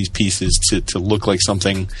these pieces to look like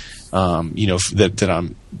something. That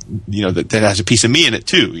I'm, that has a piece of me in it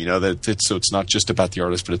too. So it's not just about the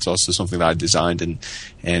artist, but it's also something that I designed and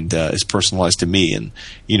is personalized to me. And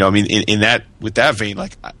in that, with that vein,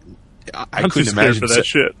 like I couldn't imagine for that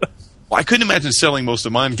shit. Well, I couldn't imagine selling most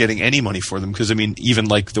of mine, getting any money for them, because even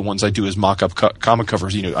like the ones I do as mock-up comic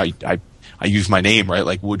covers, I I use my name, right?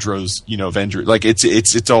 Like Woodrow's, Avenger. Like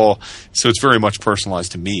it's all, so it's very much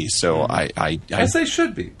personalized to me. So I as they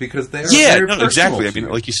should be, because they are yeah, very exactly. personal to you.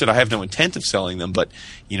 Like you said, I have no intent of selling them, but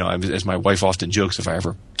as my wife often jokes, if I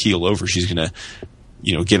ever keel over, she's gonna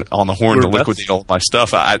get on the horn to liquidate all my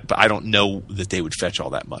stuff. I don't know that they would fetch all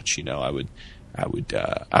that much. I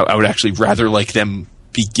would actually rather like them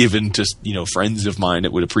be given to friends of mine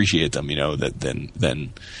that would appreciate them.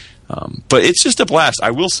 Than but it's just a blast.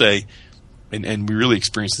 I will say, and we really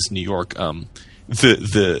experienced this in New York.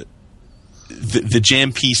 The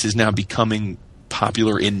jam piece is now becoming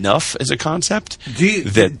popular enough as a concept.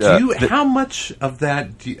 How much of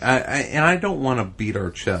that? And I don't want to beat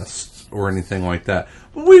our chests or anything like that.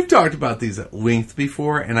 But we've talked about these at length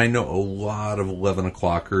before, and I know a lot of 11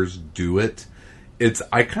 o'clockers do it.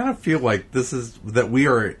 I kind of feel like that we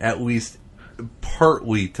are at least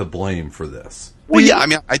partly to blame for this. Well, yeah, I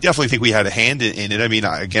mean, I definitely think we had a hand in it. I mean,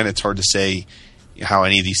 again, it's hard to say how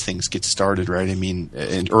any of these things get started, right? I mean,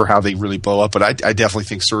 or how they really blow up. But I definitely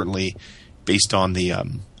think certainly based on the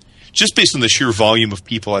based on the sheer volume of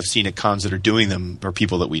people I've seen at cons that are doing them, or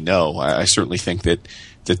people that we know, I certainly think that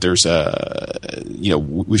there's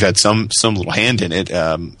we've had some little hand in it.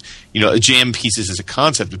 Jam pieces as a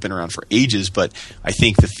concept have been around for ages, but I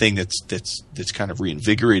think the thing that's kind of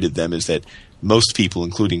reinvigorated them is that most people,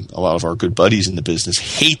 including a lot of our good buddies in the business,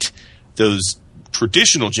 hate those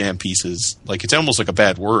traditional jam pieces. Like, it's almost like a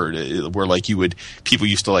bad word, where like people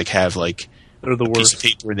used to like have like They're the a piece worst. of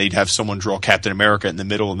paper, and they'd have someone draw Captain America in the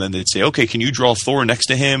middle, and then they'd say, "Okay, can you draw Thor next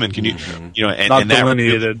to him?" And can you, and Not and that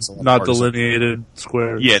delineated, really not delineated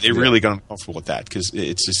squares. yeah, they really got uncomfortable with that because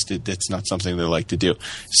it's not something they like to do.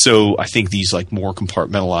 So I think these like more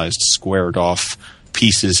compartmentalized, squared off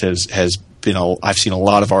pieces has been. I've seen a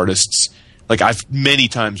lot of artists. Like, I've many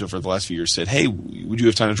times over the last few years said, "Hey, would you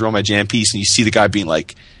have time to draw my jam piece?" And you see the guy being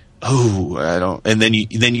like, "Oh, I don't." And then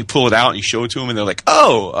you pull it out and you show it to them, and they're like,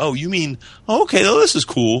 "Oh, you mean? Oh, okay, this is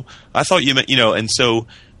cool. I thought you meant, And so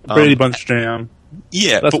Brady Bunch jam.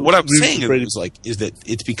 yeah, That's but what I'm what saying Brady- is that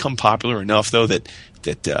it's become popular enough though that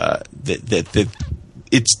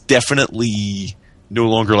it's definitely no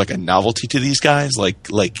longer like a novelty to these guys. Like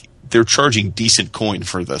they're charging decent coin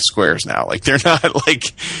for the squares now. Like, they're not like,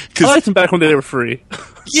 I liked them back when they were free.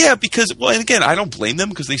 yeah, because, well, and again, I don't blame them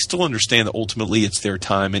because they still understand that ultimately it's their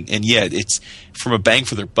time. And yeah, it's from a bang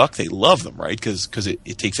for their buck. They love them, right? Because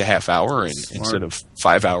it takes a half hour instead of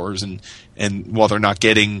 5 hours. And while they're not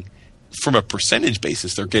getting, from a percentage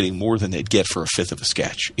basis, they're getting more than they'd get for a fifth of a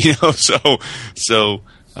sketch, So,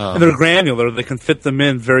 And they're granular. They can fit them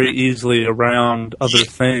in very easily around other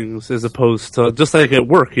things, as opposed to just like at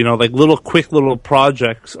work. Like quick little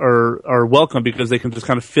projects are welcome because they can just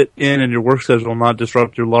kind of fit in your work schedule and not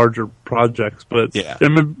disrupt your larger projects. But Yeah.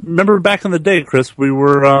 remember back in the day, Chris, we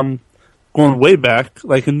were going way back,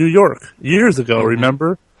 like in New York years ago. Mm-hmm.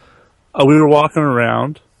 Remember, we were walking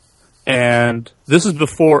around, and this is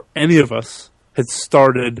before any of us had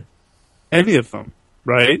started any of them,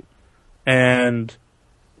 right? And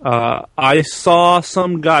I saw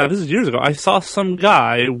some guy. This is years ago. I saw some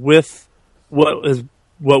guy with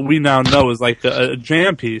what we now know is like a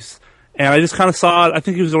jam piece, and I just kind of saw it. I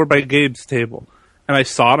think he was over by Gabe's table, and I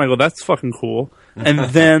saw it. And I go, "That's fucking cool." And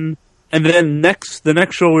then the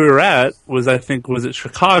next show we were at was at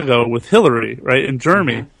Chicago with Hillary, right, in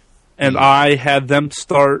Germany, and I had them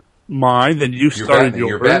start mine, then you started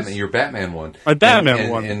yours. Your Batman one. My Batman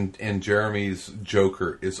one. And Jeremy's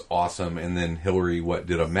Joker is awesome. And then Hillary,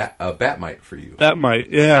 did a Batmite for you? Batmite,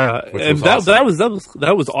 yeah. Which and was awesome.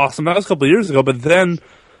 that was awesome. That was a couple of years ago. But then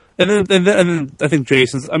I think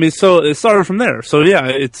Jason's. I mean, so it started from there. So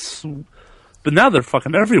yeah, but now they're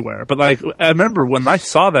fucking everywhere. But like, I remember when I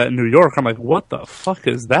saw that in New York, I'm like, what the fuck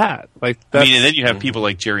is that? Like, I mean, and then you have people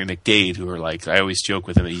like Jerry McDade who are like, I always joke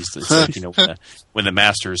with him. It's like, when the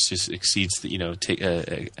Masters just exceeds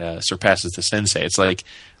surpasses the Sensei. It's like,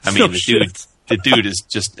 I mean, the dude is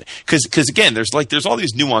just because again, there's all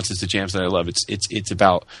these nuances to jams that I love. It's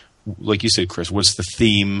about, like you said, Chris, what's the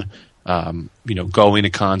theme? Going to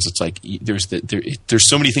cons, it's like there's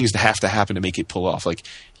so many things that have to happen to make it pull off. Like,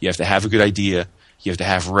 you have to have a good idea, you have to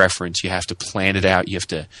have reference, you have to plan it out, you have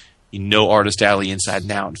to Artist Alley inside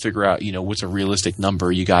and out and figure out what's a realistic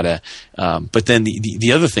number. You gotta, but then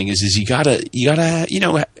the other thing is you gotta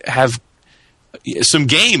have some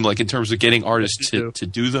game, like in terms of getting artists to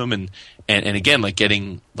do them, and again, like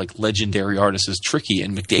getting like legendary artists is tricky,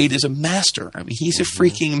 and McDade is a master. I mean, he's a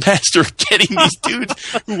freaking master of getting these dudes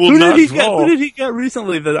who will not draw. Who did he get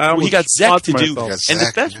recently that I almost he got Zek to do, myself? and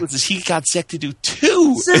the best was he got Zek to do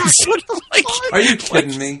two. Are you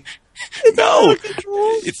kidding me? No,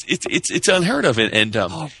 it's unheard of, and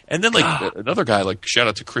then like another guy, like shout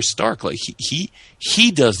out to Chris Stark, like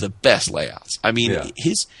he does the best layouts. I mean,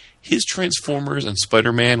 his Transformers and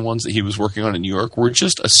Spider-Man ones that he was working on in New York were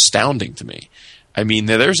just astounding to me. I mean,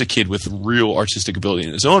 there's a kid with real artistic ability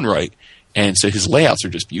in his own right, and so his layouts are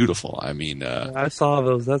just beautiful. I mean, I saw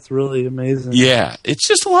those. That's really amazing. Yeah, it's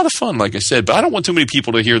just a lot of fun, like I said. But I don't want too many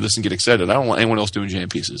people to hear this and get excited. I don't want anyone else doing jam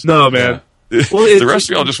pieces. No, man. Well, the rest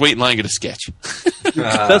of y'all just wait in line and get a sketch.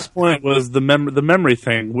 The best point was the memory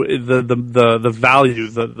thing, the value,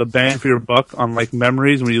 the bang for your buck on like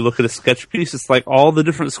memories. When you look at a sketch piece, it's like all the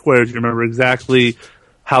different squares. You remember exactly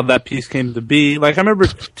how that piece came to be. Like I remember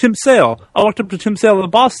Tim Sale. I walked up to Tim Sale in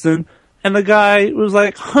Boston, and the guy was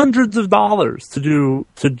like hundreds of dollars to do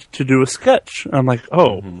a sketch. And I'm like,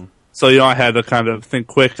 oh. Mm-hmm. So, I had to kind of think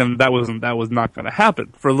quick, and that was not going to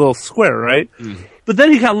happen for a little square, right? Mm. But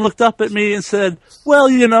then he kind of looked up at me and said, well,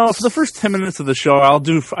 for the first 10 minutes of the show,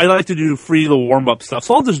 I like to do free little warm-up stuff,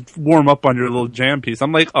 so I'll just warm up on your little jam piece.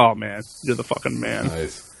 I'm like, oh, man, you're the fucking man.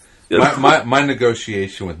 Nice. My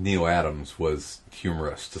negotiation with Neil Adams was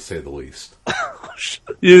humorous, to say the least.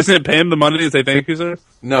 You just didn't pay him the money to say thank you, sir?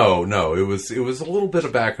 No, it was a little bit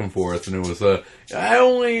of back and forth, and it was I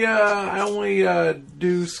only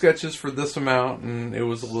do sketches for this amount, and it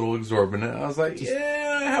was a little exorbitant. I was like,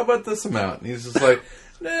 yeah, how about this amount? And he's just like,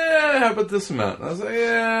 nah, how about this amount? And I was like,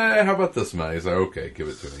 yeah, how about this amount? He's like, okay, give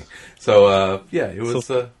it to me. So it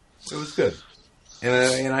was good,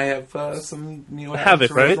 and I have some new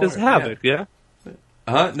Havoc, right? It's Havoc, yeah.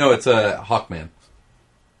 No, it's a Hawkman.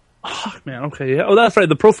 Hawkman, okay, yeah. Oh, that's right.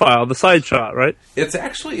 The profile, the side shot, right? It's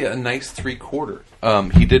actually a nice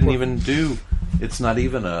 3/4. He didn't even do. It's not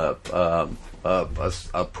even a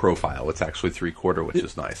profile. It's actually 3/4, which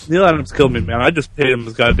is nice. Neil Adams killed me, man. I just paid him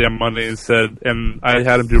his goddamn money and I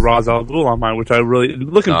had him do Ra's al Ghul on mine, which I really,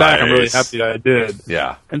 looking back, I'm really happy I did.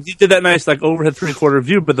 Yeah. And he did that nice like overhead 3/4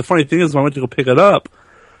 view. But the funny thing is, when I went to go pick it up,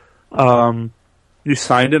 you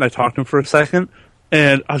signed it. And I talked to him for a second.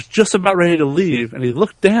 And I was just about ready to leave, and he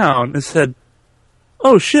looked down and said,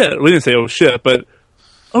 oh, shit. We didn't say, oh, shit, but,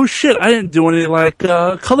 oh, shit, I didn't do any, like,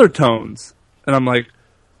 color tones. And I'm like,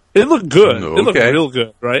 it looked good. Okay. It looked real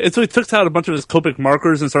good, right? And so he took out a bunch of his Copic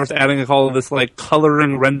markers and starts adding like, all of this, like,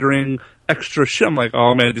 coloring, rendering, extra shit. I'm like,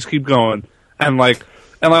 oh, man, just keep going.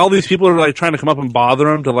 And all these people are like trying to come up and bother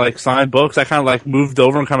him to like sign books. I kind of like moved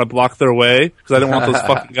over and kind of blocked their way because I didn't want those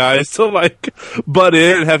fucking guys to like butt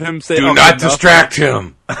in and have him say, "Do not distract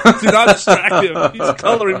him. Do not distract him. He's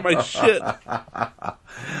coloring my shit."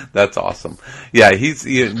 That's awesome. Yeah,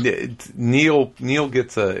 Neil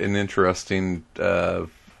gets an interesting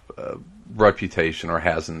reputation, or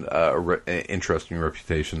has an interesting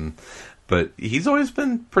reputation. But he's always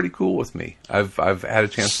been pretty cool with me. I've had a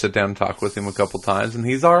chance to sit down and talk with him a couple times, and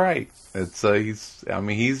he's all right. It's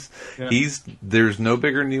there's no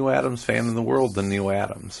bigger Neil Adams fan in the world than Neil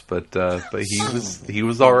Adams. But he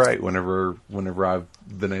was all right whenever I've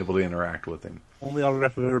been able to interact with him. Only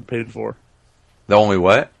autograph I've ever paid for. The only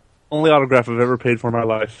what? Only autograph I've ever paid for in my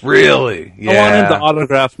life. Really? Yeah. I want him to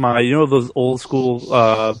autograph my, those old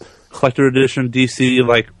school collector edition DC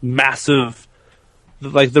like massive.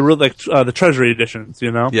 Like the Treasury editions,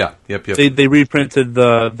 Yeah, yep. They reprinted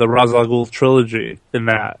the Ra's al Ghul trilogy in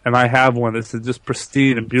that, and I have one that's just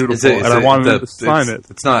pristine and beautiful, and I wanted them to sign it.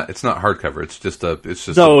 It's not hardcover. It's just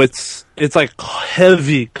it's like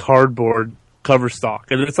heavy cardboard cover stock,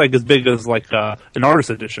 and it's like as big as like an artist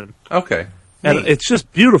edition. Okay, and it's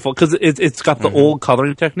just beautiful because it's got the old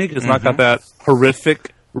coloring technique. It's not got that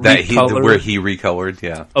horrific where he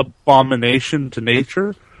recolored, abomination to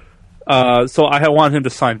nature. So I wanted him to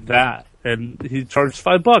sign that, and he charged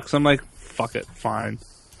 $5. I'm like, fuck it, fine.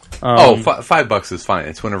 $5 is fine.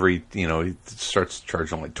 It's whenever he starts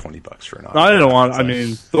charging like $20 for an autograph. No, I didn't want. I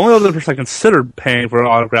mean, the only other person I considered paying for an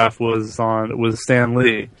autograph was Stan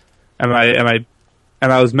Lee, and I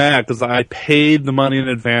was mad because I paid the money in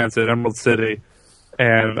advance at Emerald City,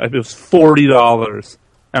 and it was $40,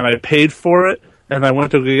 and I paid for it. And I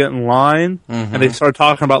went to get in line, and they started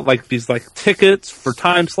talking about like these like tickets for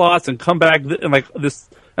time slots and come back and like this.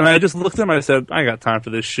 And I just looked at them and I said, I ain't got time for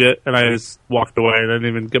this shit. And I just walked away and I didn't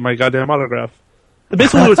even get my goddamn autograph. And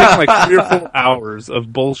basically, it was taking like 3 or 4 hours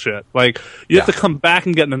of bullshit. Like you have to come back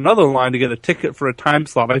and get in another line to get a ticket for a time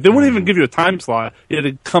slot. Like they wouldn't even give you a time slot. You had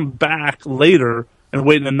to come back later and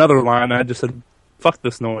wait in another line. And I just said, fuck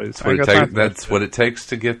this noise. That's what it takes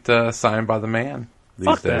to get signed by the man.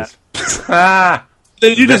 These days. Then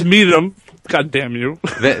you just meet him. God damn you.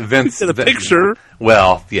 Vince did a picture.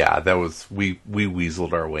 Well, yeah, that was we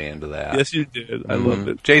weaseled our way into that. Yes, you did. I loved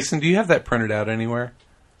it. Jason, do you have that printed out anywhere?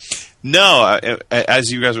 No,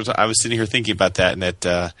 as you guys were, I was sitting here thinking about that, and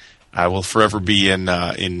that I will forever be in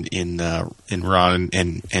Ron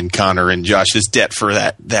and Connor and Josh's debt for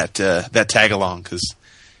that tag along, because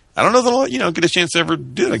I don't know that I'll get a chance to ever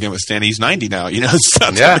do it again with Stan. He's 90 now, It's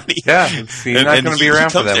not that many. Yeah. He's not going to be around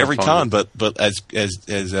for that every con. But as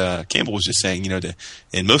Campbell was just saying,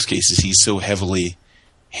 in most cases he's so heavily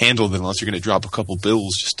handled that unless you're going to drop a couple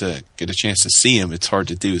bills just to get a chance to see him, it's hard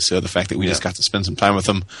to do. So the fact that we just got to spend some time with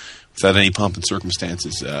him without any pomp and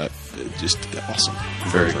circumstances, just awesome.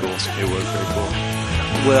 Very cool. Awesome. It was very cool.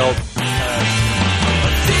 Well,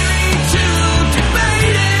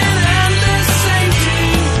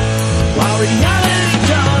 while reality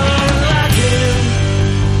don't like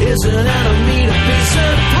him, is an enemy to be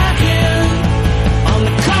packing on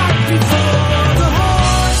the cart before the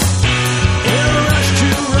horse, in a rush to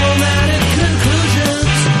romantic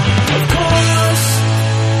conclusions, of course.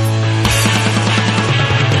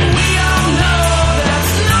 We all know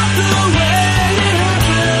that's not the way it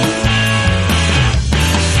happened,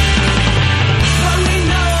 but we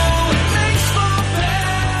know it makes for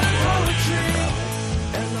bad poetry,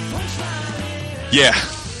 and the punchline. Yeah.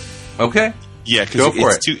 Okay. Yeah, Go for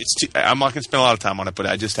because it's too. I'm not going to spend a lot of time on it, but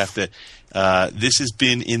I just have to. This has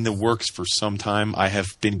been in the works for some time. I have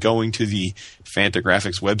been going to the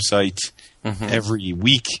Fantagraphics website every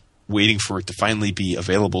week, waiting for it to finally be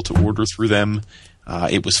available to order through them.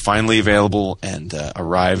 It was finally available and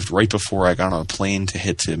arrived right before I got on a plane to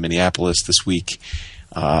head to Minneapolis this week.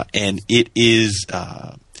 And it is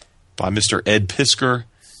by Mr. Ed Pisker,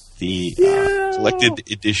 the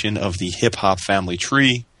collected edition of the Hip Hop Family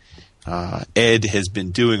Tree. Ed has been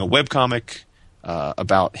doing a webcomic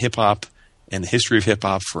about hip hop and the history of hip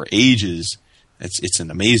hop for ages. It's an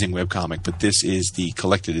amazing webcomic, but this is the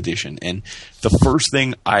collected edition. And the first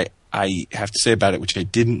thing I have to say about it, which I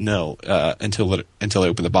didn't know until I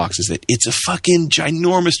opened the box, is that it's a fucking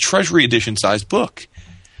ginormous Treasury edition sized book.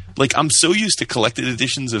 Like, I'm so used to collected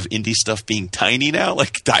editions of indie stuff being tiny now,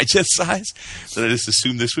 like digest size, that I just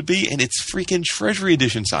assumed this would be. And it's freaking Treasury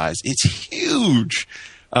edition size. It's huge.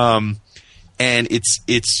 And it's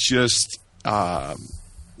just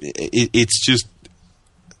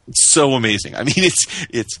so amazing. I mean,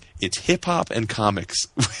 it's hip hop and comics.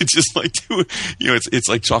 It's just like it's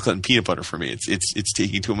like chocolate and peanut butter for me. It's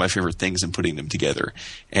taking two of my favorite things and putting them together.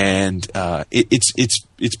 And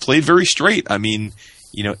it's played very straight. I mean,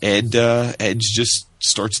 Ed just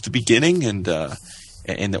starts at the beginning and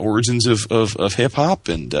the origins of hip hop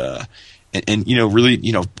and really,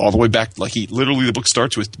 all the way back, like the book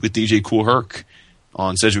starts with DJ Kool Herc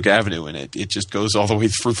on Sedgwick Avenue, and it just goes all the way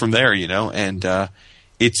through from there, and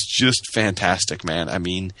it's just fantastic, man. I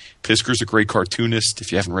mean, Pisker's a great cartoonist.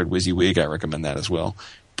 If you haven't read WYSIWYG, I recommend that as well.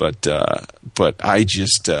 But I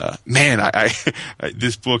just,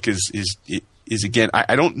 this book is again,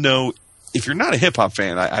 I don't know, if you're not a hip hop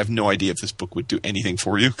fan, I have no idea if this book would do anything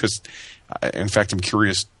for you, because in fact, I'm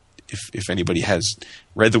curious if anybody has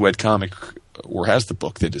read the webcomic or has the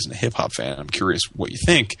book that isn't a hip hop fan. I'm curious what you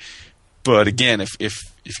think. But again, if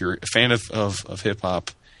you're a fan of hip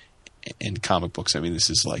hop and comic books, I mean, this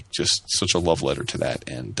is like just such a love letter to that.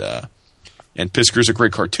 And Pisker's a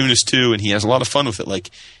great cartoonist too, and he has a lot of fun with it. Like,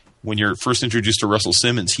 when you're first introduced to Russell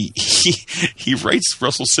Simmons, he writes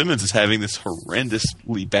Russell Simmons as having this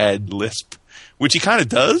horrendously bad lisp, which he kind of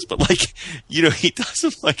does, but he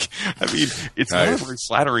doesn't it's not a very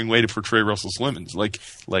flattering way to portray Russell Simmons.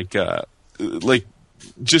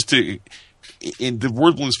 Just to, in the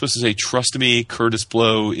word bloom, it's supposed to say, "Trust me, Curtis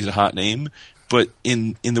Blow is a hot name," but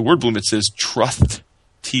in the word bloom it says "Trutht,"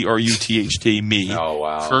 Trutht, me. Oh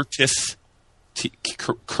wow,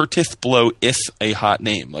 Curtis Blow is a hot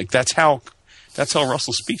name. Like, that's how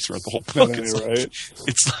Russell speaks throughout the whole book.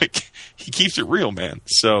 It's like he keeps it real, man.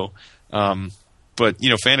 So, but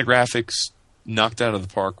Fantagraphics knocked out of the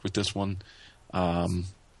park with this one, and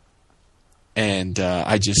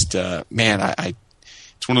I just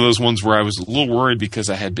it's one of those ones where I was a little worried because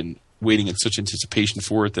I had been waiting in such anticipation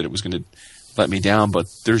for it that it was going to let me down. But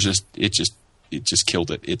it just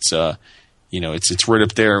killed it. It's it's right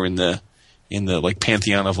up there in the like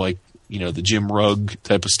pantheon of the Jim Rugg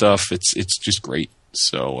type of stuff. It's just great.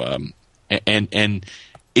 So and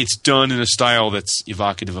it's done in a style that's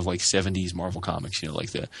evocative of like 70s Marvel comics.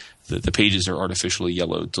 Like the pages are artificially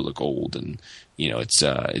yellowed to look old, and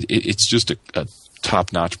it's just a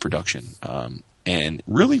top notch production. And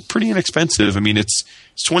really pretty inexpensive. I mean, it's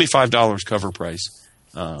 $25 cover price,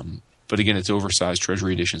 but again, it's oversized,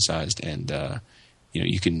 Treasury edition sized, and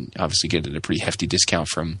you can obviously get it at a pretty hefty discount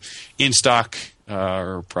from In Stock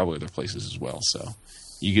or probably other places as well. So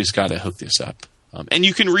you just got to hook this up. And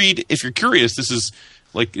you can read if you're curious. This is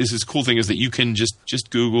cool thing is that you can just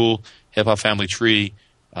Google Hip Hop Family Tree,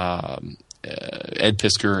 Ed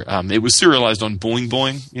Pisker. It was serialized on Boing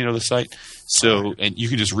Boing, the site. So, and you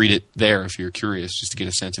can just read it there if you're curious, just to get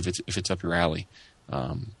a sense if it's up your alley.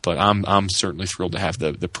 But I'm certainly thrilled to have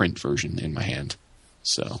the print version in my hand.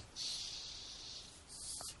 So,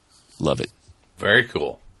 love it. Very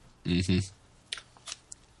cool. Mm-hmm.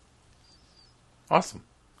 Awesome.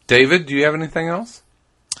 David, do you have anything else?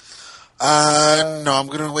 No, I'm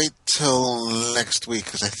going to wait till next week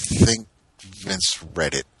because I think Vince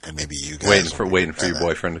read it, and maybe you guys waiting for your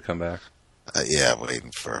boyfriend to come back. Yeah,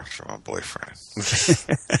 waiting for my boyfriend.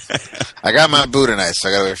 I got my boo tonight, so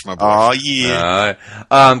I got to wait for my boyfriend. Oh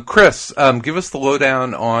yeah. Chris, give us the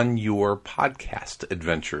lowdown on your podcast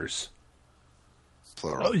adventures.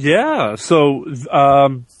 Plural. Yeah. So,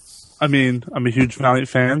 I'm a huge Valiant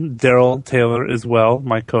fan. Daryl Taylor as well,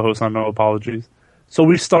 my co-host on No Apologies. So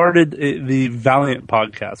we started the Valiant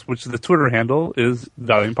podcast, which the Twitter handle is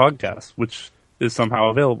Valiant Podcast, which is somehow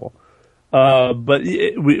available. But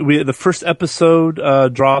we the first episode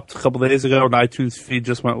dropped a couple days ago, and the iTunes feed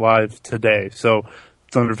just went live today. So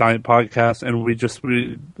it's under Valiant Podcast, and we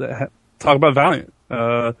talk about Valiant.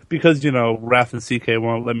 Because, Raph and CK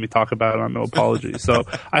won't let me talk about it on No Apologies. So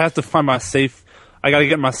I have to find my safe. I got to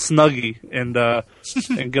get my Snuggie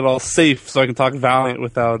and get all safe so I can talk Valiant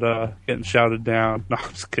without getting shouted down. No,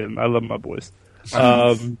 I'm just kidding. I love my boys.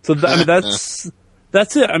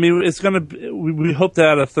 That's it. I mean, it's gonna. We hope to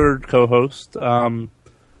add a third co-host,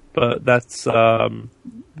 but that's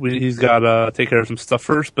he's got to take care of some stuff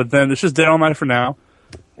first. But then it's just Daryl and I for now,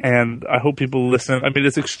 and I hope people listen. I mean,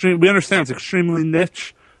 it's extreme. We understand it's extremely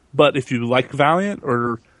niche, but if you like Valiant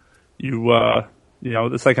or you.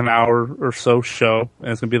 It's like an hour or so show,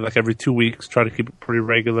 and it's going to be like every 2 weeks. Try to keep it pretty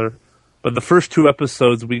regular. But the first 2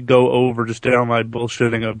 episodes, we go over just Daryl and I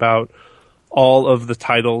bullshitting about all of the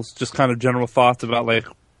titles, just kind of general thoughts about like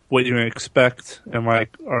what you can expect and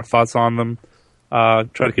like our thoughts on them. Try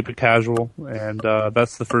to keep it casual, and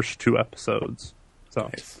that's the first 2 episodes.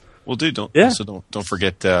 So, Well, dude, don't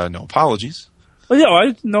forget No Apologies. Well,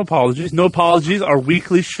 yeah, No Apologies. No Apologies, our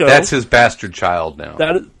weekly show. That's his bastard child now.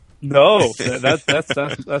 No, that's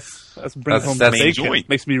brings home bacon.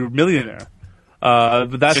 Makes me a millionaire.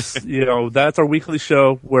 But that's that's our weekly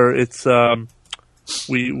show where it's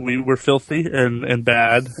we're filthy and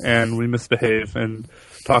bad and we misbehave and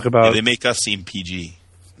talk about. They make us seem PG.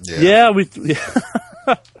 Yeah,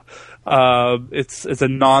 it's a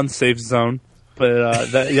non-safe zone,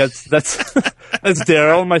 but that's that's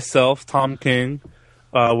Daryl, myself, Tom King,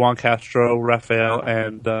 Juan Castro, Raphael,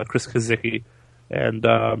 and Chris Kazicki. And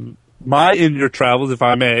my In Your Travels, if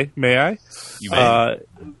I may I? You may.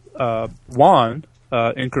 Juan,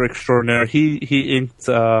 inker extraordinaire, he inked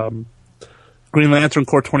Green Lantern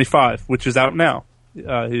Corps 25, which is out now. He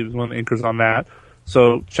was one of the inkers on that.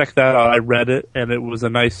 So check that out. I read it, and it was a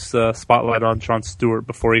nice spotlight on Jon Stewart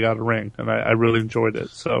before he got a ring, and I really enjoyed it.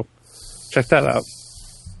 So check that out.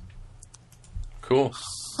 Cool.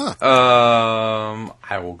 Huh.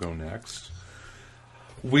 I will go next.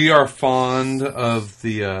 We are fond of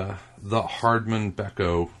the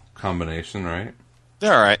Hardman-Becco combination, right?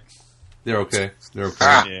 They're all right. They're okay. They're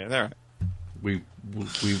okay. Yeah, they're all right.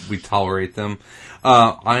 We tolerate them.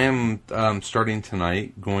 I am starting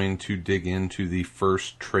tonight going to dig into the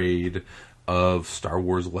first trade of Star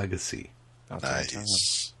Wars Legacy.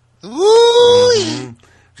 Nice. Mm-hmm.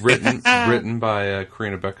 Written by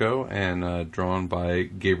Karina Becco and drawn by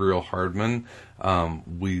Gabriel Hardman.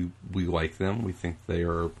 We like them. We think they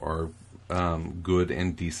are good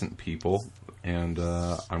and decent people, and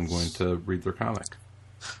I'm going to read their comic.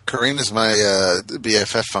 Karina's my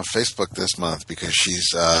BFF on Facebook this month because she's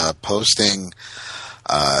posting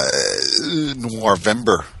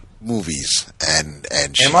Noirvember movies, and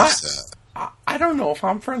she's. Am I don't know if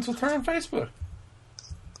I'm friends with her on Facebook.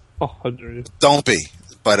 Oh, how dare you? Don't be.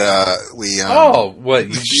 But we. What? What?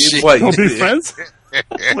 Don't be friends.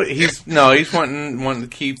 He's wanting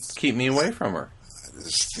to keep me away from her.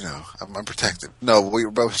 Just, I'm protected. No,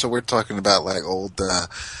 we're talking about like old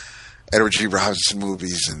Edward G. Robinson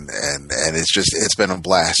movies, and it's been a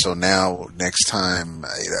blast. So now next time,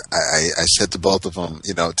 I said to both of them,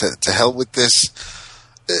 to hell with this,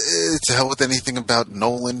 to hell with anything about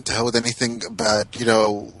Nolan, to hell with anything about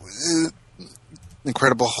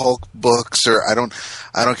Incredible Hulk books, or I don't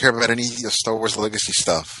care about any Star Wars Legacy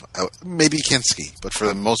stuff. Maybe Kinski, but for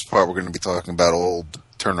the most part, we're going to be talking about old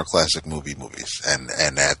Turner Classic movies, and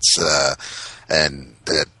that's and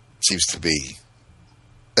that seems to be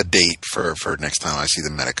a date for next time I see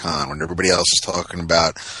them at a con when everybody else is talking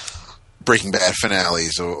about Breaking Bad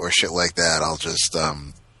finales or shit like that,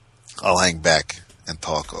 I'll hang back and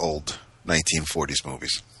talk old 1940s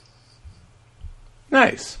movies.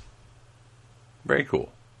 Nice. Very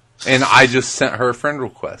cool. And I just sent her a friend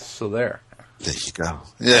request, so there. There you go.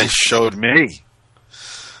 Yeah, it showed me.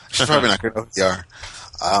 She's probably not going to know who you are.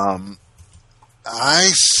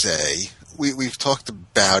 I say we've talked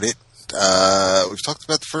about it. We've talked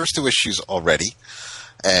about the first 2 issues already,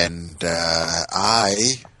 and I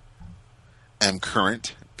am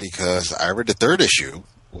current because I read the 3rd issue,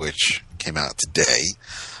 which came out today,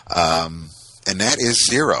 and that is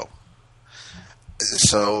Zero.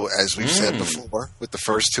 So, as we've said before, with the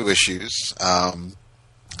first 2 issues, I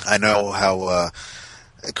know how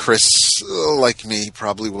Chris, like me,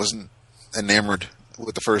 probably wasn't enamored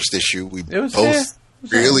with the first issue. We both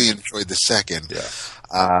really enjoyed the second. Yeah.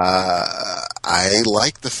 I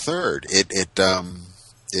like the 3rd.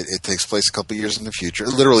 It takes place a couple years in the future,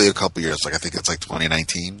 literally a couple years. Like I think it's like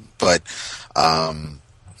 2019, but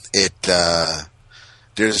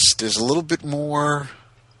there's a little bit more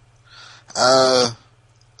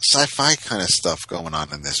sci-fi kind of stuff going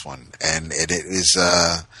on in this one, and it is.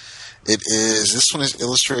 This one is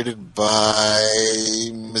illustrated by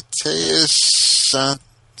Mateus Santo.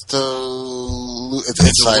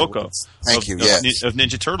 It's Loco. Thank you. Yes, of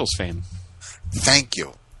Ninja Turtles fame. Thank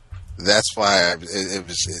you. That's why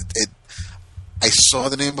I saw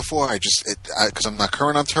the name before. Because I'm not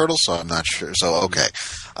current on Turtles, so I'm not sure. So okay,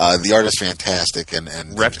 the art is fantastic and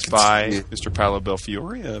repped by Mr. Paolo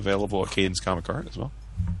Belfiore, available at Cadence Comic Art as well.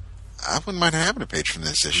 I wouldn't mind having a page from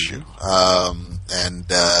this issue, and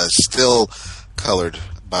still colored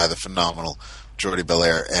by the phenomenal Jordi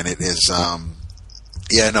Belair, and it is. I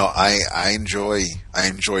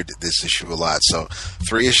enjoyed this issue a lot. So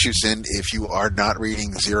 3 issues in, if you are not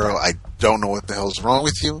reading Zero, I don't know what the hell's wrong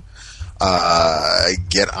with you.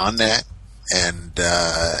 Get on that, and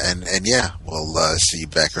yeah, we'll see you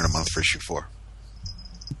back here in a month for issue 4.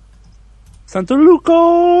 Santo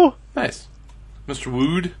Luco! Nice. Mr.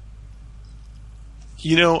 Wood?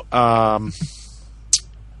 David... I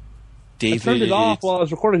turned it off while I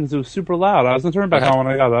was recording because it was super loud. I was going to turn it back on when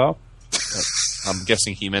I got up. I'm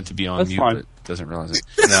guessing he meant to be on That's mute, fine. but doesn't realize it.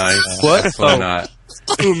 No, What? Absolutely not.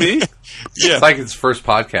 Who, me? Yeah. It's like his first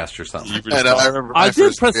podcast or something. I know. I remember. I my did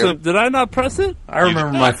first press review. it. Did I not press it? I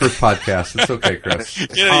remember my first podcast. It's okay, Chris.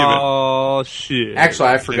 Oh, shit. Actually,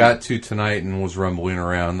 I forgot to tonight and was rumbling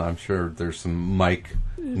around. I'm sure there's some mic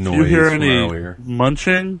noise you hear from any earlier.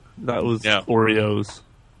 munching? That was Yeah. Oreos.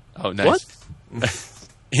 Oh, nice. What?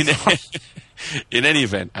 In any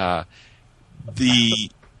event, we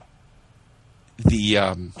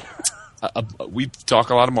talk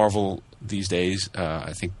a lot of Marvel these days.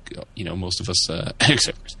 I think most of us,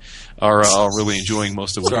 except Chris, are really enjoying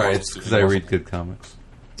most of what Sorry, Marvel's it's doing. because I read good comics.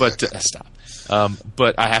 But stop.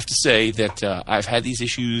 But I have to say that I've had these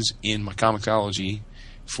issues in my comiXology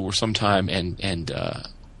for some time, and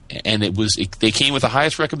they came with the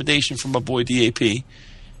highest recommendation from my boy DAP.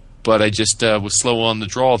 But I just was slow on the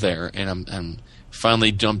draw there, and I'm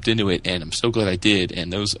finally jumped into it, and I'm so glad I did.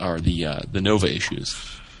 And those are the Nova issues.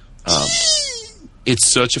 It's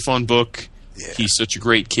such a fun book. Yeah. He's such a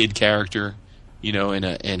great kid character,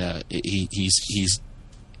 he's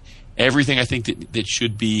everything I think that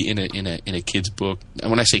should be in a kid's book.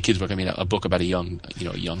 And when I say kids book, I mean a book about a young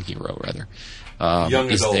hero rather.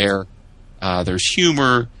 Young is adult. there? There's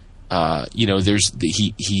humor.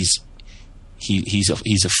 He's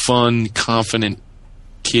a fun, confident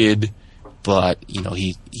kid, but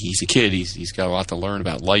he's a kid. He's got a lot to learn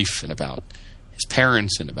about life and about his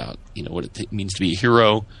parents and about what it means to be a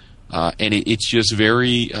hero. And it's just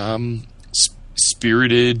very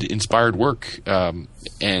spirited, inspired work.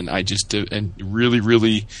 And I just and really,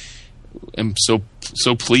 really am so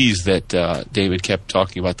pleased that David kept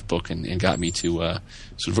talking about the book and got me to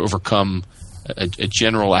sort of overcome a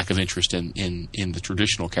general lack of interest in the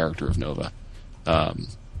traditional character of Nova.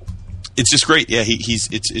 It's just great. Yeah,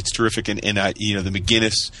 it's terrific. And the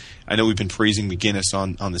McGinnis, I know we've been praising McGinnis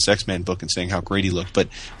on this X-Men book and saying how great he looked, but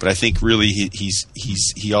I think really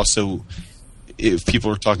he also, if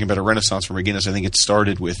people are talking about a renaissance for McGinnis, I think it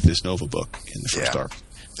started with this Nova book in the first arc.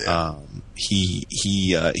 Yeah.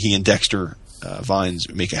 He and Dexter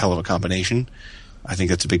Vines make a hell of a combination. I think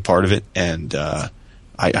that's a big part of it, and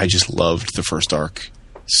I just loved the first arc.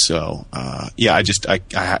 So I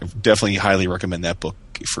definitely highly recommend that book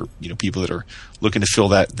for people that are looking to fill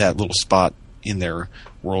that little spot in their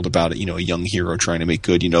world about a young hero trying to make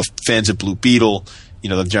good. Fans of Blue Beetle,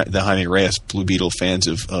 the Jaime Reyes Blue Beetle, fans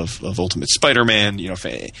of Ultimate Spider-Man.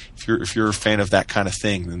 If you're a fan of that kind of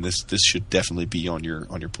thing, then this should definitely be on your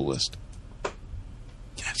pull list.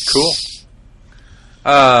 Yes. Cool.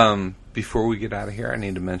 Before we get out of here, I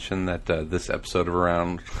need to mention that this episode of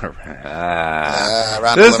around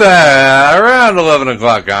 11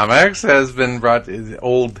 o'clock comics has been brought.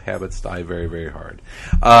 Old habits die very, very hard.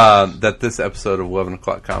 That this episode of 11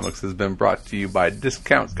 o'clock comics has been brought to you by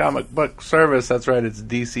Discount Comic Book Service. That's right, it's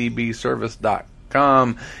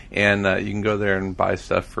dcbservice.com, and you can go there and buy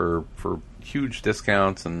stuff for huge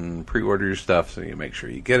discounts and pre-order your stuff so you make sure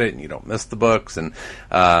you get it and you don't miss the books. And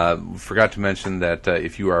forgot to mention that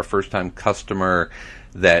if you are a first-time customer,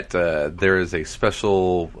 that there is a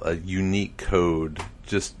special unique code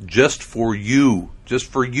just for you,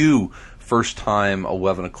 first-time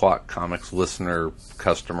 11 o'clock comics listener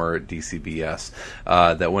customer at DCBS,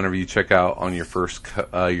 that whenever you check out on your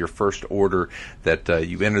first order, that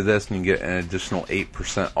you enter this and you get an additional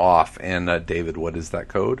 8% off. And David, what is that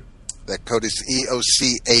code? That code is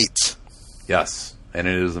EOC8. Yes, and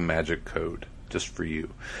it is a magic code just for you.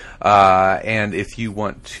 And if you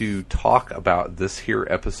want to talk about this here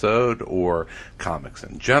episode or comics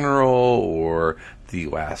in general or the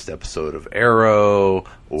last episode of Arrow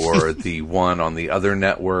or the one on the other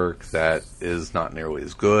network that is not nearly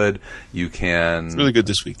as good, you can... It's really good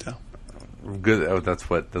this week, though. Good. Oh, that's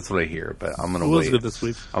what I hear. But I'm gonna It wait. was good this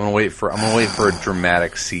week. I'm gonna wait for a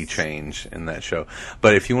dramatic sea change in that show.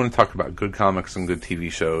 But if you want to talk about good comics and good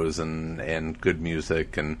TV shows and good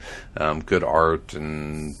music and good art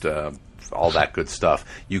and all that good stuff,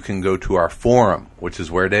 you can go to our forum, which is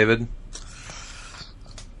where, David?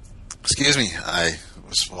 Excuse me, I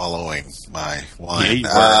was swallowing my wine. Yeah, you were.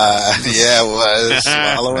 I was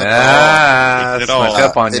swallowing It all. Snuck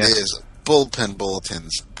up on you. It is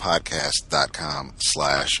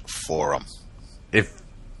bullpenbulletinspodcast.com/forum. If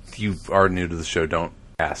you are new to the show, don't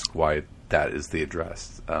ask why that is the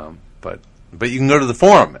address. But you can go to the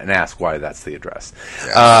forum and ask why that's the address.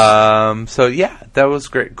 Yeah. So yeah, that was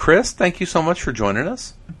great. Chris, thank you so much for joining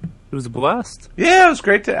us. It was a blast. Yeah, it was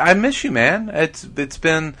great I miss you, man. It's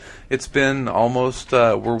been almost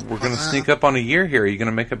we're going to sneak up on a year here. Are you going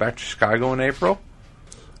to make it back to Chicago in April?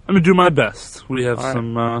 I'm going to do my best. We have All right.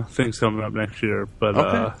 some things coming up next year, but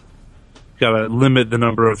Okay. got to limit the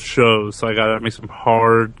number of shows, so I got to make some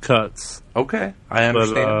hard cuts. Okay, I But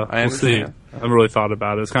understand. I we'll see. understand. I haven't really thought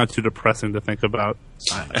about it. It's kind of too depressing to think about.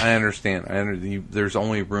 I understand. There's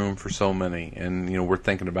only room for so many, and we're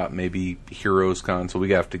thinking about maybe Heroes Con, so we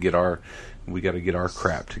got to get our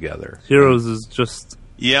crap together. Heroes is just...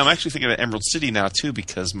 Yeah, I'm actually thinking of Emerald City now, too,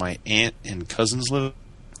 because my aunt and cousins live.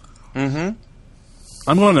 Mm-hmm.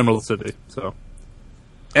 I'm going to Emerald City, so...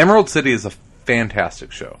 Emerald City is a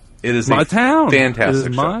fantastic show. It is my a town. fantastic It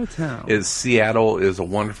is show. my town. Seattle is a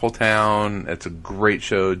wonderful town. It's a great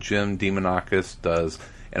show. Jim DeMonakis does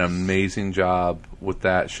an amazing job with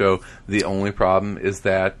that show. The only problem is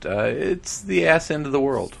that it's the ass end of the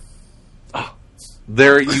world.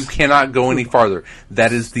 There, you cannot go any farther.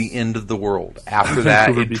 That is the end of the world. After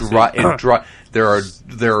that,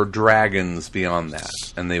 there are dragons beyond that,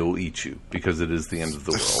 and they will eat you because it is the end of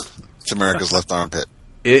the world. It's America's left armpit.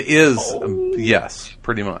 It is, yes,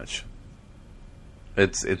 pretty much.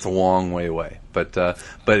 It's a long way away, but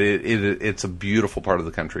it's a beautiful part of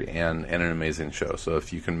the country and an amazing show. So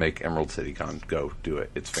if you can make Emerald City Con, go do it.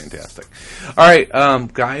 It's fantastic. All right,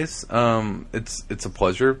 guys, it's a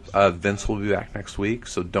pleasure. Vince will be back next week,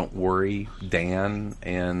 so don't worry. Dan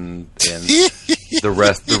and the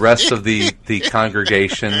rest of the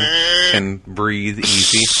congregation can breathe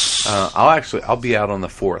easy. I'll be out on the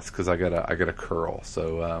 4th because I got a curl.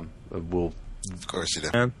 So we'll. Of course you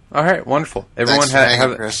do. Man. All right, wonderful. Everyone Thanks for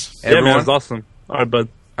hanging, Chris. Yeah, man, everyone. it's awesome. All right, bud.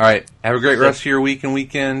 All right, have a great rest of your week and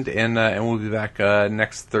weekend, and we'll be back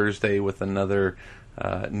next Thursday with another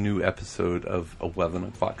new episode of 11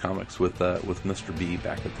 O'Clock Comics with Mr. B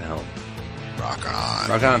back at the helm. Rock on.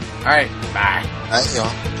 Rock on. All right, bye. All right,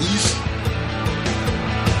 y'all. Peace.